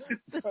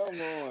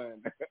 Come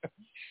on.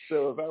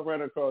 So if I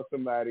run across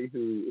somebody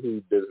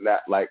who does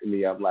not like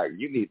me, I'm like,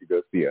 you need to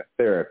go see a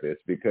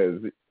therapist,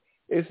 because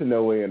it's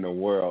no way in the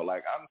world.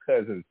 Like, I'm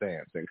cousin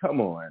Sampson. Come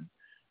on.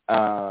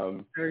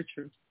 Very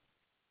true.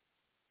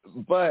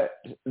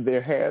 But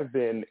there have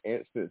been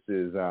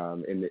instances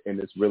in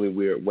this really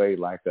weird way,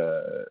 like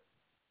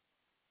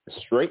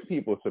straight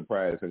people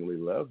surprisingly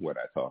love what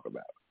I talk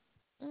about.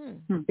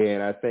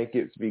 And I think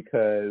it's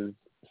because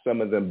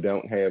some of them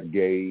don't have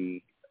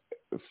gay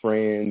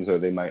friends, or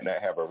they might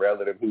not have a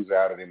relative who's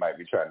out, or they might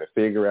be trying to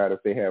figure out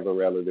if they have a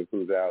relative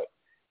who's out.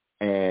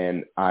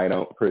 And I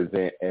don't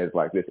present as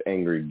like this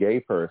angry gay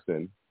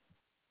person.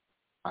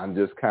 I'm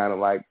just kind of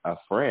like a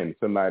friend,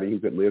 somebody who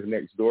could live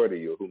next door to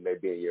you, who may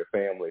be in your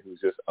family, who's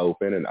just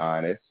open and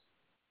honest,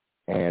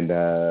 and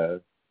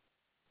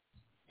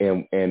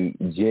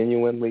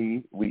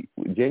genuinely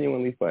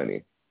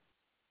funny.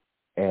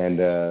 And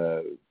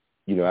I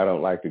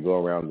don't like to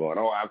go around going,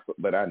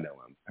 but I know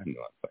I'm funny.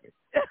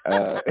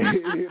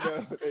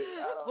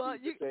 Well,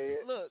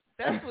 look,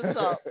 that's what's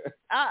up.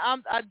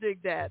 I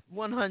dig that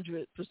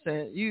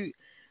 100%. You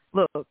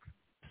look,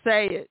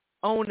 say it,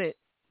 own it,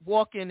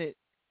 walk in it.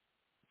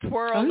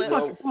 Twirl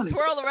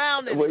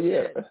around it. Well,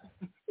 yeah.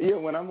 Yeah,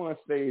 when I'm on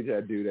stage,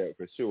 I do that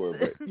for sure.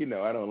 But,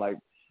 I don't like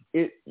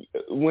it.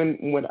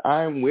 When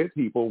I'm with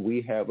people,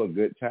 we have a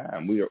good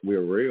time.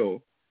 We're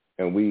real.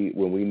 And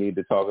when we need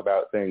to talk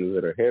about things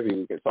that are heavy,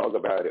 we can talk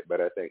about it.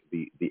 But I think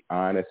the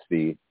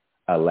honesty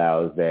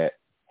allows that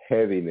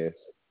heaviness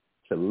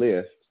to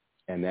lift,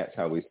 and that's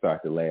how we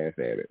start to laugh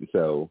at it. And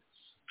so,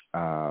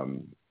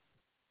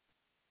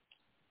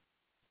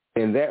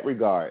 in that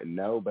regard,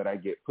 no, but I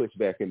get pushed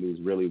back in these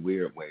really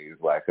weird ways.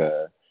 Like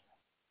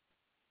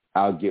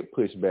I'll get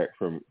pushed back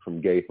from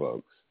gay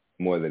folks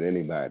more than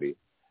anybody.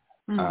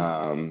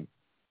 Mm-hmm.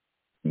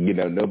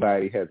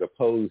 Nobody has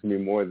opposed me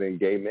more than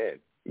gay men,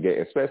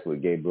 especially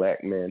gay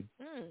black men.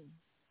 Mm.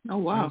 Oh,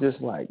 wow. I'm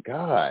just like,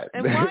 God.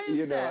 And why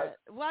is that?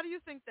 Why do you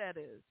think that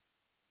is?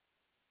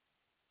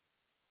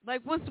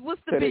 Like, what's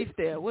the beef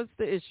there? What's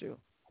the issue?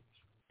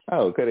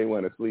 Oh, because they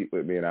want to sleep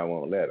with me and I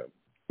won't let them.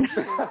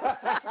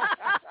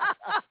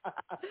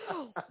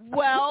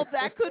 Well,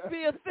 that could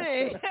be a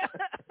thing.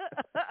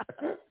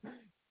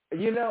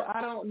 I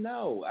don't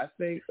know. I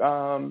think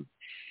I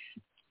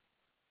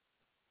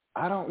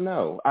don't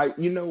know.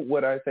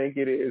 What I think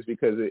it is,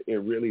 because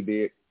it really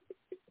did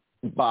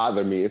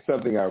bother me. It's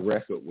something I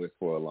wrestled with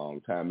for a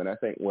long time, and I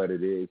think what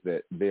it is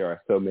that there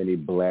are so many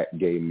black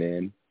gay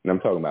men, and I'm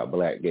talking about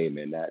black gay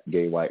men, not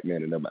gay white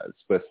men, and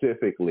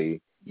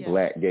specifically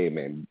black gay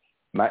men.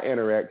 My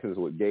interactions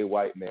with gay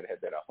white men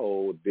have been a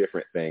whole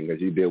different thing, as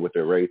you deal with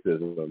their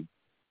racism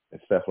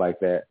and stuff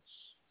like that.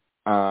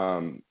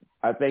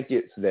 I think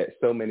it's that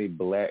so many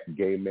black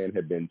gay men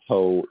have been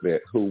told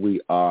that who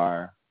we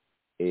are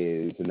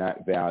is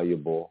not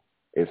valuable.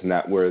 It's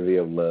not worthy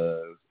of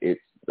love. It's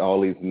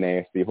all these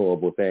nasty,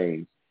 horrible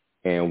things.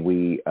 And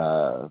we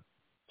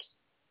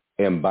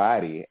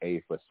embody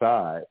a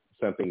facade,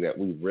 something that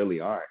we really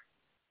aren't.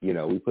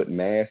 We put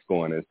masks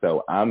on, and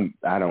so I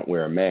don't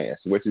wear a mask.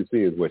 What you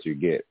see is what you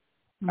get.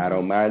 Mm-hmm. I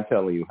don't mind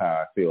telling you how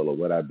I feel or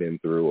what I've been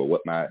through or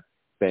what my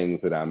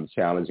things that I'm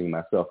challenging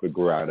myself to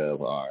grow out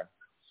of are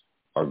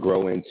or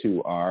grow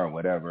into are or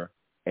whatever.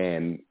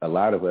 And a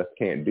lot of us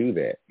can't do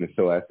that. And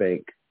so I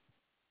think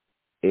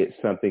it's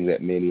something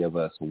that many of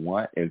us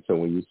want. And so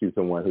when you see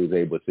someone who's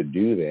able to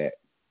do that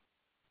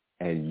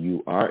and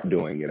you aren't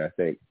doing it, I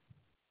think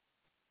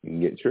you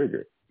can get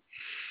triggered.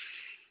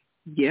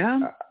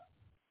 Yeah.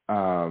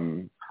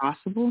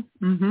 Possible.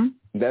 Mm-hmm.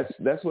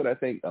 That's what I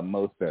think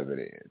most of it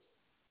is.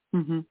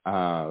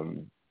 Mm-hmm.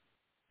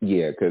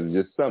 Yeah, because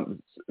just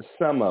some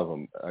of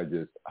them are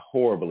just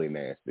horribly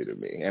nasty to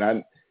me. And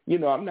I'm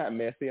not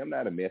messy. I'm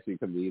not a messy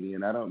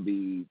comedian. I don't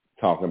be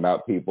talking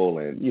about people,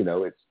 and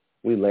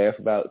we laugh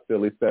about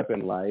silly stuff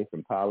in life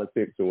and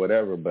politics or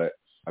whatever. But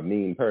a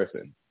mean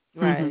person,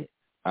 right?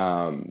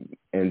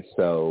 And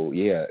so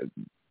yeah,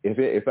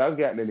 if I've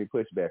gotten any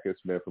pushback,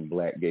 it's been from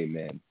Black gay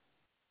men.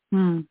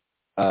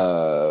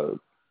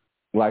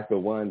 Like the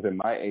ones in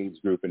my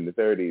age group in the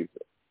 30s,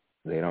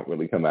 they don't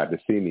really come out to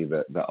see me.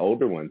 The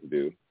older ones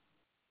do.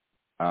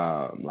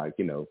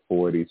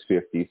 40s,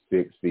 50s,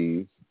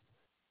 60s,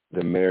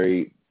 the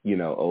married,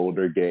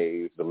 older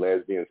gays, the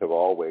lesbians have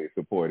always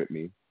supported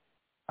me.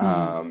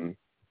 And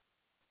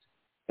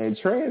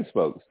trans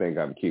folks think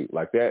I'm cute,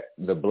 like that,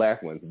 the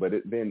Black ones, but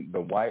then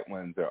the white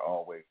ones are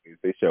always,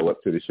 they show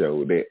up to the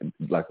show. They,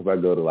 like if I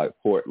go to like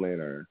Portland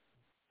or,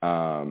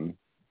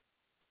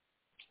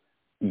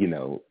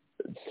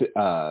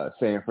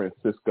 San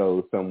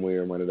Francisco,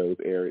 somewhere in one of those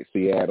areas,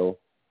 Seattle,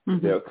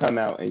 they'll come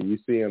out and you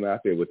see them out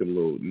there with them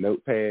little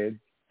notepads,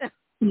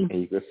 and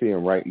you can see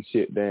them writing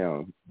shit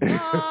down.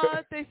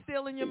 What? They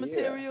stealing your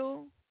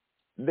material?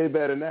 They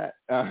better not.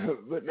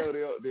 But no,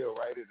 they'll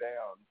write it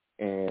down,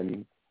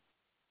 and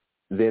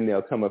then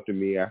they'll come up to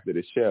me after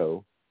the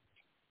show,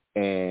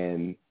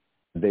 and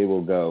they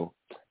will go,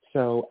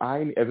 so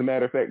as a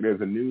matter of fact,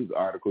 there's a news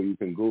article, you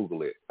can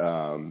Google it,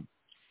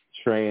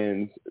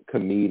 trans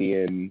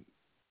comedian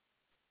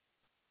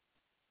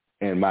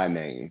and my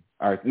name.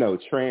 Or no,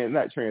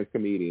 not trans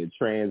comedian,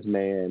 trans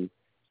man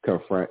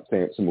confronts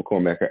Sampson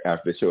McCormick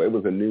after the show. It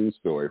was a news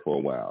story for a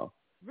while.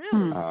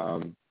 Really?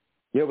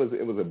 Yeah,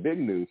 it was a big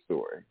news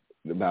story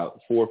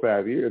about 4 or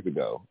 5 years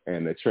ago,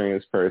 and a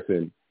trans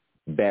person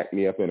backed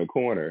me up in a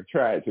corner,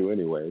 tried to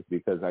anyways,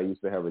 because I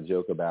used to have a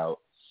joke about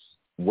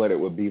what it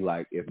would be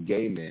like if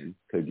gay men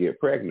could get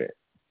pregnant.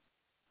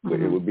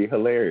 It would be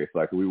hilarious.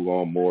 Like we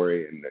were on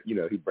Maury, and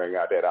he'd bring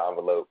out that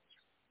envelope,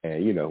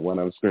 and when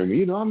I'm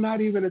screaming, I'm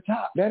not even a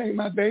top. That ain't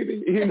my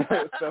baby.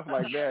 Stuff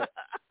like that.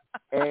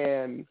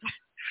 And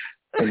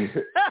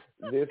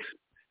this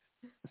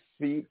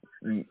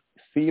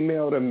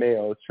female to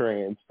male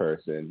trans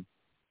person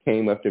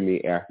came up to me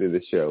after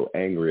the show,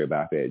 angry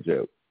about that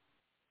joke.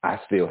 I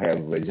still have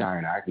a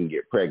vagina. I can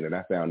get pregnant.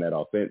 I found that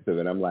offensive,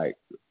 and I'm like,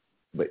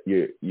 but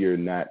you're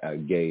not a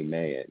gay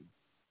man.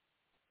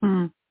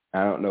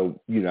 I don't know,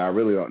 I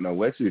really don't know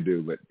what you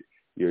do, but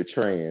you're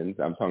trans.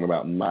 I'm talking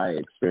about my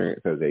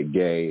experience as a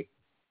gay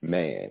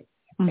man.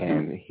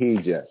 And he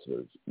just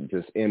was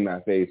just in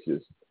my face,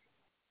 just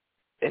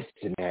this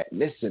and that.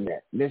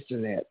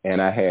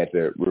 And I had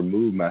to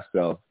remove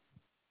myself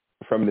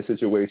from the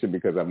situation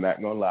because I'm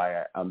not going to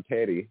lie, I'm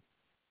petty.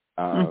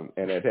 And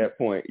at that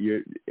point,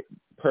 you're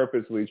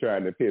purposely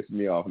trying to piss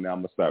me off. Now I'm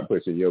going to start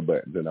pushing your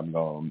buttons, and I'm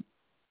going to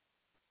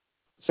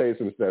say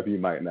some stuff you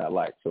might not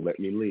like, so let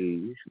me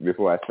leave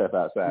before I step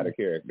outside of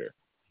character.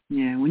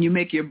 Yeah, when you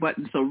make your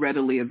button so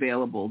readily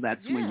available,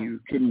 that's when you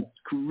can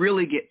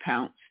really get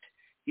pounced.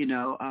 It's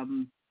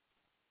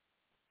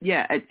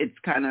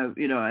kind of,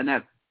 and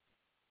that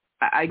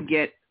I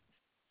get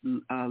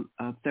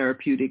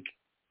therapeutic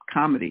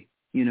comedy,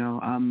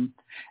 and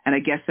I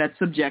guess that's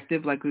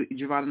subjective. Like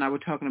JaVonne and I were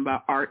talking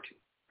about art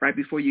right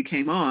before you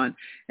came on,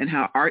 and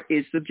how art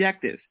is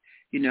subjective,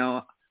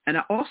 And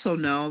I also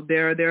know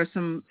there are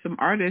some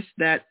artists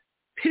that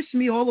piss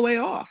me all the way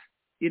off,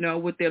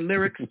 with their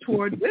lyrics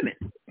toward women,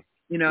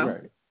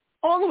 right.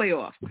 All the way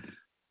off.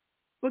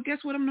 But guess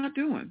what I'm not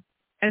doing?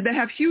 And they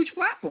have huge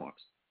platforms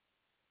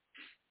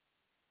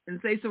and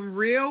say some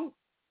real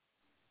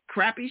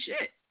crappy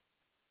shit.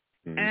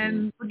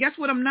 And but guess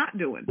what I'm not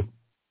doing?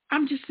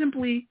 I'm just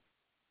simply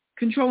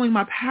controlling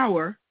my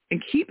power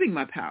and keeping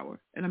my power.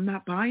 And I'm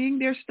not buying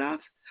their stuff.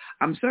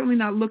 I'm certainly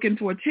not looking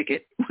for a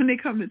ticket when they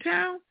come to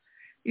town.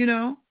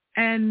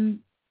 And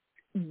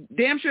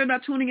damn sure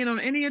not tuning in on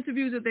any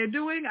interviews that they're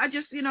doing. I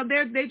just,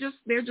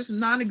 they're just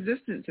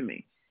non-existent to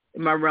me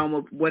in my realm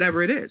of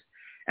whatever it is.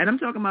 And I'm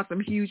talking about some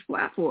huge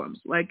platforms.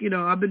 Like,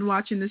 I've been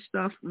watching this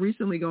stuff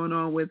recently going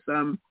on with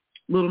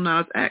Lil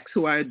Nas X,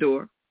 who I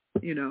adore,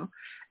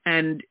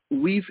 and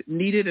we've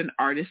needed an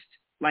artist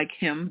like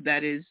him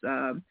that is,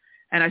 and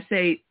I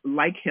say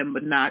like him,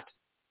 but not,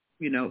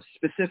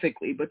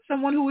 specifically, but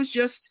someone who is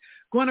just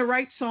going to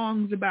write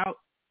songs about,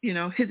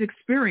 his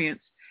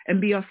experience and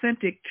be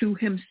authentic to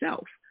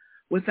himself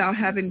without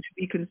having to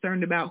be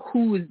concerned about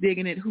who is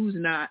digging it, who's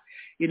not,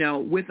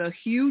 with a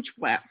huge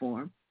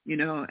platform,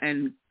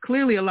 and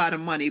clearly a lot of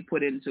money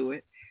put into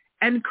it,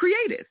 and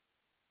creative,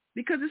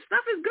 because his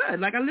stuff is good.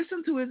 Like I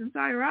listened to his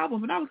entire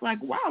album and I was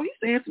like, wow, he's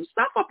saying some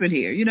stuff up in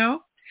here,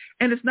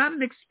 and it's not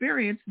an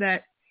experience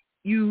that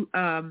you,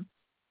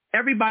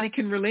 everybody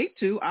can relate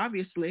to,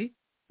 obviously,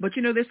 but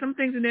there's some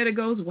things in there that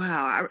goes,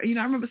 wow, I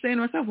remember saying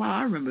to myself, wow,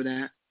 I remember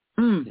that.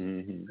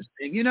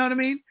 You know what I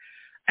mean?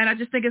 And I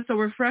just think it's so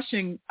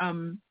refreshing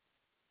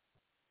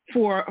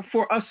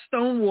for us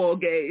Stonewall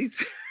gays,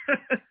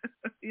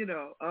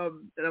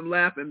 and I'm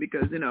laughing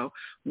because,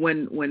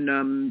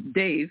 when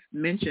Dave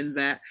mentioned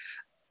that,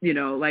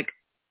 like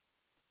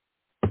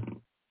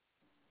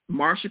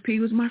Marsha P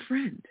was my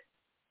friend.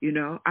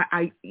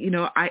 I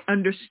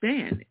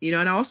understand, and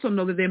I also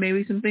know that there may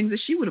be some things that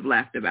she would have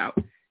laughed about.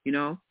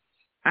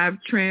 I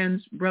have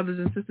trans brothers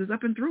and sisters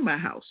up and through my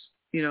house,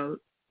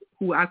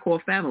 who I call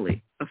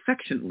family,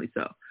 affectionately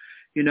so.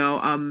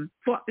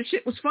 Thought the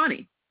shit was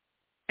funny.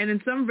 And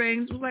in some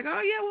veins was like,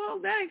 oh yeah, well,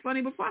 that ain't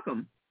funny, but fuck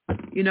them.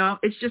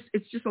 It's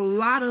just a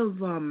lot of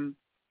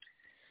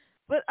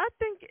But I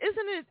think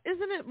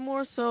isn't it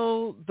more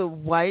so the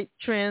white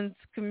trans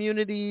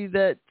community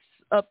that's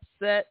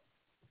upset?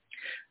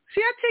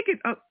 See, I take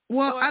it up.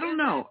 Well, I don't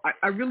know.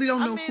 I really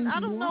don't know. I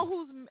don't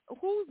know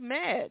who's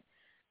mad.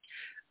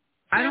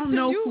 I don't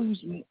know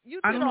who's.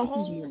 I don't know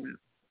who's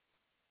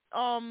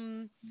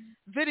mad.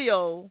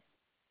 Video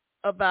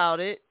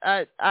about it.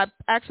 I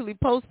actually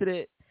posted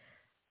it,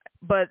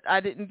 but I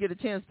didn't get a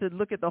chance to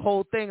look at the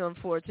whole thing,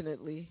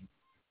 unfortunately.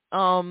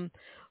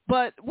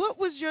 But what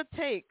was your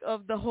take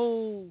of the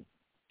whole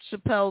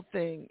Chappelle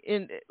thing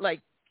in a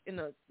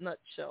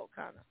nutshell,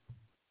 kind of?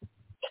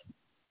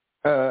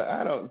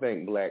 I don't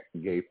think black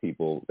gay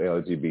people,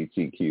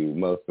 LGBTQ,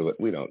 most of it,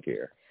 we don't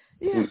care.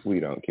 Yeah. We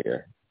don't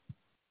care.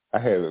 I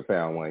haven't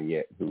found one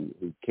yet who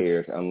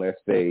cares unless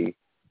they,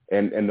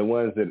 and the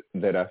ones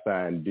that I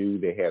find do,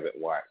 they haven't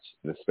watched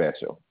the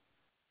special.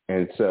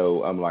 And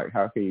so I'm like,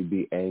 how can you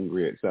be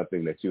angry at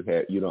something that you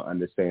don't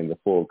understand the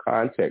full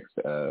context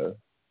of?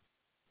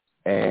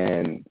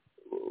 And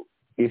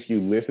if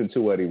you listen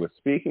to what he was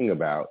speaking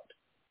about,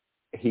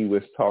 he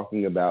was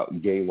talking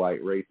about gay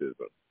white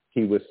racism.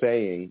 He was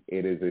saying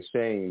it is a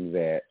shame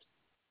that,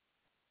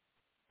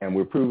 and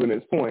we're proving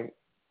his point,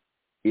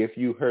 if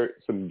you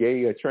hurt some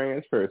gay or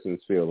trans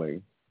person's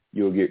feelings,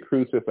 you'll get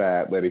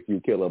crucified, but if you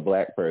kill a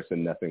black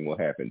person, nothing will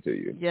happen to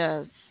you.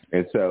 Yes.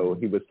 And so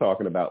he was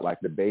talking about like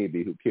the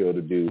baby who killed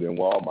a dude in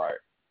Walmart.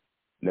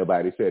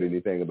 Nobody said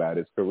anything about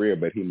his career,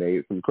 but he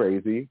made some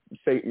crazy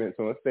statements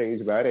on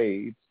stage about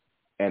AIDS,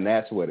 and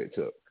that's what it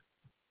took.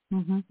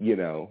 Mm-hmm.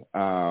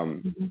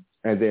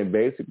 And then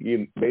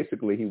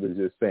basically he was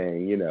just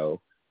saying,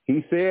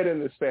 he said in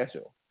the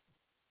special,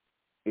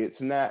 it's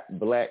not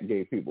black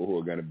gay people who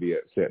are going to be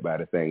upset by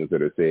the things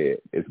that are said.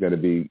 It's going to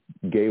be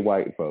gay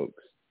white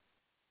folks.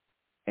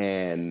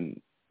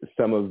 And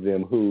some of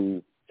them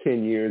who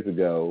 10 years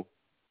ago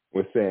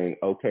were saying,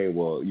 okay,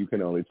 well, you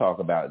can only talk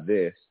about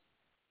this.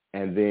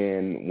 And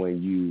then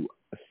when you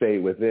stay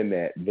within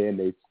that, then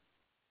they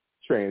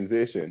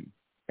transition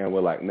and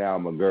we're like, now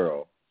I'm a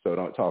girl, so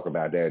don't talk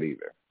about that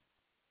either.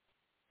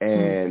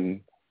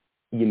 And,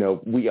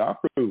 we are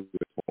proving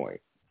this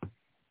point.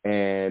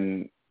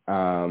 And,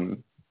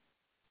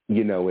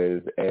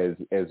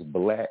 as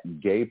black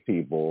gay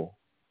people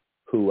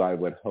who I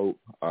would hope,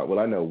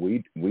 I know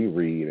we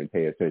read and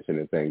pay attention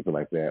to things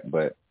like that,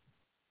 but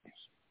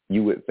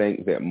you would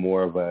think that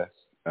more of us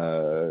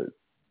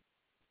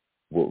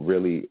will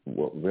really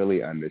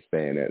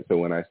understand that. So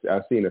when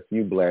I've seen a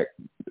few black,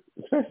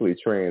 especially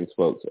trans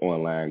folks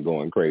online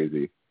going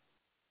crazy,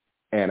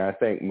 and I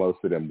think most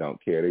of them don't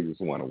care. They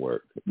just want to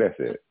work. That's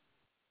it.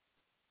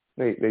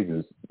 They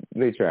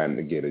trying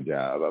to get a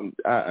job.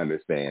 I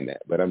understand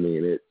that, but I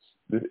mean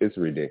it's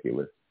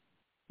ridiculous.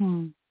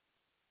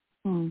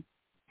 Well,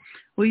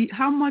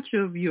 how much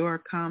of your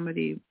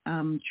comedy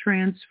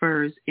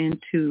transfers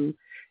into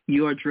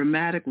your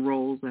dramatic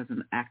roles as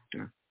an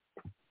actor?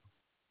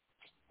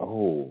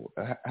 Oh,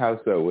 how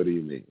so? What do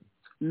you mean?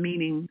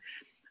 Meaning,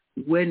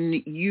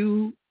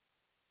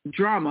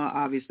 drama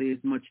obviously is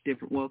much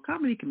different. Well,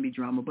 comedy can be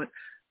drama, but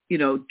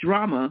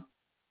drama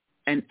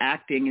and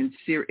acting and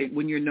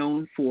when you're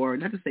known for,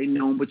 not to say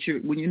known, but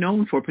when you're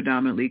known for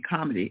predominantly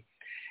comedy,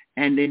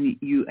 and then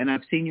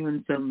I've seen you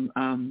in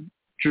some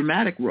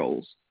dramatic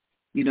roles.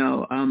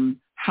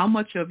 How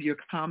much of your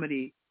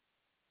comedy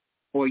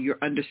or your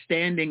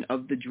understanding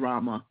of the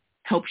drama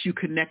helps you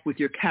connect with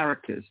your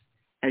characters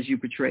as you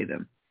portray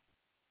them?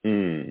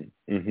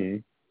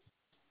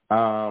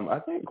 I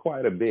think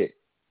quite a bit.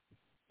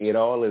 It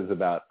all is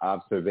about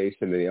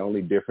observation. The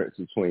only difference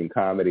between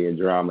comedy and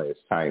drama is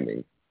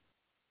timing.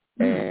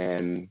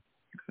 And,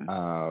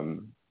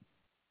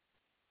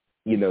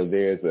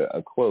 there's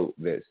a quote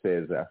that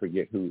says, I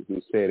forget who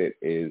said it,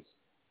 is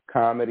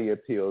drama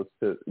appeals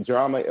to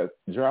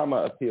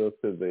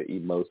the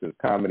emotions,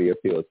 comedy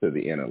appeals to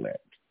the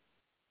intellect.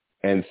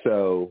 And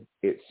so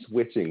it's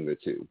switching the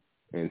two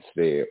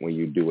instead when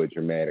you do a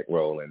dramatic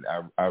role. And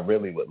I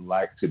really would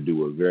like to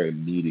do a very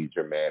meaty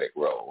dramatic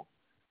role.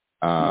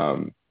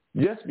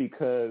 Just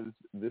because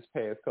this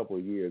past couple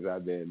of years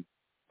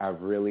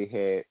I've really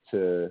had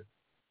to,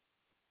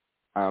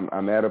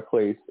 I'm at a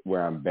place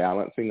where I'm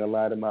balancing a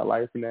lot in my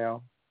life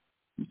now.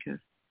 Okay.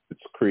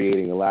 It's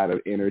creating a lot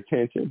of inner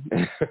tension.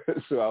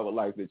 So I would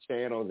like to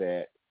channel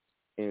that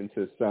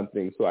into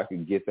something so I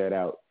can get that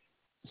out,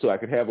 so I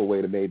could have a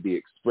way to maybe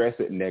express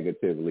it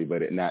negatively,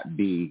 but it not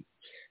be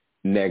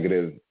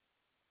negative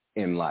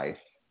in life.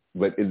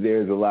 But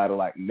there's a lot of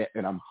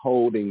and I'm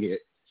holding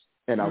it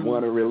and I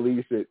want to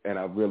release it, and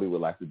I really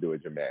would like to do a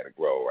dramatic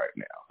role right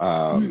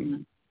now.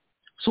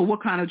 So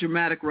what kind of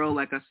dramatic role,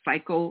 like a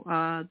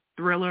psycho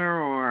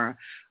thriller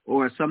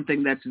or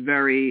something that's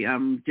very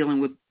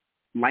dealing with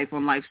life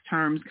on life's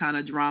terms kind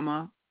of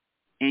drama,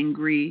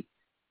 angry?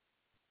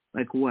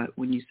 Like what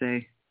when you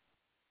say?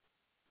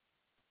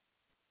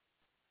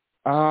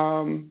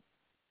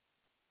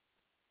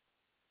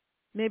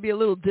 Maybe a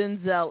little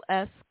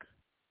Denzel-esque.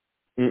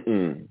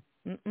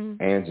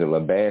 Angela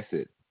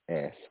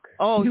Bassett-esque.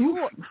 Oh, you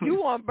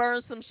want to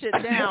burn some shit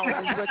down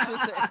is what you're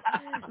saying.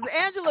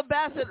 Angela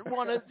Bassett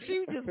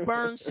she just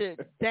burn shit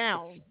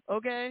down,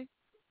 okay?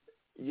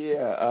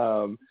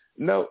 Yeah.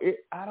 No,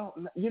 I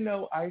don't.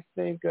 I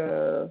think.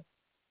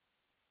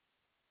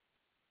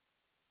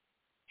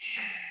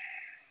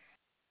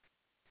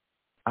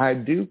 I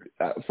do.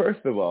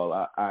 First of all,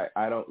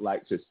 I don't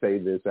like to say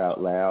this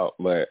out loud,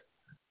 but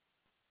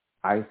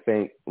I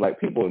think like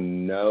people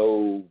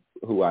know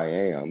who I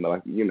am.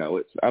 Like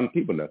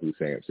people know who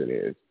Sampson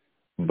is,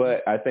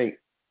 but I think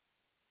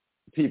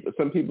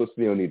some people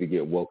still need to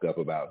get woke up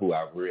about what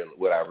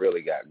I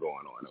really got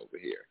going on over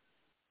here.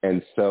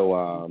 And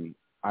so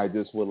I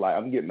just would like.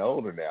 I'm getting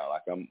older now.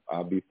 Like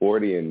I'll be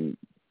 40 in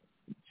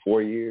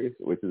 4 years,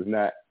 which is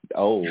not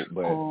old,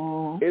 but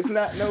it's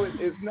not. No,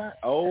 it's not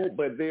old.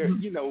 But there,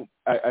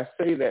 I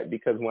say that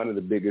because one of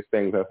the biggest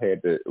things I've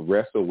had to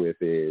wrestle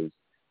with is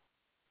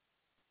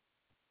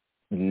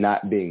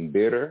not being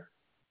bitter.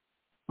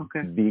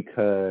 Okay.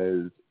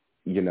 Because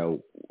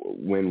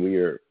when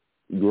we're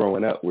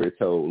growing up, we're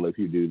told, if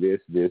you do this,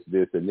 this,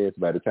 this, and this,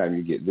 by the time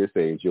you get this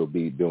age, you'll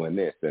be doing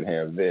this and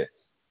have this.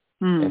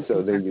 And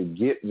so then you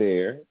get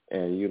there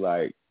and you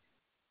like,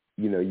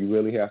 you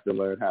really have to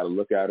learn how to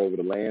look out over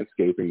the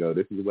landscape and go,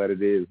 this is what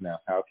it is now.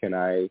 How can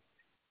I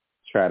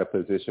try to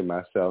position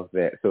myself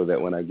so that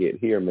when I get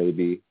here,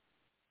 maybe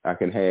I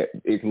can have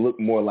it can look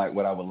more like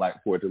what I would like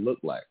for it to look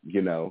like,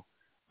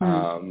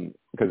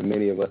 because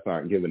many of us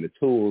aren't given the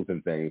tools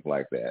and things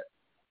like that.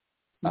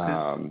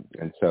 Okay.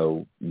 And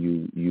so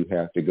you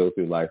have to go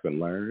through life and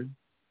learn.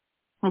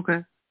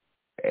 Okay.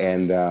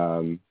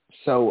 And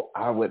so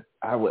I would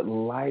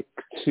like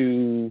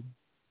to.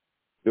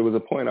 There was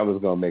a point I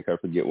was going to make. I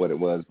forget what it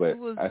was, but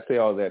I say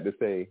all that to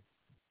say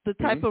the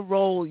type of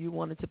role you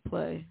wanted to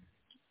play.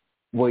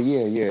 Well,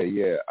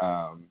 yeah.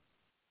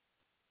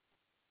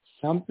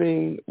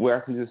 Something where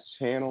I can just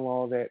channel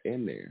all that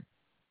in there.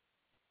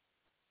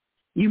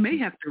 You may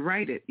have to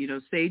write it.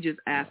 Sage is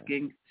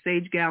asking.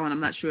 Sage Gallen,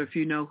 I'm not sure if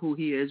you know who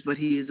he is, but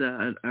he is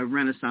a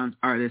Renaissance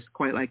artist,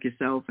 quite like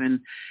yourself. And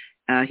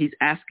he's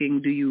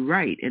asking, do you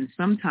write? And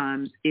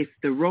sometimes if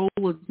the role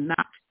is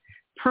not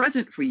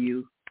present for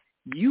you,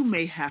 you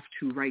may have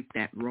to write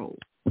that role.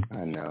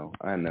 I know.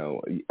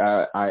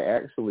 I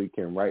actually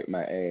can write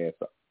my ass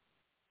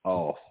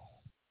off.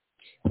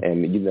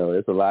 And,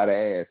 it's a lot of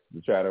ass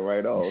to try to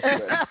write off.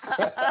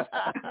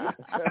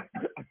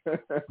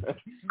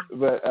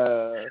 But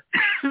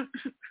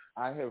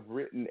I have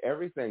written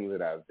everything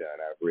that I've done.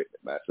 I've written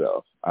it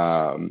myself.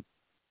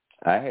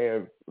 I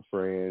have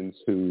friends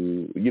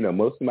who,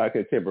 most of my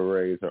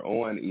contemporaries are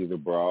on either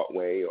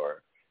Broadway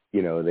or,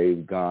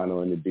 they've gone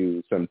on to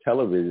do some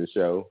television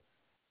show.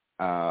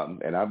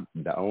 And I'm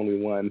the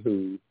only one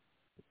who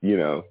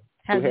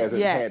hasn't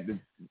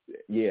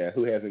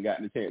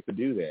gotten a chance to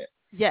do that.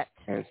 Yet.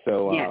 And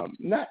so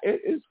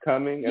it's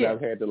coming, and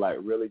I've had to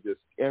really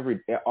just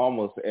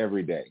almost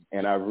every day.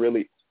 And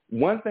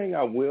one thing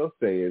I will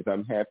say is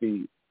I'm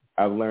happy.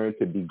 I've learned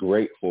to be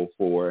grateful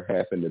for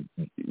having to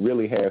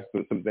really have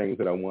some things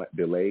that I want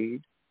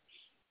delayed,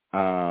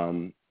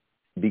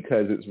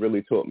 because it's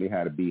really taught me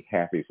how to be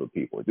happy for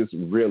people. Just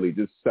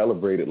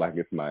celebrate it like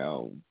it's my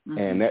own. Mm-hmm.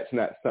 And that's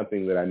not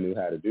something that I knew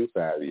how to do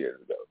 5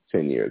 years ago,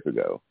 10 years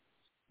ago.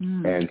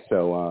 Mm-hmm. And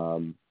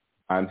so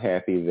I'm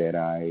happy that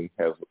I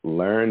have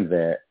learned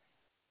that,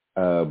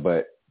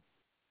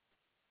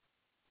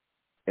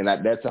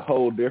 that's a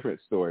whole different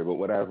story. But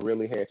what I've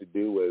really had to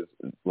do was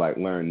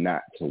learn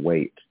not to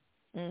wait.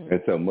 Mm-hmm.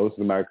 And so most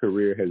of my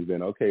career has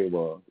been, okay,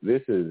 well,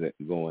 this isn't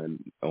going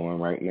on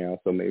right now,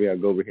 so maybe I'll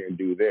go over here and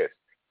do this.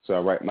 So I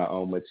write my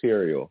own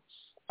material.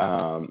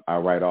 I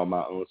write all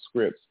my own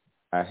scripts.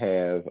 I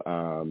have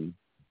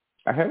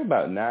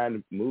about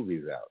 9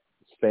 movies out,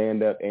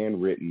 stand-up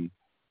and written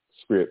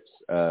scripts.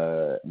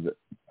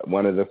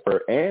 One of the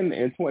first, and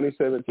in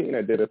 2017,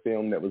 I did a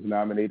film that was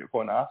nominated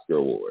for an Oscar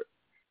award.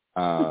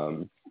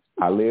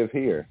 I Live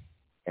Here,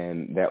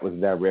 and that was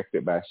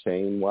directed by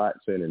Shane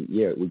Watson. And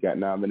we got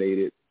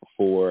nominated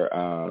for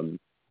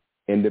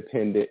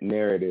Independent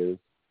Narrative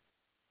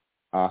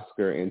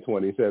Oscar in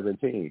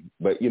 2017.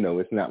 But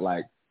it's not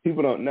like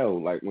people don't know.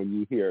 Like when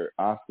you hear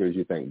Oscars,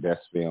 you think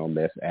best film,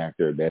 best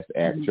actor, best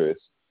actress.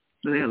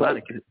 So there are a lot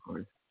of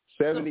categories.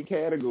 70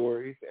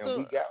 categories, and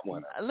we got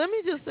one. Let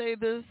me just say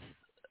this.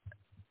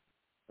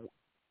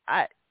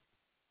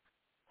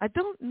 I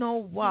don't know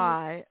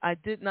why I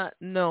did not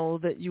know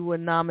that you were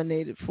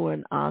nominated for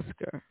an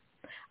Oscar.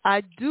 I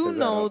do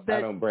know that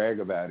I don't brag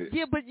about it.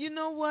 Yeah, but you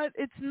know what?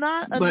 It's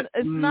not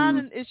not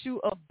an issue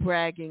of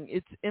bragging.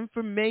 It's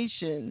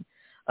information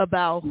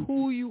about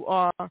who you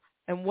are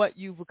and what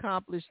you've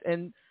accomplished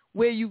and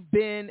where you've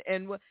been,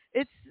 and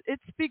it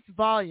speaks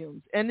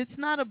volumes. And it's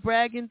not a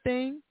bragging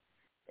thing.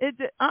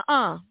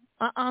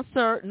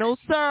 Sir. No,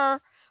 sir.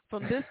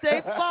 From this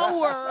day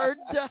forward,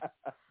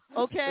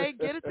 okay,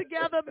 get it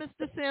together,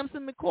 Mr.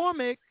 Sampson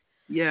McCormick.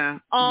 Yeah.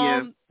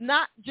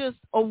 Not just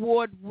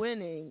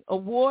award-winning,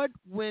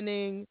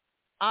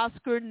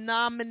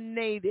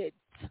 Oscar-nominated.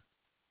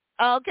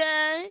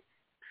 Okay?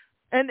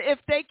 And if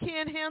they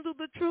can't handle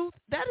the truth,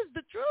 that is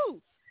the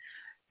truth.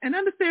 And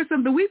understand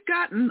something. We've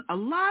gotten a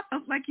lot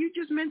of, like you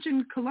just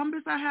mentioned,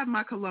 Columbus. I have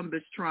my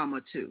Columbus trauma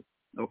too,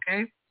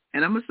 okay?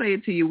 And I'm going to say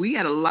it to you. We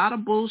had a lot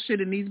of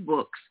bullshit in these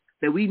books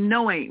that we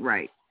know ain't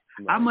right.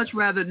 I much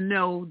rather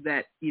know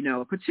that,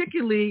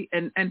 particularly,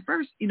 and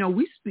first,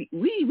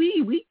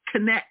 we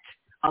connect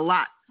a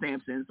lot,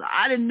 Sampson. So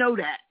I didn't know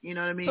that, you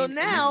know what I mean? So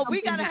now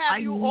we got to have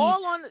you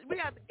on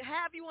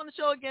the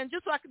show again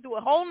just so I can do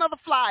a whole nother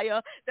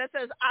flyer that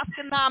says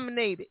Oscar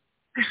nominated.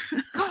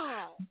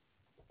 God.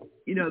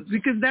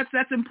 Because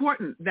that's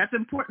important. That's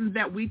important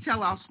that we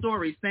tell our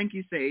stories. Thank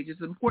you, Sage.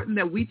 It's important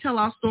that we tell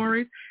our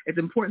stories. It's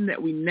important that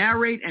we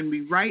narrate and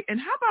we write. And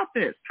how about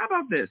this?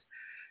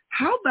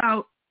 How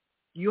about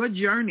your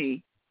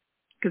journey?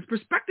 Because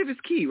perspective is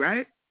key,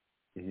 right?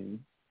 Mm-hmm.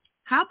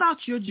 How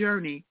about your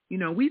journey?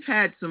 We've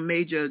had some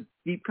major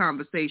deep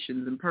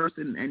conversations in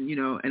person and,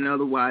 and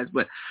otherwise,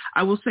 but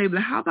I will say that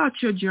how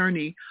about your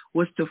journey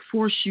was to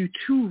force you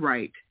to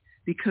write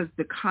because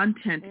the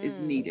content is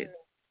needed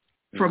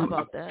from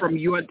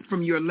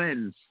your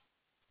lens,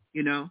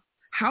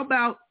 How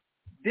about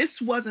this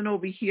wasn't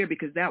over here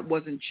because that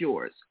wasn't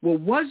yours? What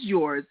was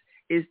yours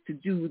is to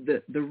do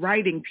the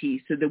writing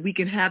piece so that we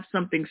can have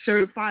something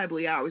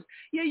certifiably ours.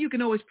 Yeah, you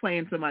can always play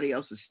in somebody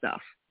else's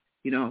stuff,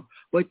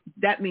 but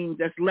that means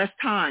that's less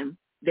time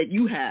that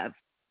you have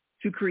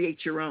to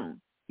create your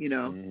own,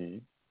 Mm-hmm.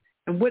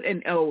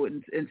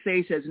 And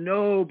Sage says,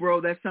 no,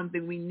 bro, that's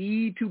something we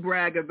need to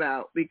brag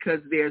about because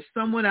there's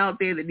someone out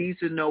there that needs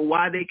to know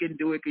why they can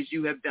do it because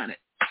you have done it.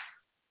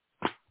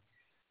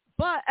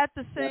 But at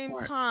the same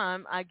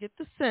time, I get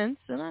the sense,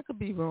 and I could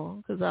be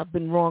wrong because I've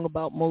been wrong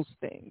about most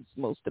things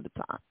most of the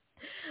time.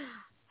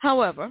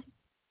 However,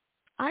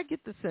 I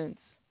get the sense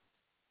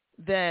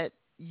that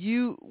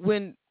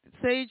when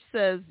Sage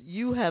says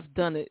you have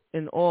done it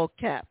in all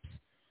caps,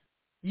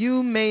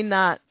 you may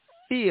not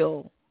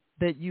feel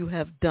that you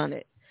have done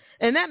it.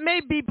 And that may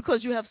be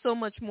because you have so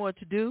much more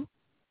to do,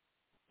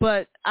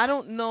 but I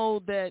don't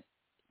know that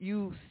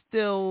you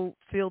still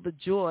feel the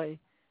joy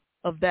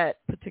of that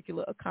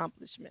particular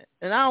accomplishment.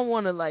 And I don't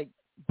want to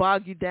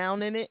bog you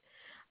down in it.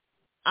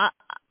 I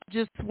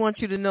just want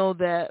you to know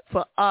that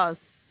for us,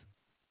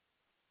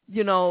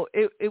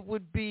 it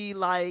would be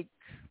like,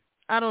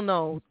 I don't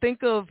know,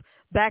 think of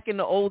back in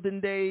the olden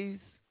days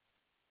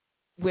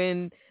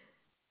when,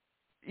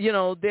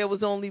 there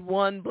was only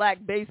one black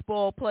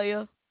baseball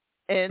player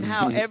and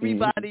how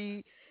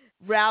everybody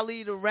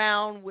rallied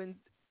around when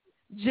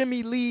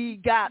Jimmy Lee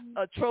got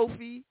a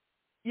trophy,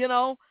 we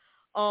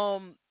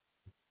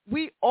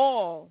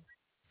all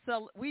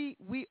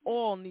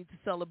need to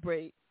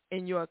celebrate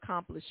in your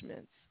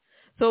accomplishments.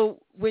 So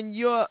when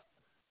you're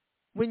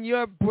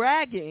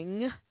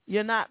bragging,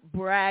 you're not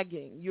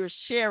bragging. You're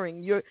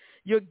sharing. You're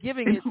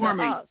giving it to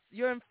us.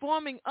 You're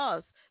informing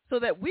us so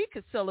that we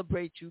could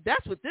celebrate you.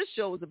 That's what this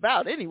show is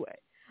about anyway.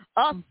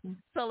 Us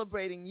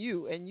celebrating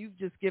you, and you've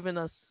just given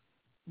us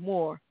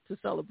more to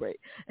celebrate.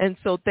 And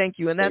so thank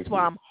you. And that's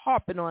why I'm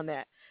harping on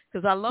that.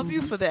 Because I love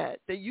you for that.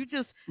 That you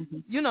just,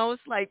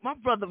 it's like my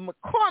brother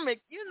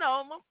McCormick,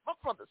 my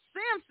brother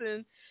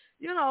Sampson,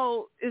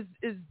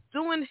 is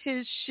doing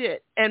his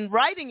shit and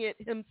writing it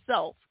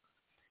himself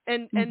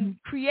and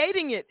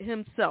creating it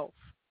himself.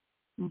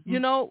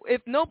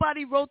 If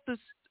nobody wrote the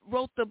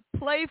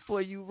play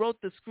for you, wrote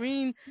the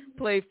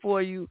screenplay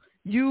for you,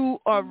 you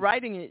are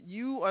writing it.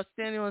 You are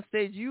standing on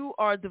stage. You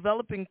are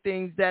developing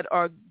things that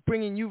are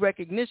bringing you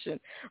recognition.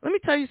 Let me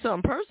tell you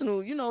something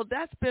personal.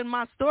 That's been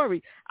my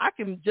story. I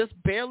can just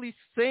barely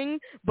sing,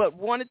 but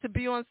wanted to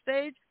be on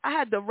stage. I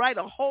had to write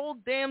a whole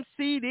damn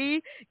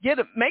CD,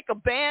 make a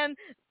band,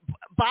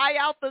 buy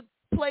out the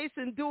place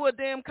and do a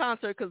damn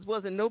concert because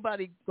wasn't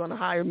nobody going to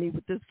hire me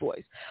with this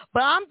voice.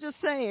 But I'm just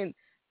saying,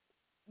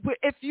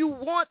 if you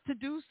want to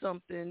do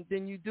something,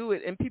 then you do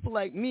it. And people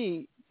like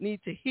me need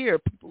to hear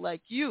people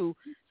like you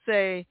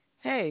say,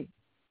 hey,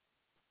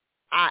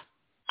 I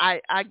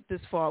this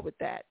far with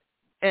that,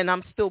 and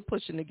I'm still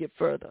pushing to get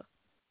further.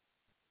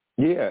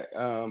 Yeah,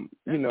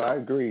 I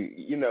agree.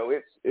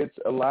 It's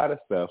a lot of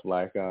stuff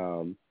I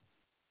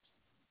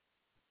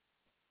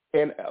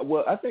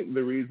think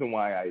the reason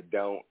why I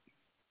don't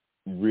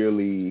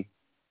really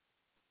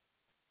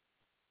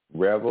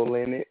revel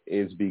in it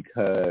is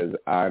because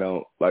I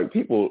don't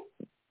people.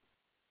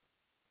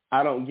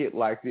 I don't get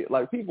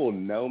people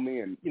know me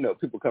and,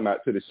 people come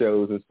out to the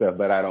shows and stuff,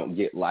 but I don't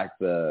get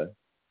the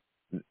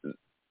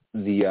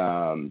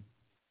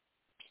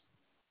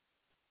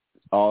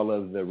all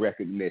of the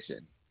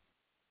recognition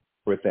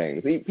for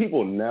things.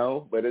 People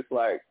know, but it's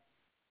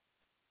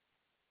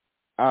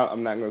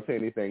I'm not going to say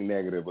anything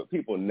negative, but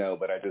people know,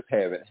 but I just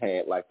haven't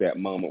had like that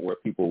moment where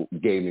people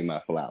gave me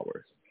my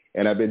flowers.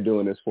 And I've been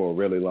doing this for a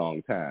really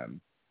long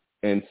time.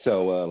 And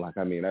so,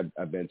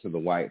 I've been to the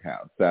White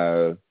House.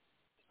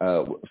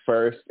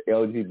 First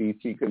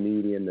LGBT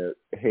comedian to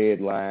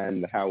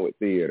headline the Howard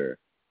Theater,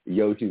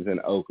 Yoshi's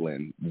in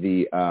Oakland,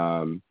 the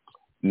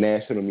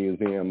National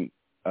Museum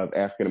of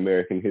African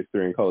American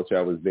History and Culture.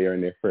 I was there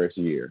in their first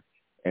year.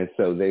 And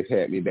so they've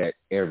had me back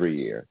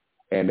every year.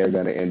 And they're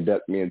going to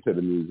induct me into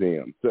the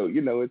museum. So,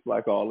 it's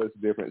like all this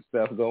different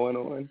stuff going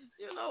on.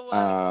 You know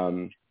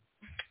what?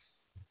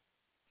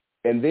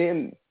 And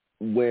then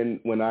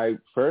when I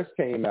first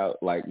came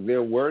out, like,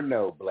 there were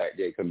no black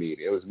gay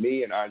comedians. It was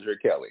me and Andre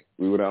Kelly.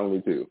 We were the only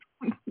two.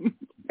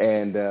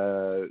 And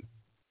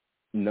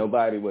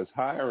nobody was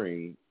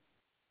hiring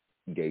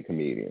gay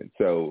comedians.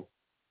 So,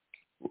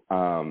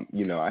 I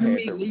had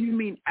to... You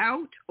mean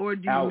out, or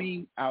do you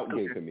mean... Out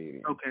gay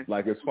comedians. Okay.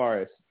 Like, as far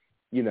as...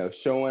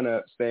 showing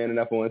up, standing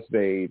up on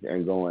stage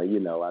and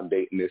going, I'm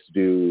dating this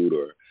dude,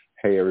 or,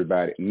 hey,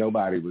 everybody.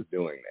 Nobody was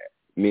doing that.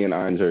 Me and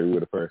Andre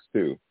were the first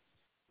two.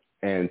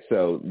 And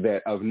so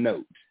that of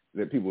note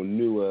that people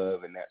knew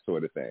of and that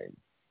sort of thing.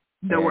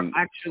 That were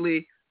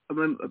actually,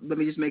 let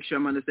me just make sure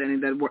I'm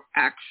understanding, that we're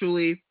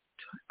actually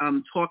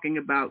talking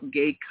about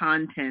gay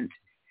content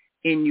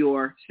in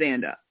your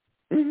stand-up.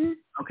 Mm-hmm.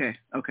 Okay.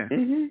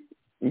 Mm-hmm.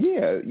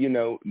 Yeah,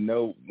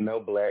 no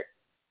black,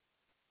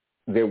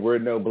 there were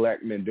no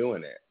black men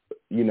doing it.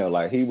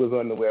 Like he was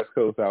on the West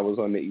Coast, I was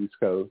on the East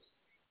Coast.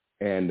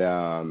 And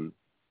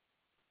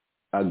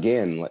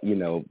again,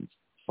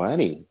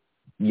 funny.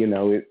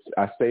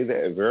 I say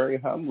that very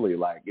humbly,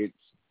 like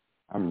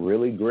I'm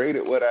really great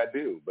at what I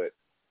do, but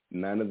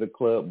none of the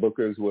club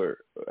bookers were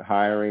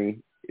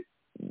hiring.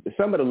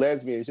 Some of the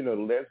lesbians, the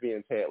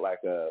lesbians had like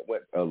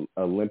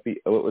Olympia,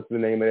 what was the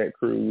name of that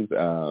cruise?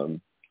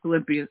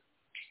 Olivia.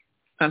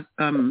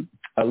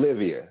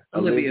 Olivia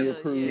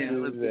Cruises, yeah,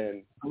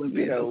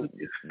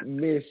 and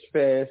Miss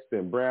Fest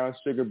and Brown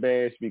Sugar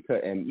Bash,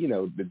 because, and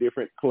the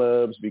different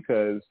clubs,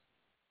 because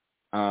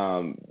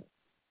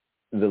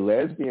the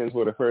lesbians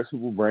were the first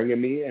people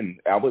bringing me in.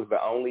 I was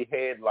the only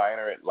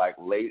headliner at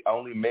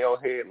only male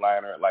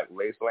headliner at like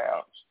Lace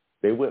Lounge.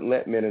 They wouldn't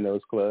let men in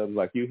those clubs.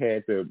 Like you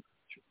had to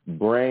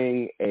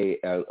bring a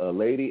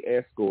lady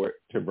escort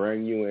to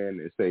bring you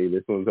in and say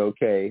this one's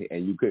okay,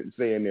 and you couldn't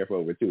stay in there for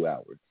over 2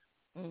 hours.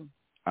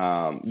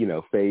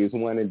 Phase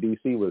 1 in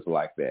DC was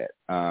like that.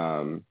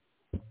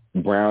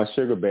 Brown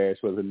Sugar Bash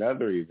was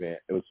another event.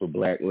 It was for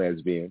black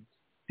lesbians.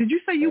 Did you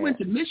say you went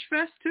to Mish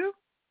Fest too?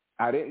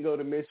 I didn't go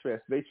to Mish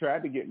Fest. They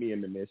tried to get me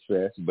into Mish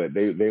Fest, but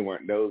they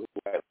weren't, those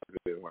black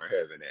lesbians weren't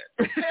having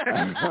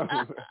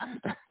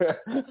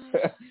that.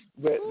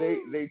 But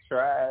they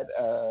tried,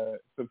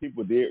 some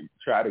people did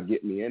try to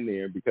get me in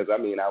there because, I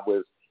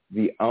was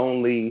the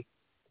only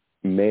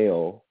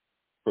male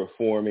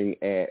performing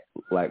at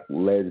like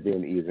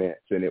lesbian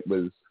events, and it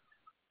was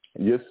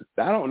just,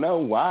 I don't know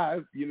why,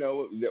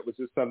 that was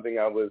just something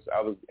I was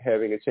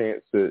having a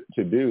chance to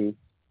do,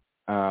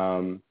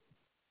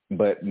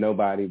 but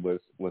nobody was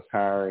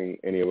hiring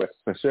any of us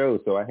for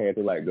shows, so I had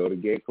to like go to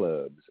gay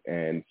clubs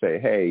and say,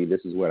 hey,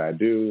 this is what I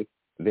do.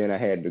 Then I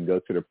had to go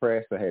to the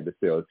press. I had to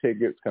sell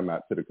tickets, come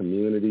out to the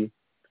community.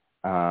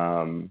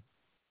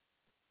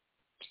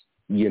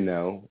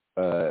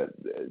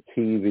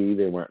 TV,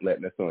 they weren't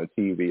letting us on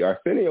TV.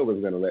 Arsenio was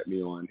going to let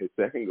me on his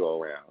second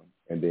go around,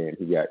 and then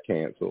he got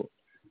canceled.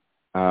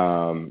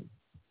 And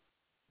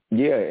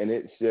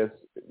it's just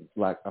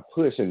like a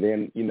push. And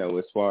then,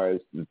 as far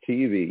as the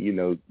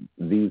TV,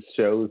 these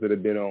shows that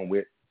have been on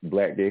with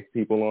black gay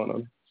people on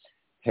them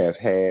have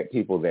had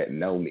people that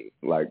know me.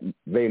 Like,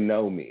 they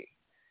know me.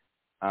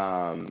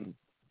 And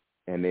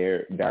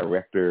they're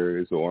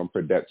directors or in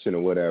production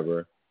or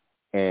whatever,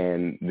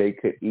 and they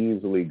could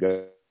easily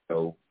go,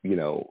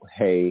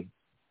 hey,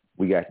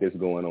 we got this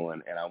going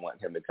on, and I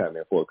want him to come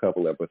in for a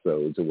couple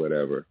episodes or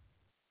whatever.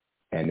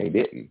 And they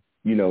didn't,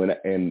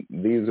 and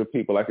these are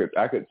people I could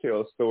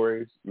tell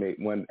stories.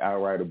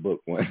 I'll write a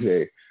book one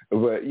day,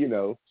 but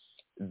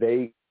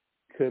they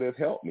could have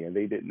helped me, and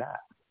they did not.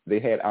 They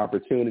had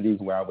opportunities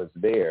where I was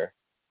there,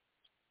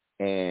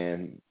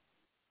 and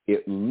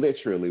it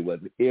literally was,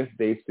 if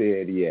they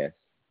said yes,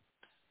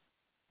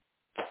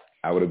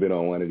 I would have been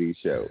on one of these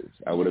shows.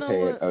 I would have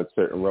had a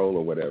certain role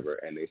or whatever,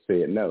 and they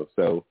said no.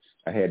 So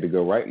I had to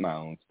go write my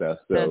own stuff.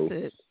 So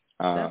That's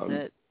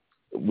it.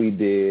 We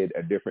did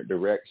A Different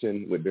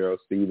Direction with Daryl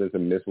Stevens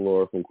and Miss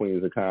Laura from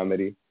Queens of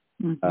Comedy.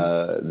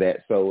 Mm-hmm.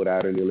 That sold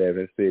out in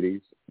 11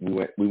 cities.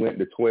 We went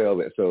to 12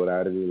 that sold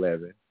out in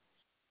 11.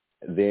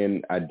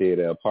 Then I did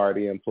a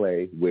Party and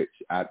Play, which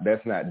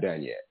that's not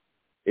done yet.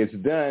 It's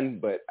done,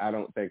 but I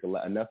don't think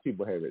enough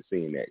people haven't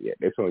seen that yet.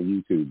 It's on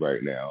YouTube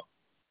right now.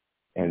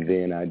 And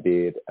then I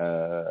did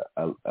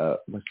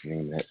what's the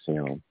name of that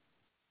film?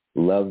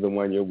 Love the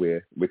One You're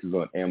With, which is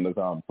on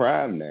Amazon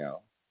Prime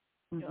now.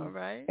 All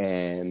right.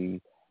 And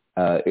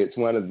it's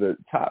one of the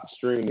top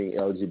streaming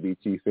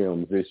LGBT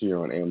films this year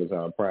on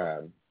Amazon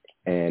Prime,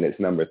 and it's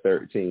number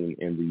 13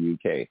 in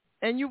the UK.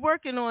 And you're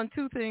working on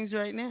 2 things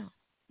right now.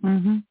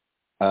 Mm-hmm.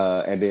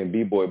 And then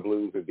B-Boy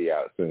Blues would be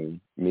out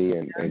soon. Me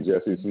and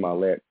Jesse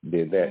Smollett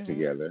did that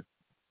together.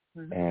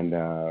 Mm-hmm.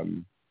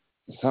 And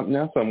something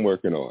else I'm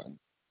working on.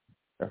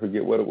 I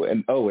forget what it was.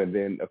 And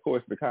then, of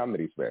course, the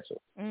comedy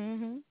special.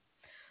 Mm-hmm.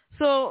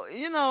 So,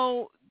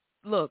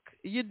 look,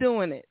 you're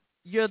doing it.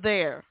 You're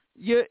there.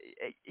 You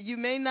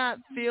may not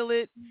feel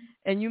it,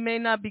 and you may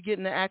not be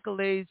getting the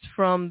accolades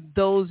from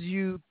those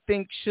you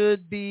think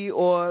should be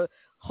or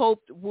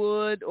hoped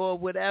would or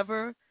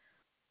whatever,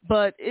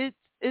 but it's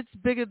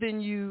bigger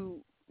than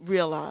you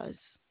realize.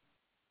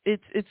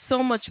 It's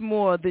so much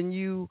more than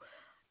you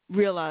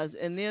realize.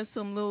 And there's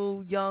some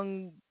little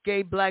young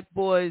gay black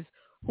boys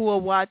who are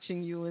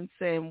watching you and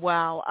saying,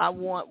 wow, I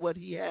want what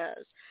he has.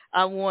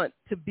 I want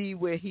to be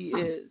where he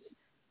is.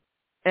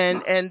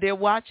 And they're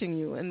watching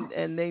you,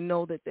 and they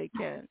know that they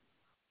can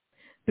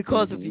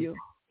because of you.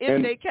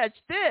 If they catch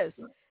this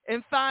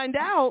and find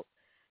out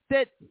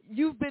that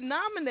you've been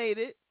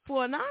nominated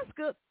for an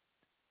Oscar,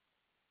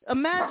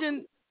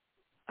 imagine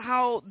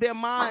how their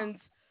minds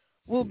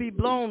will be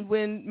blown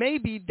when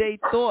maybe they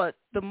thought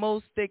the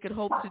most they could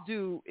hope to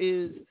do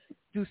is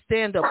do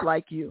stand-up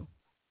like you,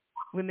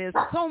 when there's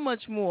so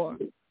much more.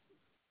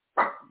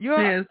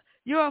 You're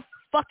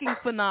fucking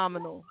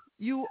phenomenal.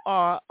 You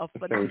are a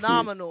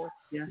phenomenal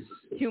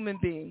human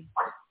being.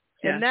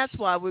 Yes. And that's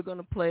why we're going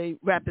to play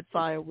rapid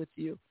fire with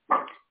you.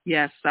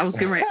 Yes, I was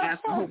going to ask.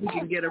 I hope we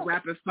can get a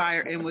rapid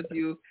fire in with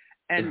you.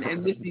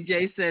 And Missy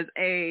J says,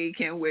 hey,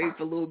 can't wait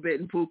for a little bit.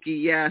 And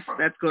Pookie, yes,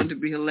 that's going to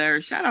be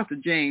hilarious. Shout out to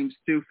James,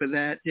 too, for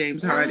that.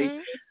 James Hardy.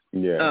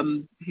 Mm-hmm. Yeah.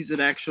 He's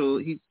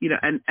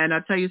and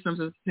I'll tell you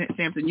something,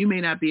 Sampson, you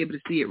may not be able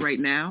to see it right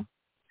now,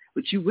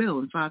 but you will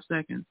in 5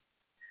 seconds.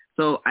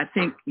 So I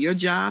think your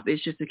job is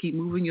just to keep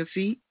moving your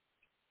feet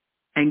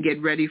and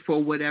get ready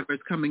for whatever is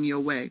coming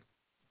your way.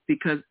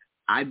 Because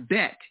I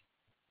bet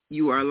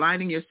you are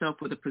aligning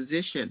yourself with a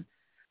position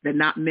that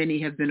not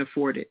many have been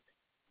afforded,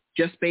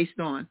 just based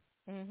on,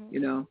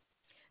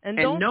 And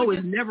no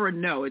is never a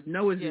no.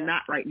 No is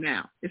not right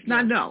now. It's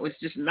not no. It's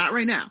just not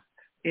right now.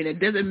 And it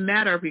doesn't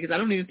matter, because I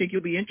don't even think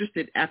you'll be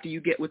interested after you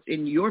get what's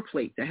in your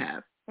plate to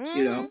have,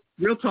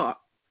 real talk.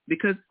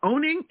 Because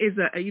owning is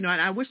and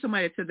I wish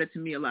somebody had said that to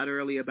me a lot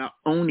earlier about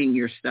owning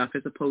your stuff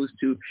as opposed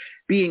to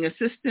being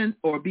assistant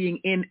or being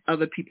in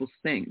other people's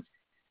things.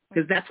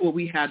 Because that's where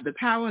we have the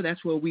power.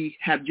 That's where we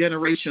have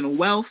generational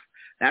wealth.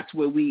 That's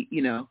where we,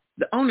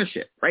 the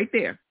ownership right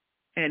there.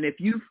 And if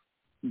you've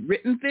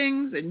written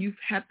things and you've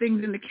had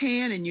things in the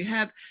can and you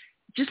have,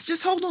 just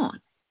hold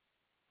on.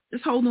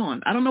 Just hold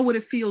on. I don't know what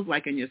it feels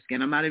like in your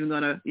skin. I'm not even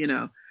going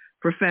to,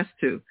 profess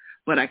to.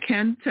 But I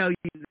can tell you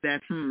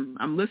that,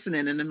 I'm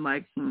listening and I'm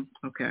like,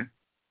 okay.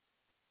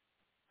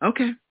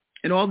 Okay.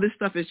 And all this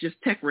stuff is just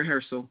tech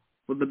rehearsal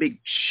for the big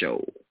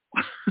show.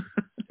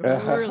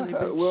 Really big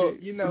well,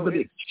 show. The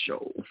big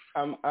show.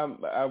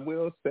 I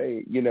will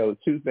say,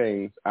 two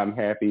things. I'm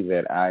happy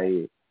that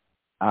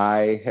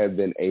I have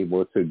been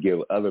able to give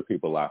other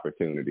people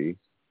opportunities.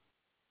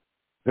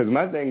 Because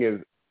my thing is,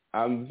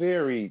 I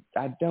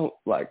don't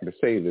like to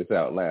say this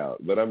out loud,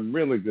 but I'm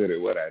really good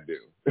at what I do,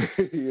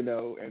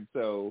 and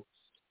so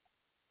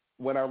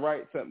when I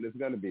write something, it's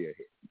going to be a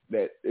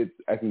hit.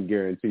 I can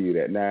guarantee you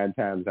that 9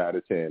 times out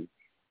of 10.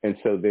 And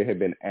so there have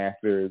been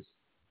actors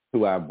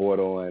who I brought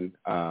on,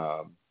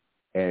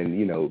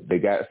 and, they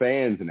got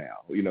fans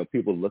now,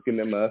 people looking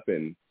them up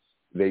and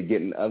they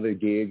getting other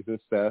gigs and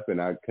stuff.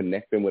 And I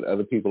connect them with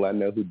other people I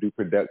know who do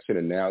production,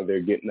 and now they're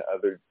getting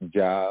other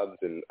jobs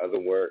and other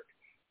work.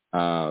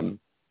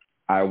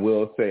 I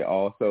will say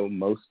also,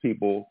 most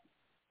people,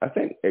 I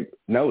think,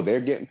 they're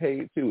getting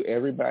paid too.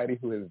 Everybody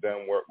who has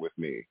done work with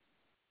me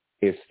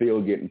is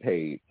still getting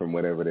paid from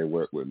whatever they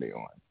work with me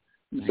on.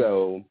 Mm-hmm.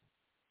 So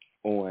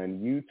on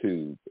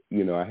YouTube,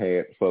 I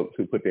had folks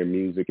who put their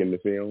music in the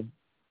film.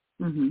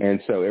 Mm-hmm.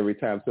 And so every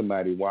time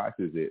somebody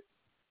watches it,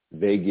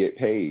 they get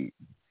paid.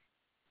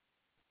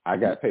 I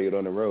got paid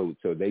on the road,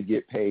 so they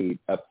get paid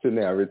up to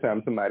now. Every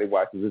time somebody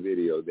watches a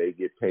video, they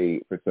get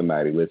paid for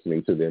somebody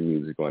listening to their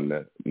music on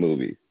the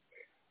movie.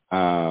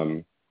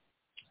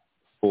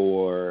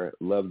 For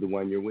Love the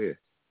One You're With,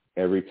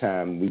 every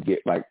time we get,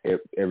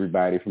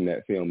 everybody from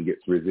that film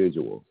gets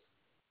residuals.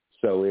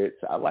 So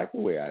I like the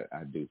way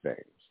I do things.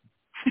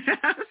 See what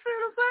I'm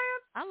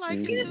saying? I like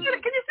it. Can you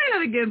say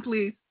that again,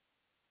 please?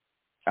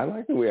 I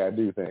like the way I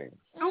do things.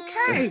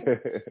 Okay.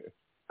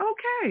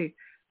 Okay.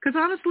 Because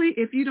honestly,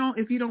 if you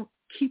don't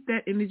keep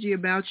that energy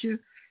about you,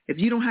 if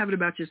you don't have it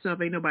about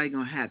yourself, ain't nobody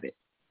gonna have it.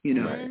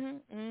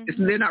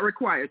 They're not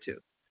required to.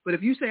 But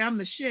if you say I'm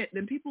the shit,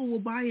 then people will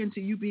buy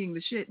into you being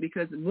the shit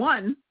because,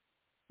 one,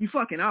 you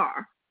fucking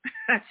are.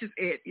 That's just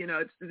it.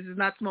 This is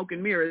not smoke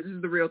and mirrors. This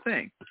is the real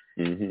thing.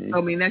 Mm-hmm. I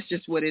mean, that's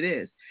just what it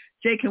is.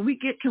 Jay, can we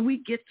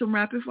get some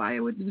rapid fire?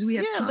 Do we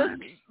have time?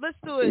 let's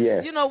do it.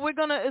 Yeah.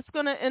 It's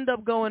gonna end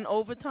up going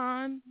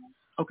overtime.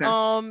 Okay.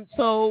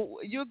 So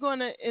you're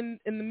gonna in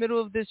the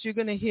middle of this, you're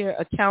gonna hear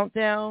a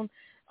countdown,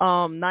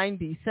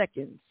 90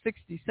 seconds,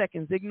 60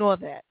 seconds. Ignore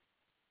that.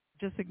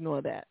 Just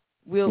ignore that.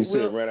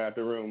 We'll run out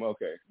the room.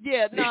 Okay.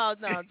 Yeah, no,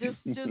 just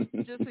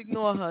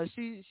ignore her.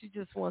 She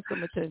just wants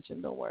some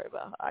attention. Don't worry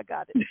about her. I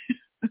got it.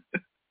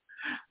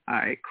 All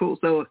right, cool.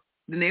 So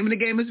the name of the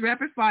game is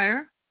Rapid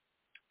Fire.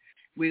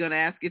 We're going to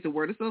ask, it's a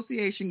word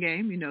association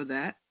game. You know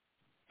that.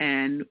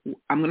 And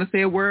I'm going to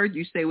say a word.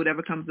 You say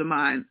whatever comes to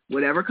mind.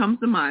 Whatever comes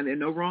to mind. There are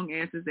no wrong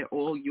answers. They're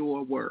all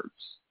your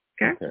words.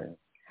 Okay?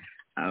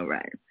 All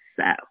right.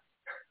 So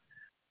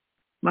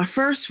my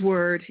first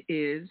word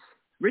is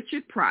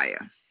Richard Pryor.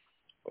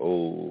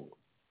 Oh,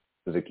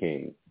 the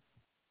king.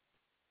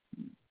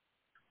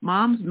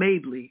 Mom's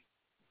Mabley.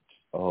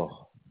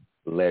 Oh,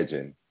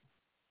 legend.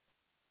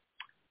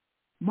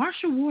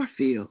 Marsha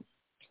Warfield.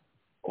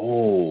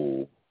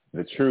 Oh,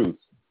 the truth.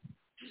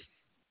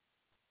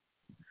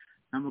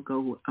 I'm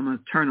gonna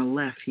turn a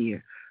left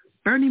here.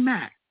 Bernie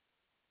Mac.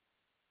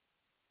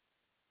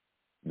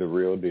 The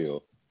real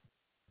deal.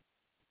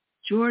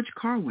 George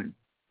Carlin.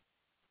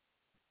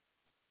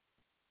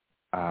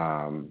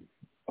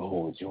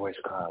 George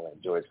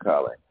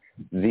Carlin.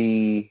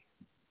 The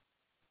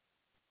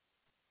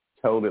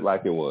Told It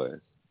Like It Was.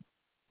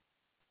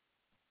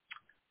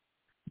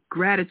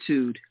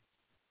 Gratitude.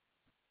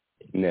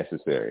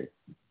 Necessary.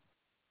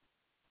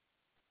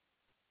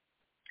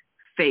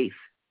 Faith.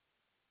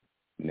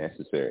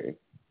 Necessary.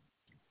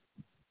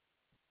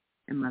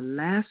 And my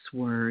last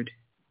word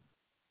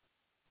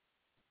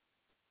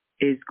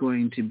is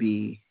going to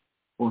be,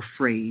 or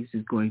phrase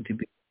is going to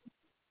be,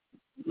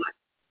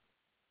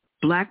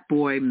 Black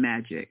Boy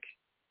Magic.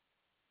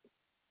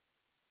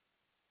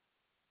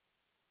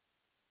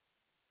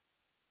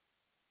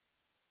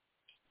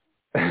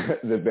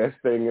 The best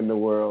thing in the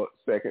world,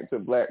 second to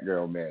Black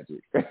Girl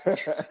Magic.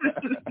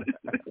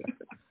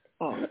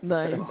 Oh,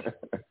 nice.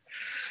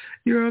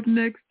 You're up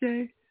next,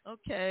 Jay.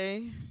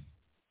 Okay.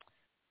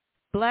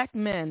 Black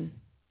men.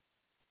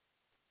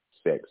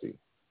 Sexy.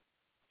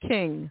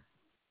 King.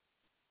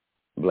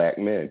 Black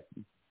men.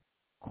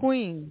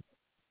 Queen.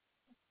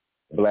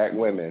 Black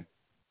women.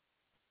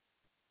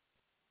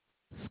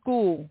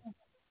 School.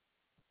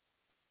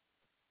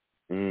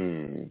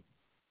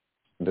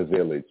 The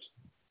village.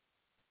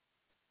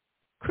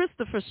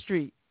 Christopher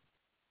Street.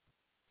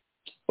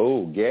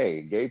 Oh,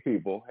 gay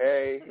people.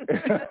 Hey.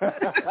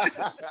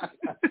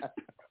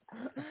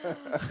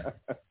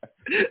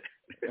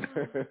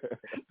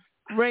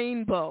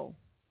 Rainbow.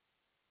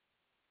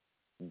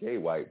 Gay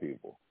white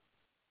people.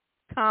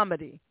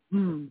 Comedy.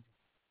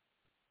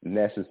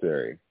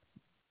 Necessary.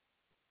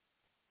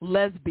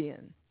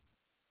 Lesbian.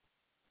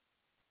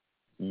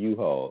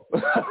 U-Haul.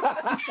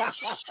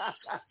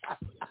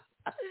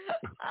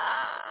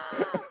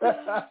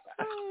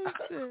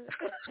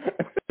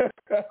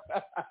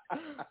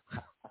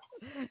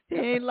 He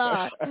ain't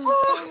lying.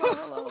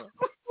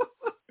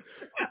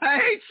 I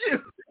hate you.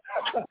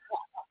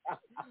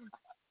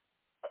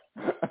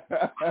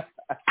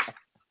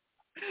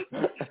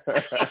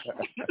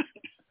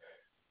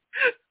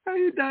 Are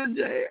you done,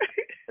 Jay?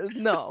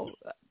 No.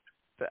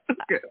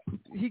 Okay.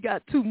 He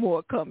got two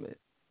more coming.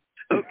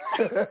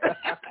 Okay.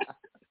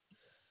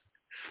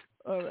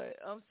 All right.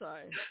 I'm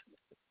sorry.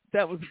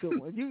 That was a good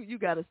one. You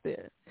got us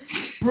there.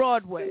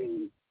 Broadway.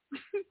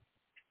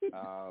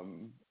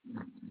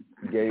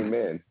 Gay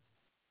men.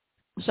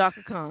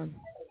 Shaka Khan.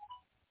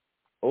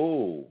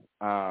 Oh,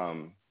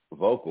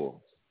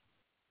 vocals.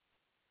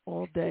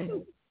 All day.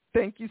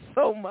 Thank you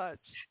so much.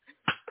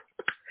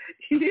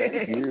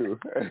 Thank you.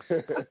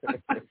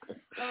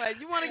 All right.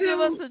 You want to give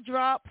us a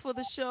drop for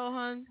the show,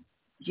 hon?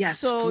 Yes,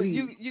 so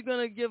please. You're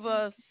going to give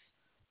us,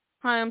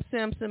 hi, I'm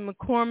Sampson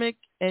McCormick,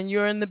 and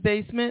you're in the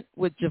basement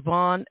with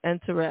JaVonne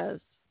and Terez.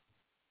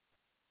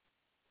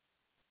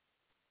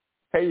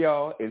 Hey,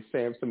 y'all, it's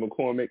Sampson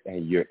McCormick,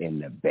 and you're in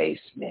the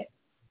basement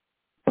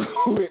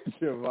with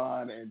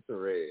JaVonne and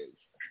Terez.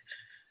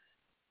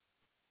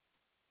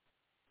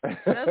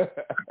 That's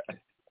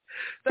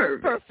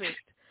perfect.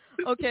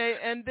 Okay,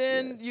 and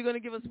then you're going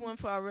to give us one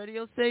for our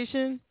radio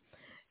station.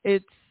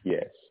 It's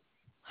yes.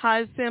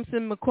 Hi,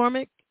 Sampson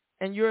McCormick,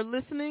 and you're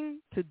listening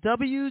to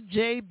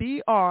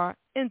WJBR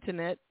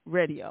Internet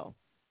Radio.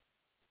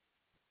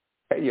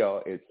 Hey,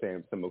 y'all, it's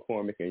Sampson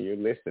McCormick, and you're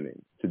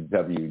listening to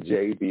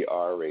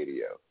WJBR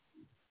Radio.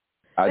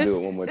 I'll do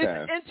it one more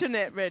time. It's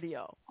Internet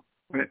Radio.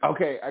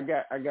 Okay, I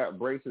got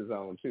braces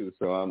on too,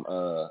 so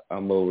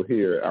I'm over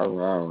here.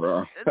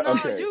 No,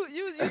 okay. you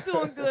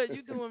doing good.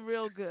 You're doing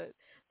real good.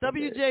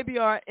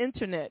 WJBR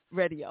Internet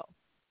Radio.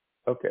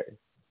 Okay.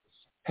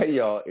 Hey,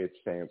 y'all, it's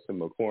Sampson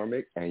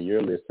McCormick, and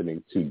you're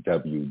listening to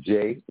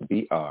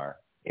WJBR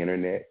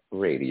Internet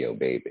Radio,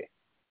 baby.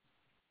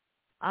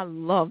 I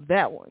love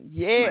that one.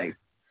 Yeah.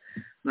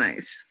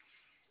 Nice.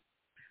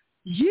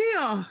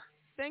 Yeah.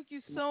 Thank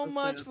you so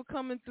much for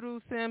coming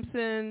through,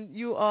 Sampson.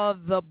 You are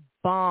the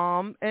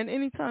bomb. And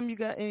anytime you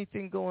got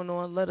anything going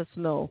on, let us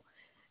know.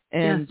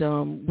 And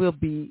we'll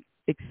be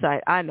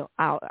excited. I know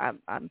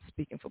I'm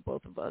speaking for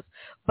both of us,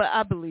 but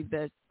I believe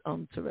that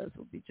Terez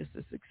will be just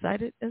as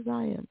excited as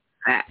I am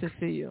to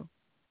see you.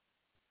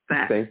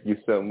 Thank you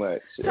so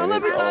much. Tell and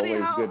everybody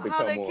it's always good to how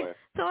come they on. can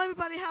tell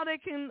everybody how they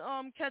can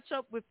catch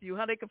up with you,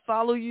 how they can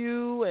follow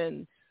you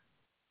and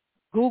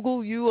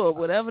Google you or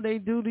whatever they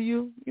do to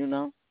you. You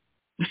know.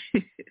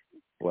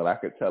 Well, I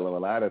could tell them a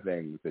lot of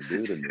things to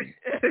do to me.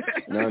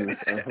 No,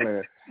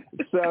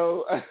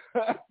 so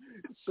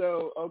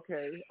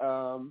okay.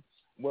 Of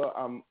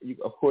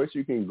course,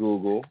 you can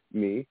Google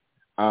me.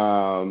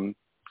 What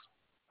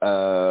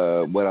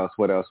else?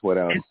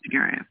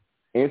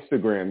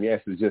 Instagram,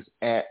 yes, is just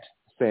at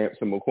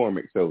Sampson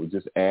McCormick. So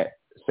just at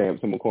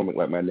Sampson McCormick,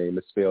 like my name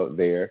is spelled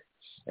there.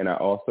 And I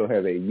also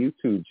have a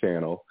YouTube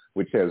channel,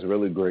 which has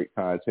really great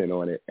content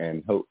on it.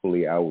 And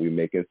hopefully I will be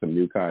making some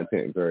new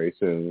content very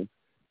soon.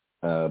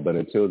 But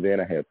until then,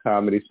 I have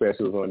comedy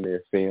specials on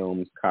there,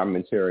 films,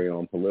 commentary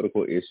on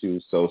political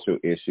issues, social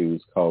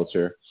issues,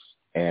 culture.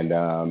 And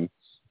I'm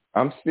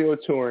still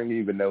touring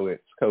even though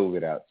it's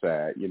COVID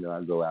outside. You know,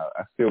 I go out.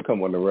 I still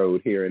come on the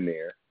road here and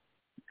there.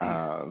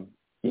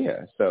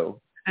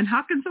 So. And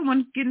how can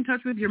someone get in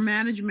touch with your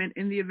management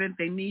in the event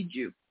they need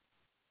you?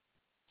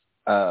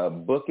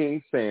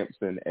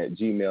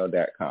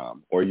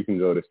 bookingsampson@gmail.com, or you can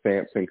go to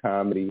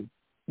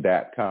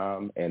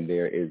sampsoncomedy.com, and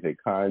there is a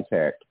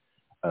contact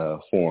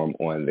form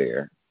on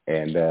there.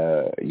 And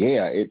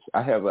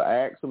I have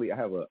a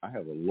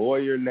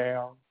lawyer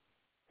now.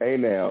 Hey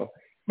now,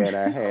 and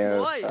I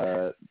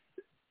have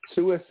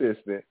 2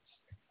 assistants,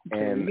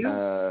 and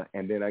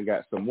then I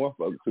got some more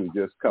folks who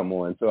just come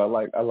on. So I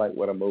like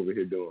what I'm over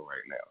here doing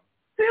right now.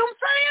 See what I'm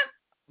saying?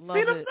 Love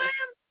See what I'm it.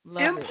 saying?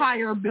 Love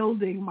Empire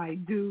building, my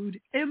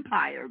dude.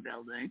 Empire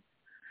building.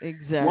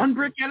 Exactly. One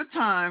brick at a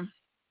time.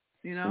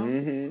 You know?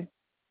 Mm-hmm.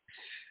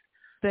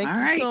 Thank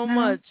you so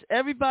much.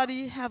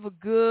 Everybody have a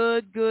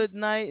good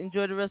night.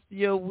 Enjoy the rest of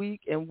your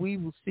week, and we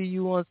will see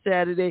you on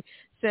Saturday.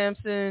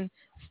 Sampson,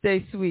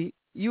 stay sweet.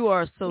 You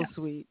are so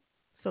sweet.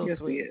 So yes,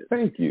 sweet.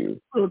 Thank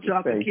you. Little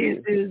chocolate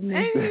kid, isn't he?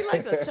 Ain't he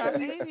like a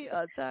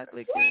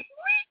chocolate kid?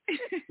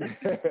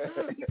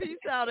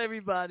 Peace out,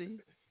 everybody.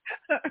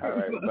 All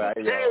right, bye,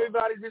 y'all. Hey,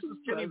 everybody, this is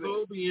Kenny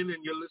Bobian,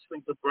 and you're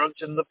listening to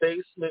Brunch in the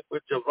Basement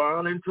with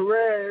JaVonne and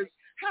Terez.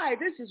 Hi,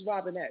 this is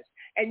Robin S.,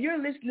 and you're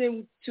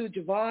listening to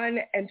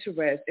JaVonne and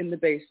Terez in the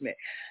Basement.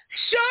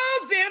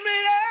 Show them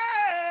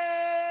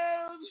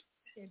love!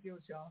 Can't do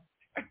it, y'all.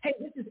 Hey,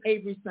 this is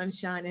Avery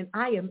Sunshine, and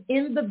I am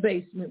in the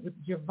basement with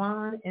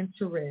JaVonne and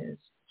Terez.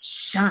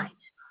 Shine.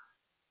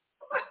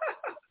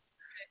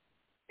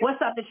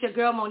 What's up? It's your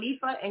girl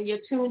Monifa, and you're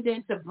tuned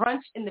in to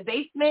Brunch in the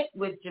Basement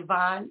with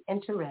JaVonne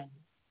and Terez.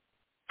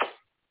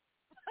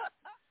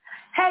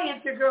 Hey,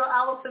 it's your girl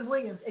Allison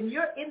Williams, and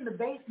you're in the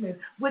basement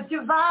with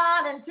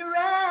JaVonne and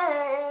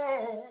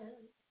Terez.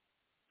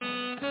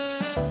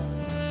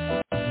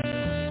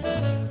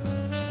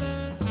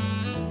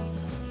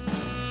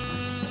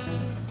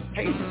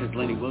 Hey, this is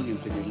Lenny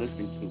Williams, and you're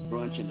listening to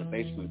Brunch in the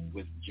Basement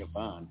with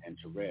JaVonne and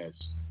Terez,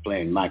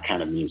 playing my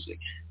kind of music.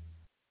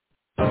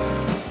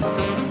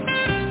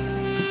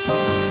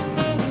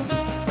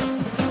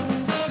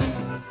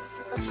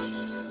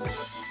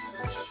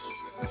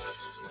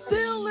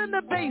 Still in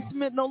the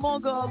basement, no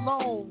longer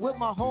alone, with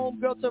my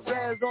homegirl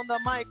Terez on the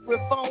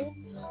microphone.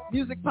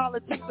 Music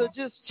politics are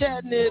just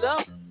chatting it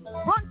up.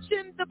 Brunch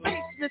in the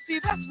basement, see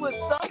that's what's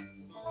up.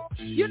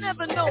 You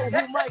never know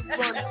who might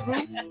run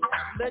through.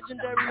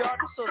 Legendary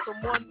artists or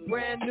someone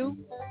brand new.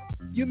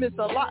 You miss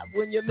a lot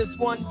when you miss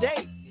one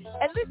day.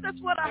 At least that's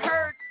what I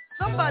heard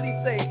somebody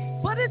say.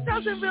 But it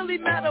doesn't really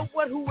matter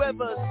what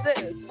whoever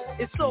says.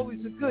 It's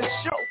always a good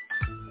show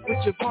with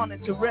JaVonne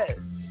and Terez.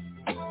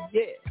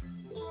 Yeah.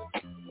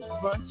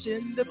 Brunch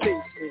in the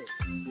basement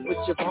with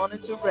JaVonne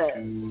and Terez.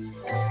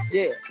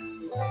 Yeah.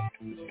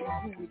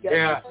 We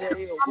got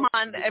today. Come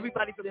on,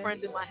 everybody's a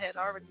friend in my head.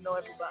 I already know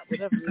everybody.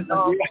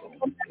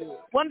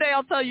 One day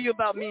I'll tell you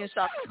about me and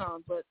Shaka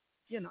Khan, but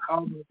you know.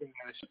 Oh my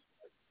gosh.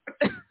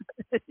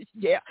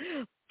 Yeah,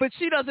 but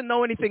she doesn't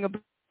know anything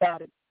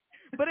about it.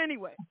 But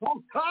anyway.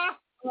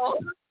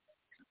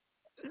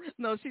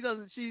 No, she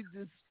doesn't. She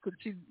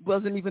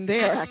wasn't even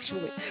there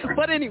actually.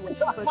 But anyway,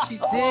 but she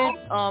did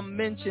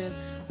mention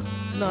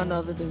none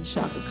other than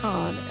Shaka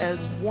Khan as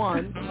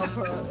one of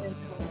her.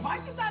 Why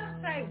you gotta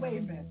say? Wait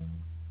a minute.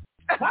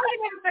 Why you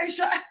gotta say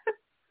Shaka?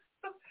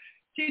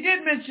 She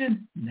did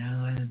mention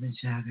no other than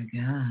Shaka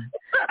Khan.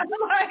 I'm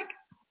like,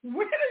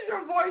 where does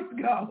your voice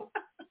go?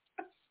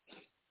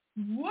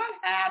 What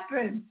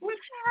happened? What's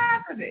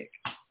happening?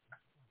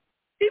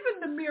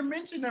 Even the mere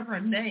mention of her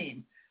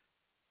name.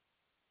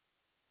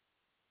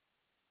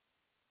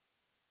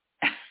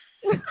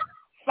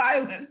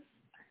 Silence.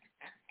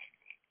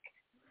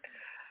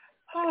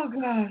 Oh,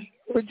 gosh.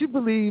 Would you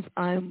believe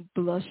I'm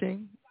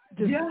blushing?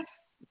 Yes.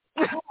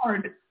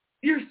 Hard.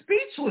 You're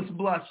speechless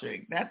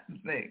blushing. That's the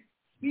thing.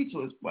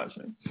 Speechless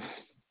blushing.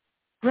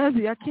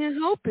 Rezzy, I can't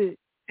help it.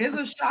 There's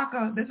a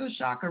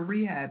Shaka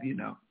rehab, you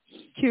know.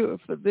 Cure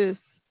for this.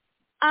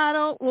 I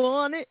don't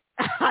want it.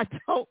 I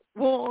don't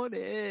want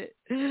it.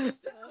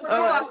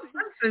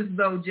 Princess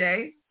though,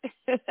 Jay.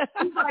 She's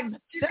like,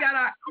 she's got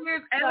our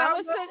ears. And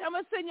I'm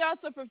gonna send y'all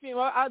some perfume.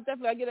 I'll get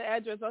an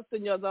address. I'll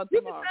send y'all out tomorrow.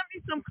 You can send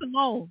me some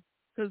cologne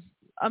because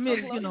I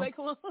mean, you know.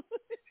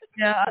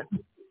 Yeah.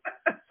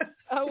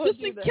 Just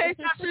in case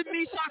I should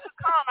meet Shaka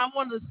Khan, I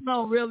want to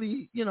smell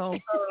really, you know,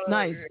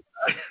 nice.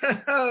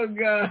 Oh,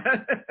 God.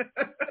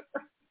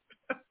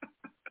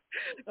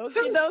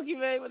 Okie dokie,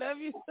 man. Whatever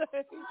you say.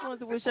 I just want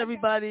to wish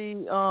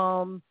everybody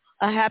a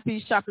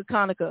happy Shaka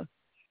Hanukkah.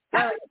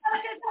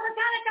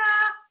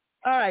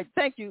 All right,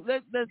 thank you.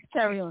 Let's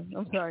carry on.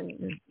 I'm sorry.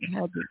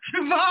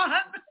 JaVonne,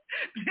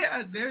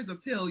 yeah, there's a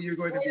pill you're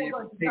going to be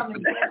able to take.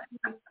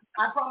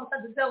 I promise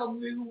not to tell them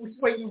which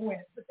way you went,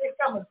 but they're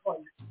coming for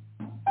you.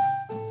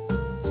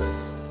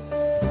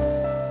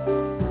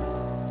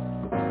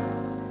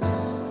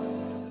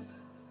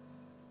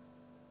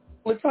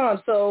 With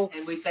time, so.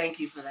 And we thank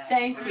you for that.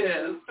 Thank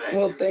you.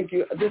 Well, thank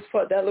you. This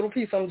part, that little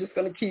piece, I'm just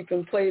going to keep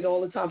and play it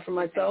all the time for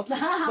myself.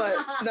 But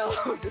no,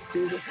 just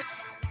teasing.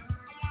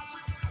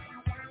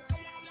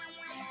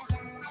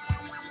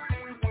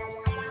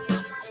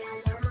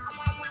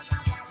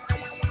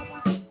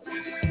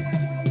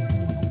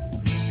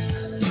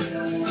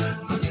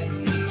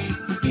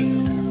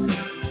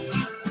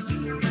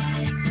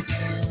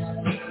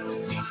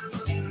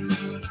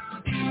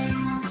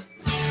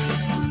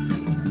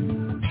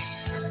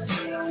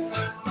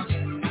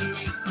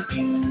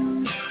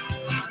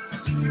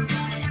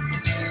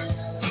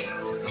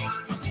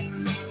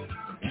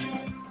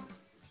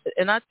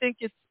 And I think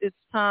it's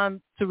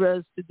time,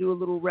 Terez, to do a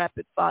little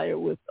rapid fire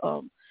with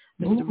Mr.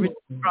 Richard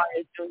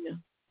Pryor Jr.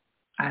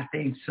 I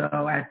think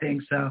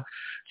so.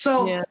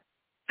 So, yeah.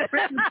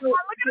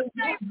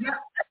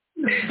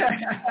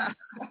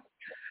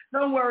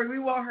 Don't worry, we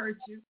won't hurt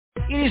you.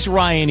 It is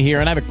Ryan here,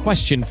 and I have a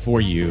question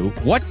for you.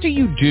 What do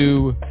you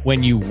do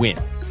when you win?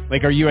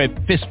 Like, are you a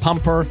fist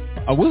pumper,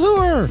 a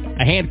woohooer,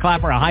 a hand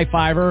clapper, a high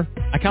fiver?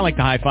 I kind of like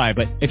the high five,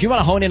 but if you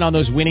want to hone in on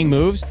those winning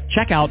moves,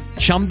 check out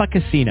Chumba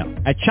Casino.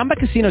 At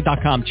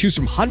ChumbaCasino.com, choose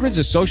from hundreds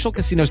of social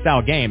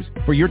casino-style games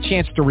for your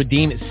chance to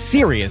redeem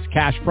serious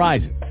cash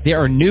prizes.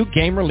 There are new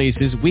game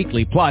releases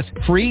weekly, plus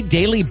free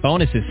daily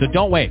bonuses. So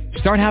don't wait.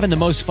 Start having the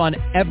most fun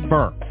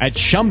ever at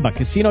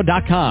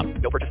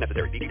ChumbaCasino.com. No purchase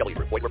necessary. VGW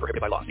Group. Void where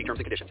prohibited by law. See terms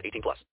and conditions. 18+.